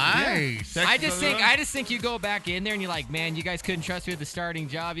Texans. Nice. Yeah. I Texans just think you go back in there and you're like, man, you guys couldn't trust me with the starting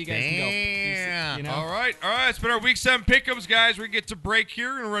job. You guys Damn. can go. You know? All right. It's been our Week 7 pick'ems, guys. We get to break here.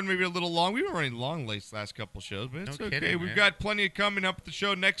 We're going to run maybe a little long. We've been running long late last couple shows, but it's No okay. kidding, We've man. got plenty of coming up at the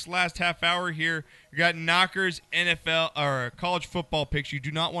show next last half hour here. We got Knockers, NFL, or college football picks. You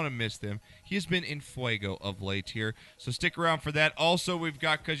do not want to miss them. He has been in fuego of late here, so stick around for that. Also, we've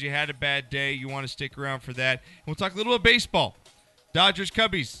got Because You Had a Bad Day. You want to stick around for that. And we'll talk a little bit of baseball. Dodgers,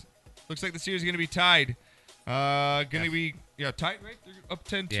 Cubbies. Looks like the series is going to be tied. Going to be tight, right? They're up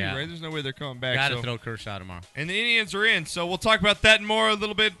 10-2, Yeah. right? There's no way they're coming back. Got to so. throw Kershaw tomorrow. And the Indians are in, so we'll talk about that and more a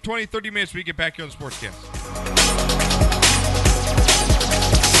little bit. 20, 30 minutes when we get back here on the Sportscast.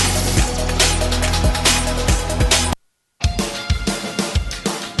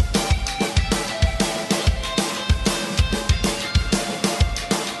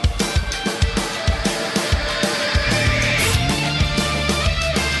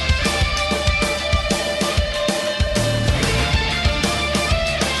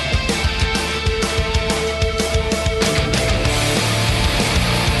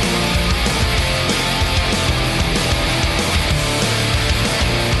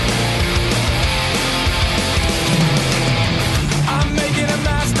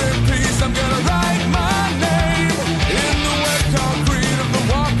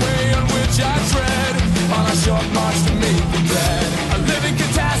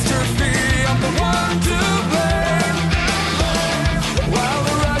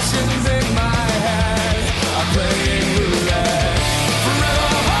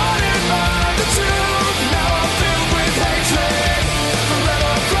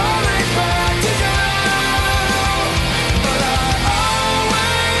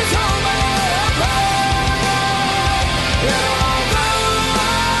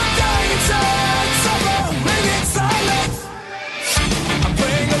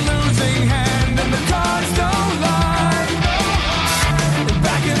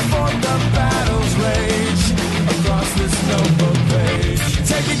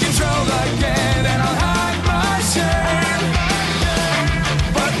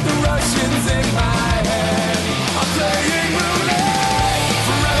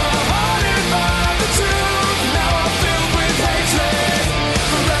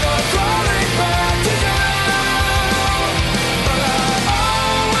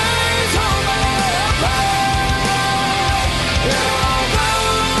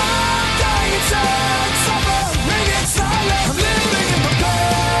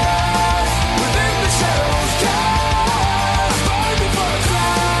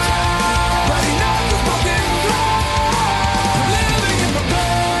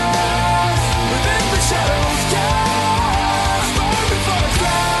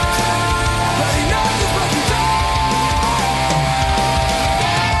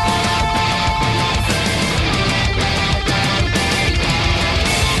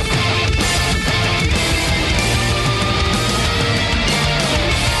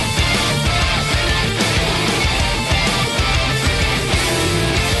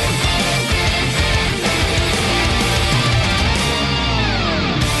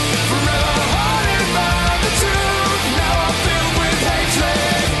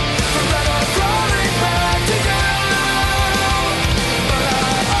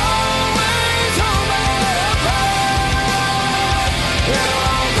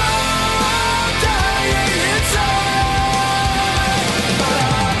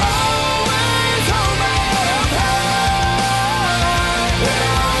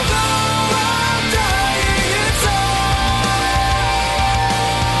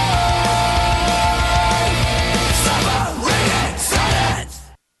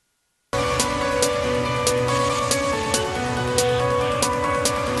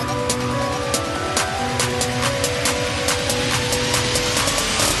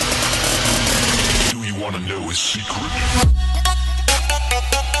 wanna know a secret?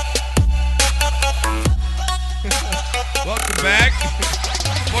 Welcome back.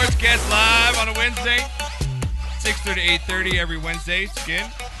 Sportscast Live on a Wednesday. 6:30 to 8:30 every Wednesday.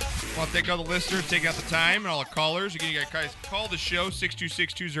 Again, I want to thank all the listeners, take out the time, and all the callers. Again, you guys call the show,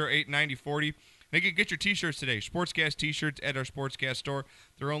 626-208-9040. They can get your T-shirts today. Sportscast T-shirts at our Sportscast store.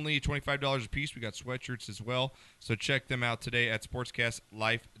 They're only $25 a piece. We got sweatshirts as well. So check them out today at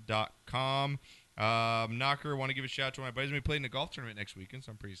sportscastlife.com. Knocker, want to give a shout out to my buddies. We played in a golf tournament next weekend,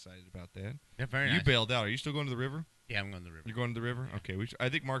 so I'm pretty excited about that. Yeah, very nice. You bailed out. Are you still going to the river? Yeah, I'm going to the river. You're going to the river? Okay. I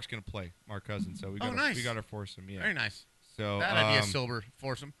think Mark's going to play, Mark Cousins. So we got we got our foursome. Yeah. Very nice. So that'd be a silver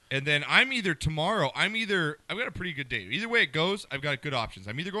foursome. And then I've got a pretty good day. Either way it goes, I've got good options.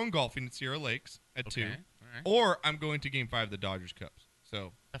 I'm either going golfing at Sierra Lakes at 2, right. or I'm going to Game 5 of the Dodgers Cubs.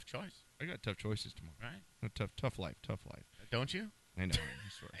 So tough choice. I got tough choices tomorrow. Right. Tough life. Don't you? I know. I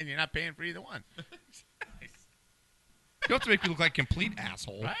swear. And you're not paying for either one. You don't have to make me look like a complete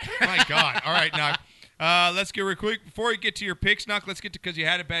asshole. Right? My God. All right, Knock. Let's get real quick. Before we get to your picks, Knock, let's get to Because You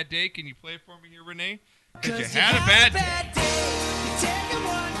Had a Bad Day. Can you play it for me here, Renee? Because you had a bad day.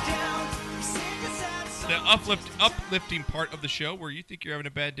 The uplifting part of the show where you think you're having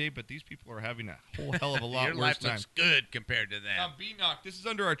a bad day, but these people are having a whole hell of a lot Your worse life time. looks good compared to that. B-Knock, this is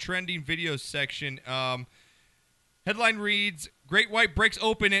under our trending videos section. Headline reads, Great White breaks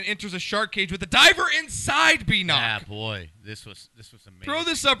open and enters a shark cage with a diver inside, B-Knock. Ah, boy. This was amazing. Throw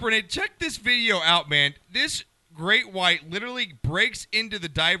this up, Renee. Check this video out, man. This great white literally breaks into the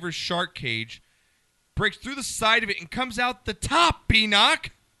diver's shark cage, breaks through the side of it, and comes out the top, B-Knock.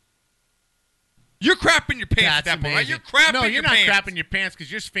 You're crapping your pants at that point, right? You're crapping your pants. No, you're not crapping your pants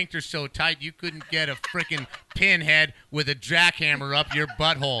because your sphincter's so tight you couldn't get a freaking pinhead with a jackhammer up your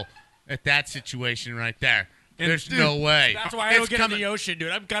butthole at that situation right there. There's no way. That's why I don't get in the ocean,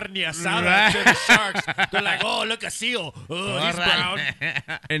 dude. I'm carne asada to the sharks. They're like, oh, look, a seal. Oh, he's brown.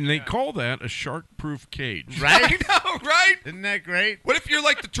 And they call that a shark-proof cage. Right? I know, right? Isn't that great? What if you're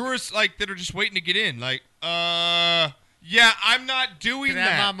like the tourists that are just waiting to get in? Like, yeah, I'm not doing Can that.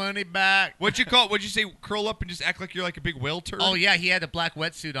 I have my money back? What'd you say? Curl up and just act like you're like a big whale turd? Oh, yeah, he had a black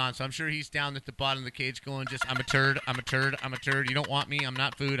wetsuit on, so I'm sure he's down at the bottom of the cage going just, I'm a turd, I'm a turd, I'm a turd. You don't want me, I'm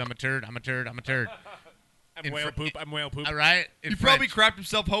not food, I'm a turd, I'm a turd, I'm a turd. I'm whale poop. All right. He probably crapped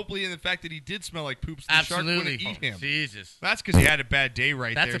himself, hopefully, in the fact that he did smell like poop. So the shark wouldn't eat him. Jesus. That's because he had a bad day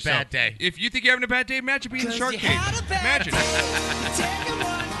there. That's a bad day. If you think you're having a bad day, imagine being in the shark cage. Imagine. All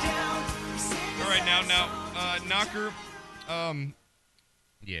right, now, Knocker.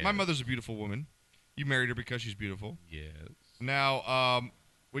 Yeah. My mother's a beautiful woman. You married her because she's beautiful. Yes. Now,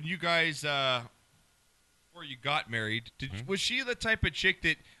 when you guys... before you got married, was she the type of chick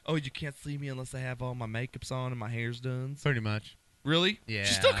that, you can't see me unless I have all my makeup's on and my hair's done? Pretty much. Really? Yeah.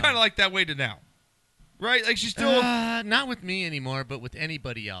 She's still kind of like that way to now. Right? Like she's still... not with me anymore, but with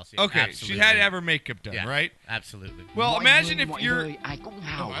anybody else. Yeah, okay, absolutely. she had to have her makeup done, right? Absolutely. Well, imagine if you're... ai cũng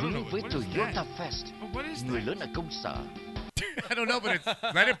hào hứng với Toyota Fest. Người lớn ở công sở. I don't know, but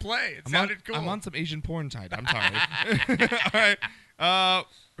let it play. It sounded cool. I'm on some Asian porn site. I'm sorry. All right.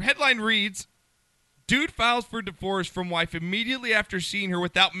 Headline reads, Dude files for divorce from wife immediately after seeing her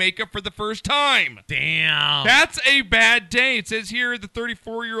without makeup for the first time. Damn. That's a bad day. It says here the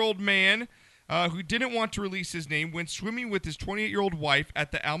 34-year-old man who didn't want to release his name went swimming with his 28-year-old wife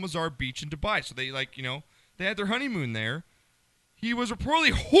at the Almazar Beach in Dubai. So they they had their honeymoon there. He was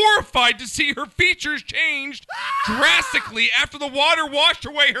reportedly horrified to see her features changed drastically after the water washed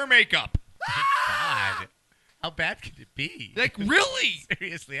away her makeup. God. How bad could it be? Like, really?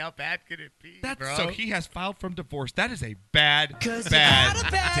 Seriously, how bad could it be, bro? So he has filed from divorce. That is a bad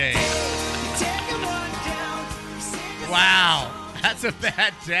day. Wow. That's a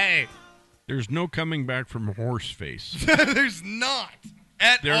bad day. There's no coming back from horse face. There's not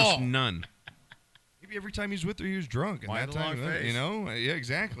at all. There's none. Maybe every time he's with her, he was drunk. And Why that the long time, face? you know? Yeah,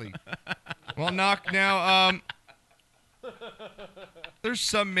 exactly. Well, Knock, now, there's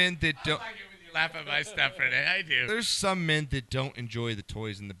some men that don't... Laugh at my stuff, Renee. I do. There's some men that don't enjoy the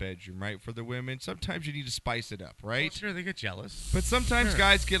toys in the bedroom, right? For the women, sometimes you need to spice it up, right? Well, sure, they get jealous. But sometimes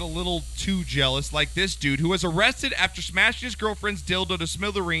guys get a little too jealous, like this dude who was arrested after smashing his girlfriend's dildo to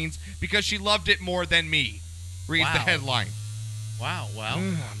smithereens because she loved it more than me. Reads the headline. Wow.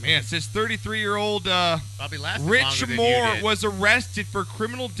 Man, it says 33-year-old Probably lasted Rich longer than you Moore did. was arrested for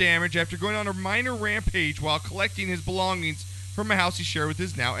criminal damage after going on a minor rampage while collecting his belongings from a house he shared with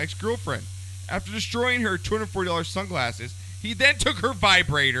his now ex-girlfriend. After destroying her $240 sunglasses, he then took her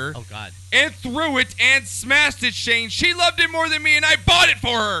vibrator and threw it and smashed it, saying, "She loved it more than me and I bought it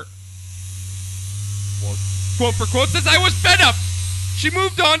for her." Quote for quote says, "I was fed up. She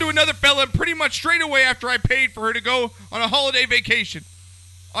moved on to another fella pretty much straight away after I paid for her to go on a holiday vacation.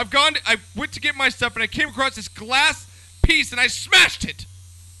 I went to get my stuff, and I came across this glass piece, and I smashed it.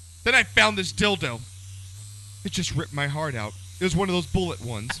 Then I found this dildo. It just ripped my heart out. It was one of those bullet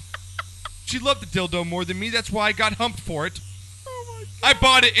ones. She loved the dildo more than me. That's why I got humped for it. I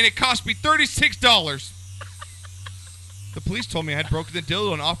bought it, and it cost me $36. The police told me I had broken the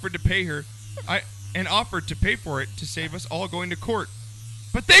dildo and offered to pay her. And offered to pay for it to save us all going to court.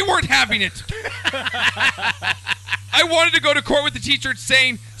 But they weren't having it. I wanted to go to court with the teacher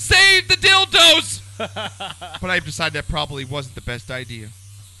saying, "Save the dildos!" But I decided that probably wasn't the best idea.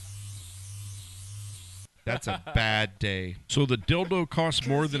 That's a bad day. So the dildo costs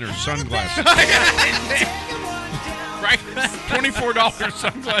more than her sunglasses. Right? $24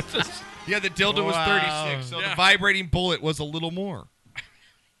 sunglasses. Yeah, the dildo was $36, so the vibrating bullet was a little more.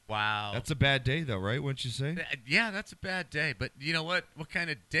 Wow. That's a bad day, though, right? Wouldn't you say? Yeah, that's a bad day. But you know what? What kind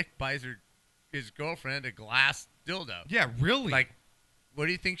of dick buys his girlfriend a glass dildo? Yeah, really? Like, where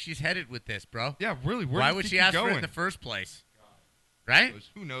do you think she's headed with this, bro? Yeah, really. Why would she ask for it in the first place? Right?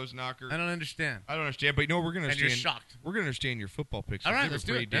 Who knows, Knocker? I don't understand. I don't understand, but you know we're going to understand. And you're shocked. We're going to understand your football picks. All right, They let's were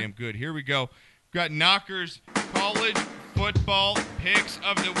do pretty it. damn good. Here we go. We've got Knocker's college football picks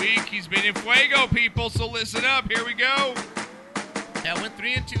of the week. He's been in fuego, people, so listen up. Here we go. Yeah, I went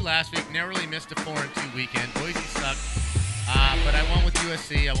 3-2 last week. Narrowly missed a 4-2 weekend. Boise sucked. But I won with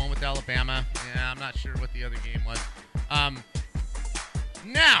USC. I won with Alabama. Yeah, I'm not sure what the other game was.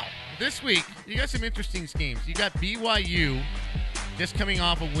 Now, this week, you got some interesting schemes. You got BYU just coming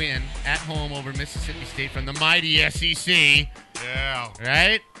off a win at home over Mississippi State from the mighty SEC. Yeah.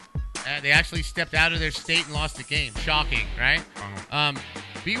 Right? They actually stepped out of their state and lost the game. Shocking, right?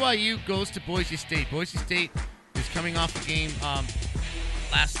 BYU goes to Boise State. Boise State is coming off a game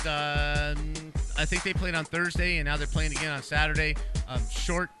I think they played on Thursday, and now they're playing again on Saturday.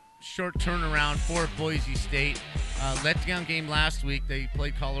 Short turnaround for Boise State. Letdown game last week. They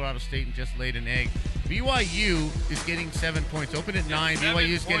played Colorado State and just laid an egg. BYU is getting 7 points. Open at 9. BYU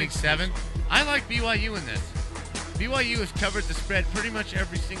is getting 7. I like BYU in this. BYU has covered the spread pretty much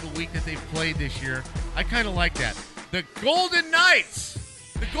every single week that they've played this year. I kind of like that. The Golden Knights.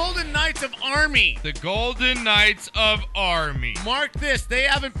 The Golden Knights of Army. The Golden Knights of Army. Mark this. They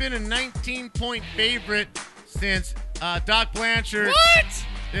haven't been a 19-point favorite since Doc Blanchard. What?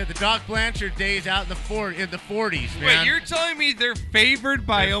 Yeah, the Doc Blanchard days out in the 40s, man. Wait, you're telling me they're favored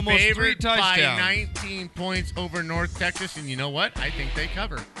by almost 3 touchdowns? By 19 points over North Texas, and you know what? I think they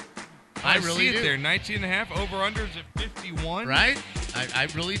cover. I really see it do. there. 19.5 over-unders at 51. Right? I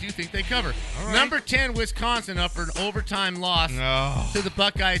really do think they cover. All right. Number 10, Wisconsin, up for an overtime loss to the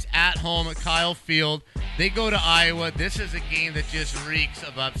Buckeyes at home at Kyle Field. They go to Iowa. This is a game that just reeks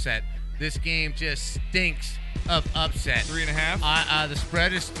of upset. This game just stinks of upset. 3.5? The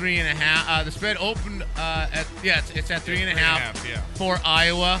spread is 3.5. The spread opened it's at 3.5 for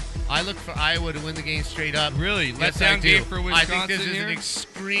Iowa. I look for Iowa to win the game straight up. Really? Yes, Letdown I do. game for Wisconsin I think this is here? an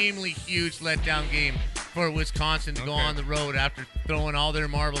extremely huge letdown game for Wisconsin to go on the road after throwing all their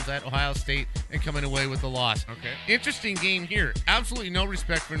marbles at Ohio State and coming away with a loss. Okay. Interesting game here. Absolutely no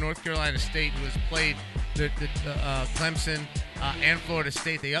respect for North Carolina State, who has played the Clemson and Florida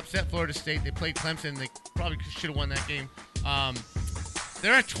State. They upset Florida State. They played Clemson. They probably should have won that game.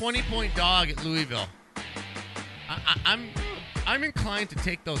 They're a 20-point dog at Louisville. I'm inclined to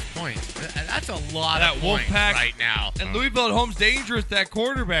take those points. That's a lot of points right now. And Louisville at home's dangerous, that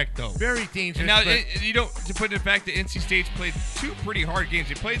quarterback, though. Very dangerous. And now, you don't, to put in the fact that NC State's played 2 pretty hard games.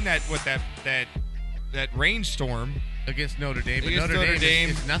 They played in that rainstorm against Notre Dame. But Notre Dame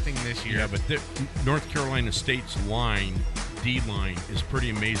is nothing this year. Yeah, but North Carolina State's D-line is pretty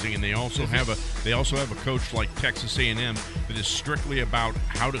amazing, and they also have a coach like Texas A&M that is strictly about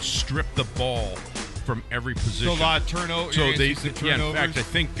how to strip the ball from every position. So a lot of turnovers. So in fact, I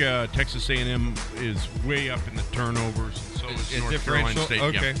think Texas A&M is way up in the turnovers. So is North Carolina State.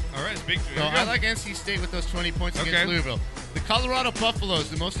 Okay, yeah. all right, it's big. So I like NC State with those 20 points against Louisville. The Colorado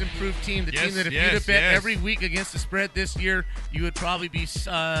Buffaloes, the most improved team, the team that if you'd have bet every week against the spread this year, you would probably be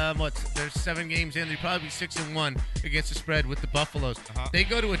there's 7 games in, you'd probably be 6-1 against the spread with the Buffaloes. They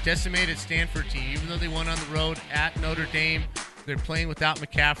go to a decimated Stanford team, even though they won on the road at Notre Dame. They're playing without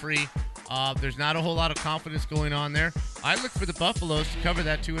McCaffrey. There's not a whole lot of confidence going on there. I look for the Buffaloes to cover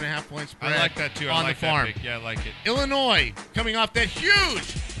that 2.5-point spread. I like that too. On I like the farm. That pick. Yeah, I like it. Illinois coming off that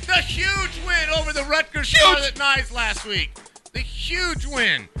huge win over the Rutgers Scarlet Knights last week. The huge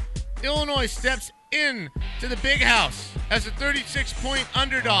win. Illinois steps in to the big house as a 36-point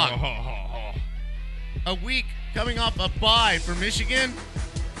underdog. A week coming off a bye for Michigan.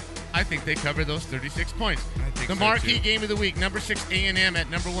 I think they cover those 36 points. think The so, marquee too. game of the week, number 6 A&M at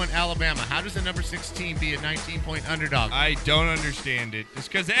number 1 Alabama. How does the number 6 team be a 19-point underdog? I don't understand it. It's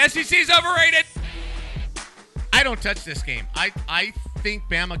because the SEC's overrated. I don't touch this game. I think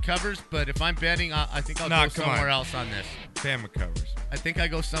Bama covers, but if I'm betting, I think I'll Nah, go come somewhere on. else on this. Bama covers. I think I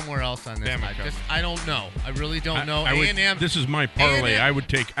go somewhere else on this. Bama covers. I don't know. I really don't know. I would- A&M. this is my parlay. A&M.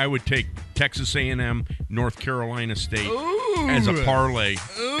 I would take Texas A&M, North Carolina State Ooh. as a parlay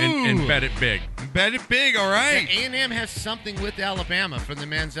and Ooh. bet it big. Bet it big, all right. Yeah, A&M has something with Alabama from the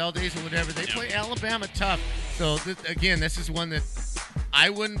Manziel days or whatever. They play Alabama tough. So, again, this is one that I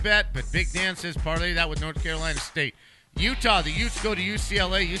wouldn't bet, but Big Dan says parlay that with North Carolina State. Utah, the Utes go to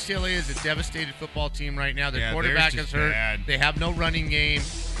UCLA. UCLA is a devastated football team right now. Their Yeah, quarterback they're is just hurt. bad. They have no running game.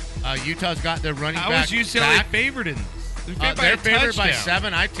 Utah's got their running How back is UCLA back. favored in this? They're favored by touchdown.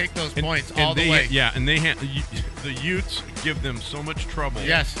 7. I take those points all they, the way. Yeah, and the Utes give them so much trouble.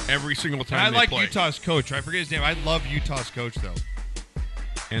 Yes. every single And time I they like play. Utah's coach. I forget his name. I love Utah's coach, though.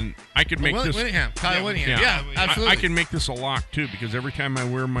 And I could make this. Whittingham, Kyle Whittingham. Yeah, absolutely. I can make this a lock too because every time I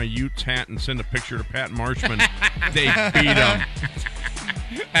wear my Utes hat and send a picture to Pat Marshman, they beat them.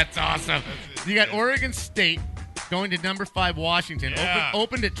 That's awesome. You got Oregon State going to number 5 Washington. Yeah.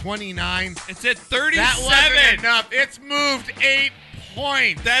 Opened at 29. It's at 37. That wasn't enough. It's moved 8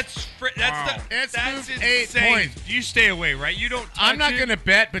 points. That's It's that's moved 8 insane. points. You stay away, right? You don't. I'm not going going to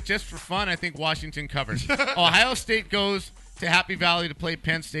bet, but just for fun, I think Washington covers. Ohio State goes to Happy Valley to play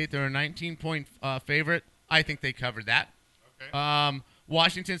Penn State. They're a 19-point favorite. I think they covered that. Okay.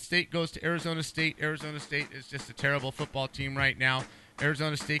 Washington State goes to Arizona State. Arizona State is just a terrible football team right now.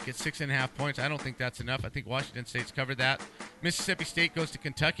 Arizona State gets 6.5 points. I don't think that's enough. I think Washington State's covered that. Mississippi State goes to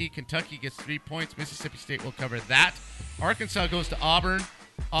Kentucky. Kentucky gets 3 points. Mississippi State will cover that. Arkansas goes to Auburn.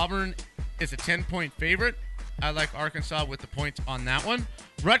 Auburn is a 10-point favorite. I like Arkansas with the points on that one.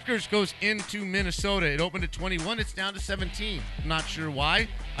 Rutgers goes into Minnesota. It opened at 21. It's down to 17. Not sure why.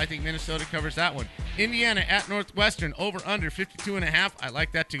 I think Minnesota covers that one. Indiana at Northwestern. Over under 52.5. I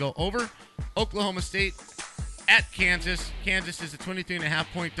like that to go over. Oklahoma State at Kansas. Kansas is a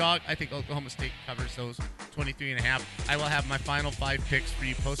 23.5-point dog. I think Oklahoma State covers those 23.5. I will have my final 5 picks for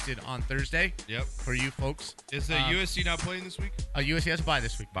you posted on Thursday. Yep. For you folks. Is USC not playing this week? USC has a bye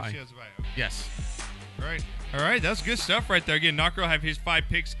this week. USC has a bye. Okay. Yes. All right, that's good stuff right there. Again, Knocker will have his 5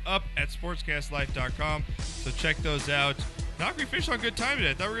 picks up at sportscastlife.com, so check those out. Knocker, we finished on good time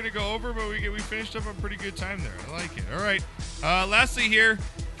today. I thought we were going to go over, but we finished up on pretty good time there. I like it. All right. Lastly here,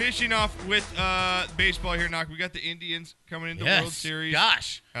 finishing off with baseball here, Knocker. We got the Indians coming into World Series.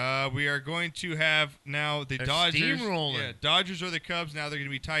 Gosh. We are going to have now the They're Dodgers. steamrolling. Yeah, Dodgers or the Cubs. Now they're going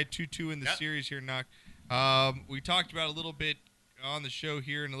to be tied 2-2 in the series here, Knock. We talked about a little bit on the show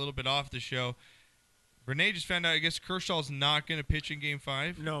here and a little bit off the show. Renee just found out, I guess Kershaw's not going to pitch in Game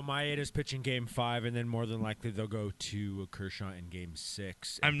 5. No, Maeda's pitching Game 5, and then more than likely they'll go to Kershaw in Game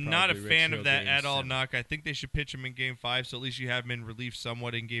 6. and I'm not a probably fan Rich of Hill that Game at all, 7. Knock. I think they should pitch him in Game 5, so at least you have him in relief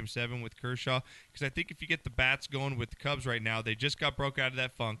somewhat in Game 7 with Kershaw. Because I think if you get the bats going with the Cubs right now, they just got broke out of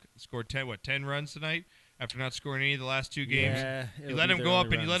that funk. Scored 10 runs tonight after not scoring any of the last 2 games. Yeah, you let him go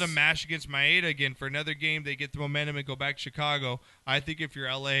up and you let him mash against Maeda again for another game. They get the momentum and go back to Chicago. I think if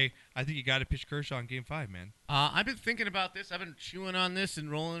you're LA, I think you got to pitch Kershaw in Game 5, man. I've been thinking about this. I've been chewing on this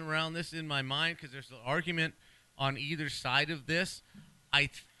and rolling around this in my mind because there's an argument on either side of this. I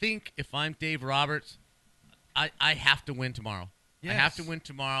think if I'm Dave Roberts, I have to win tomorrow. Yes. I have to win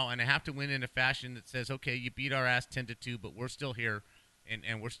tomorrow, and I have to win in a fashion that says, okay, you beat our ass 10-2, but we're still here,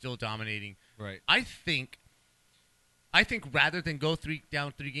 and we're still dominating. Right. I think rather than go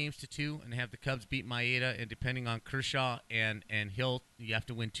down 3-2 and have the Cubs beat Maeda, and depending on Kershaw and Hill, you have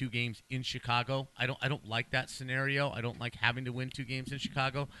to win 2 games in Chicago. I don't like that scenario. I don't like having to win 2 games in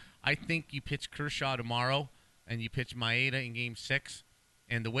Chicago. I think you pitch Kershaw tomorrow and you pitch Maeda in Game 6.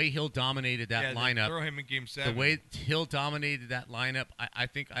 And the way Hill dominated that lineup, throw him in Game 7. the way Hill dominated that lineup, I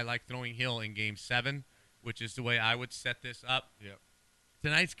think I like throwing Hill in Game 7, which is the way I would set this up. Yep.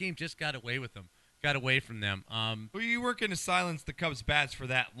 Tonight's game just got away with them. Got away from them. Well, you weren't going to silence the Cubs bats for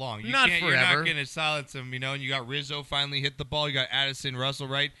that long. Not You're forever. not going to silence them, and you got Rizzo finally hit the ball. You got Addison Russell,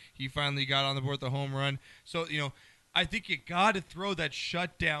 right? He finally got on the board with the home run. So, I think you got to throw that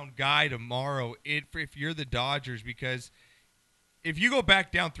shutdown guy tomorrow if you're the Dodgers, because if you go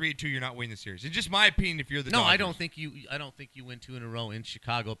back down 3-2, you're not winning the series. It's just my opinion if you're the Dodgers. I don't think you win 2 in a row in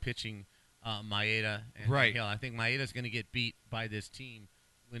Chicago pitching Maeda and Right. Hill. I think Maeda's going to get beat by this team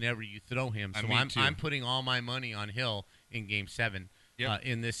whenever you throw him. So Me too. I'm putting all my money on Hill in Game 7 Yep.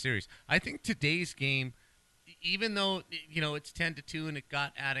 in this series. I think today's game, even though it's 10-2 and it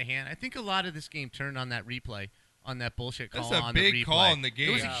got out of hand, I think a lot of this game turned on that replay on that bullshit call. That's a on big the replay. call in the game.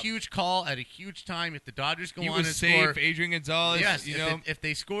 It was a huge call at a huge time. If the Dodgers go He on was and safe. score, Adrian Gonzalez. yes, if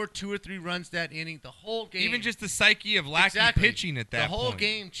they score 2 or 3 runs that inning, the whole game, even just the psyche of Lackey pitching at that the whole point.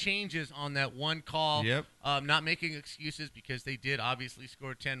 game changes on that one call. Yep. Not making excuses because they did obviously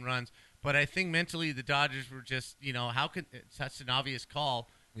score 10 runs, but I think mentally the Dodgers were just, how could such an obvious call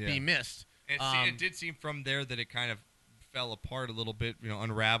be missed? It did seem from there that it kind of fell apart a little bit,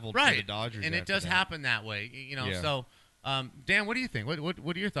 unraveled right. for the Dodgers. And it does happen that way, Yeah. So, Dan, what do you think? What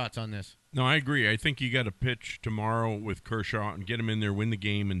are your thoughts on this? No, I agree. I think you got to pitch tomorrow with Kershaw and get him in there, win the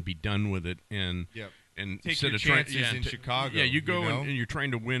game, and be done with it. And take instead your of chances in Chicago. Yeah, you go and you're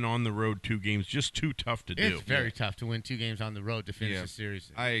trying to win on the road 2 games. Just too tough to do. It's very tough to win 2 games on the road to finish the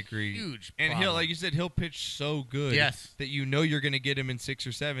series. I agree. Huge And problem. like you said, he'll pitch so good that you're going to get him in 6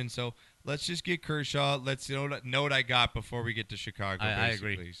 or 7. So let's just get Kershaw. Let's know what I got before we get to Chicago. I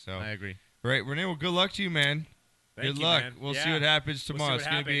basically. agree. So I agree. Right, Renee. Well, good luck to you, man. Thank Good you, luck. man. We'll Yeah. see what happens We'll see tomorrow. what It's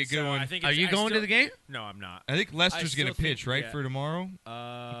going to be a happens. good So one. I think Are you going to the game? No, I'm not. I think Lester's going to still pitch, right, yeah. for tomorrow?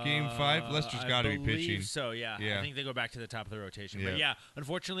 Game 5? Lester's got to be pitching. So, yeah. I think they go back to the top of the rotation. Yeah. But, yeah,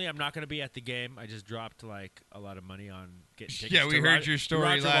 unfortunately, I'm not going to be at the game. I just dropped, a lot of money on getting tickets Yeah, we to heard your story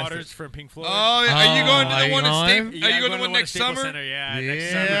Roger last Waters from Pink Floyd. Oh, are you going to the one at Staples? Yeah, Are you going to I'm the one next Staples summer? Center, next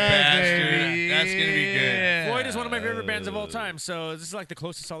Yeah, summer. bastard. That's going to be good. Floyd is one of my favorite bands of all time, so this is like the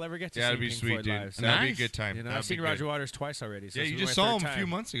closest I'll ever get to That'd seeing be Pink sweet, Floyd dude. live. So That'd be a good time. I've That'd seen be Roger good. Waters twice already. So Yeah, this you is just my saw third him a few time.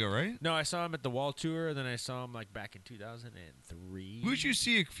 months ago, right? No, I saw him at the Wall Tour, and then I saw him back in 2003. Who'd you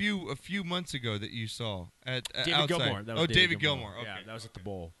see a few months ago that you saw at David outside? Gilmour. That was David Gilmour. Okay. Yeah, that was at the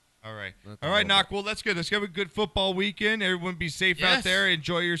Bowl. All right. At the All right, Bowl. Knock. Well, that's good. Let's have a good football weekend. Everyone be safe out Yes. there.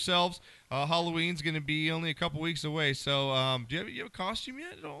 Enjoy yourselves. Halloween's going to be only a couple weeks away. So do you have a costume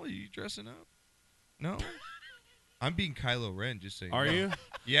yet at all? Are you dressing up? No? I'm being Kylo Ren, just saying. Are you?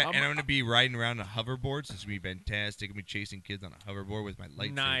 Yeah, and I'm going to be riding around a hoverboard. So it's going to be fantastic. I'm going to be chasing kids on a hoverboard with my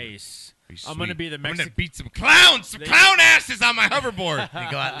lightsaber. Nice. Be I'm going to sweet. be the I'm going Mexican. to beat some clowns, some clown asses on my hoverboard.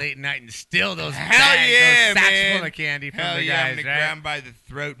 You go out late at night and steal those Hell bags, yeah, those sacks man. full of candy from Hell the yeah, I'm guys, going to right? grab him by the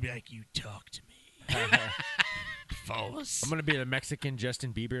throat and be like, you talk to me. False. I'm going to be the Mexican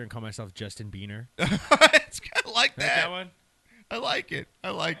Justin Bieber and call myself Justin Biener. It's kind of like that. one? I like it.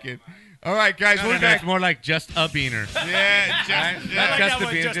 All right, guys. No, we'll no, be back. it's more like just a beaner. Yeah, Not just a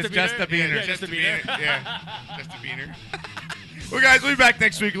beaner, Just a just a beaner. beaner. Yeah, just a beaner. Yeah, just a beaner. Well, guys, we'll be back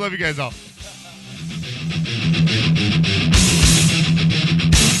next week. Love you guys all.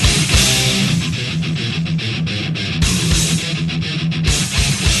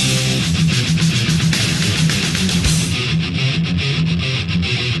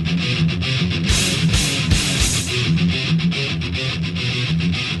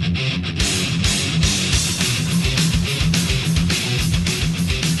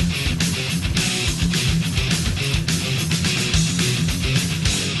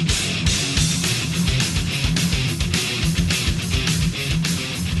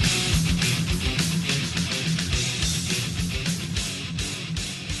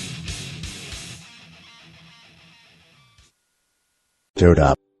 Dude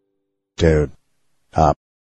up.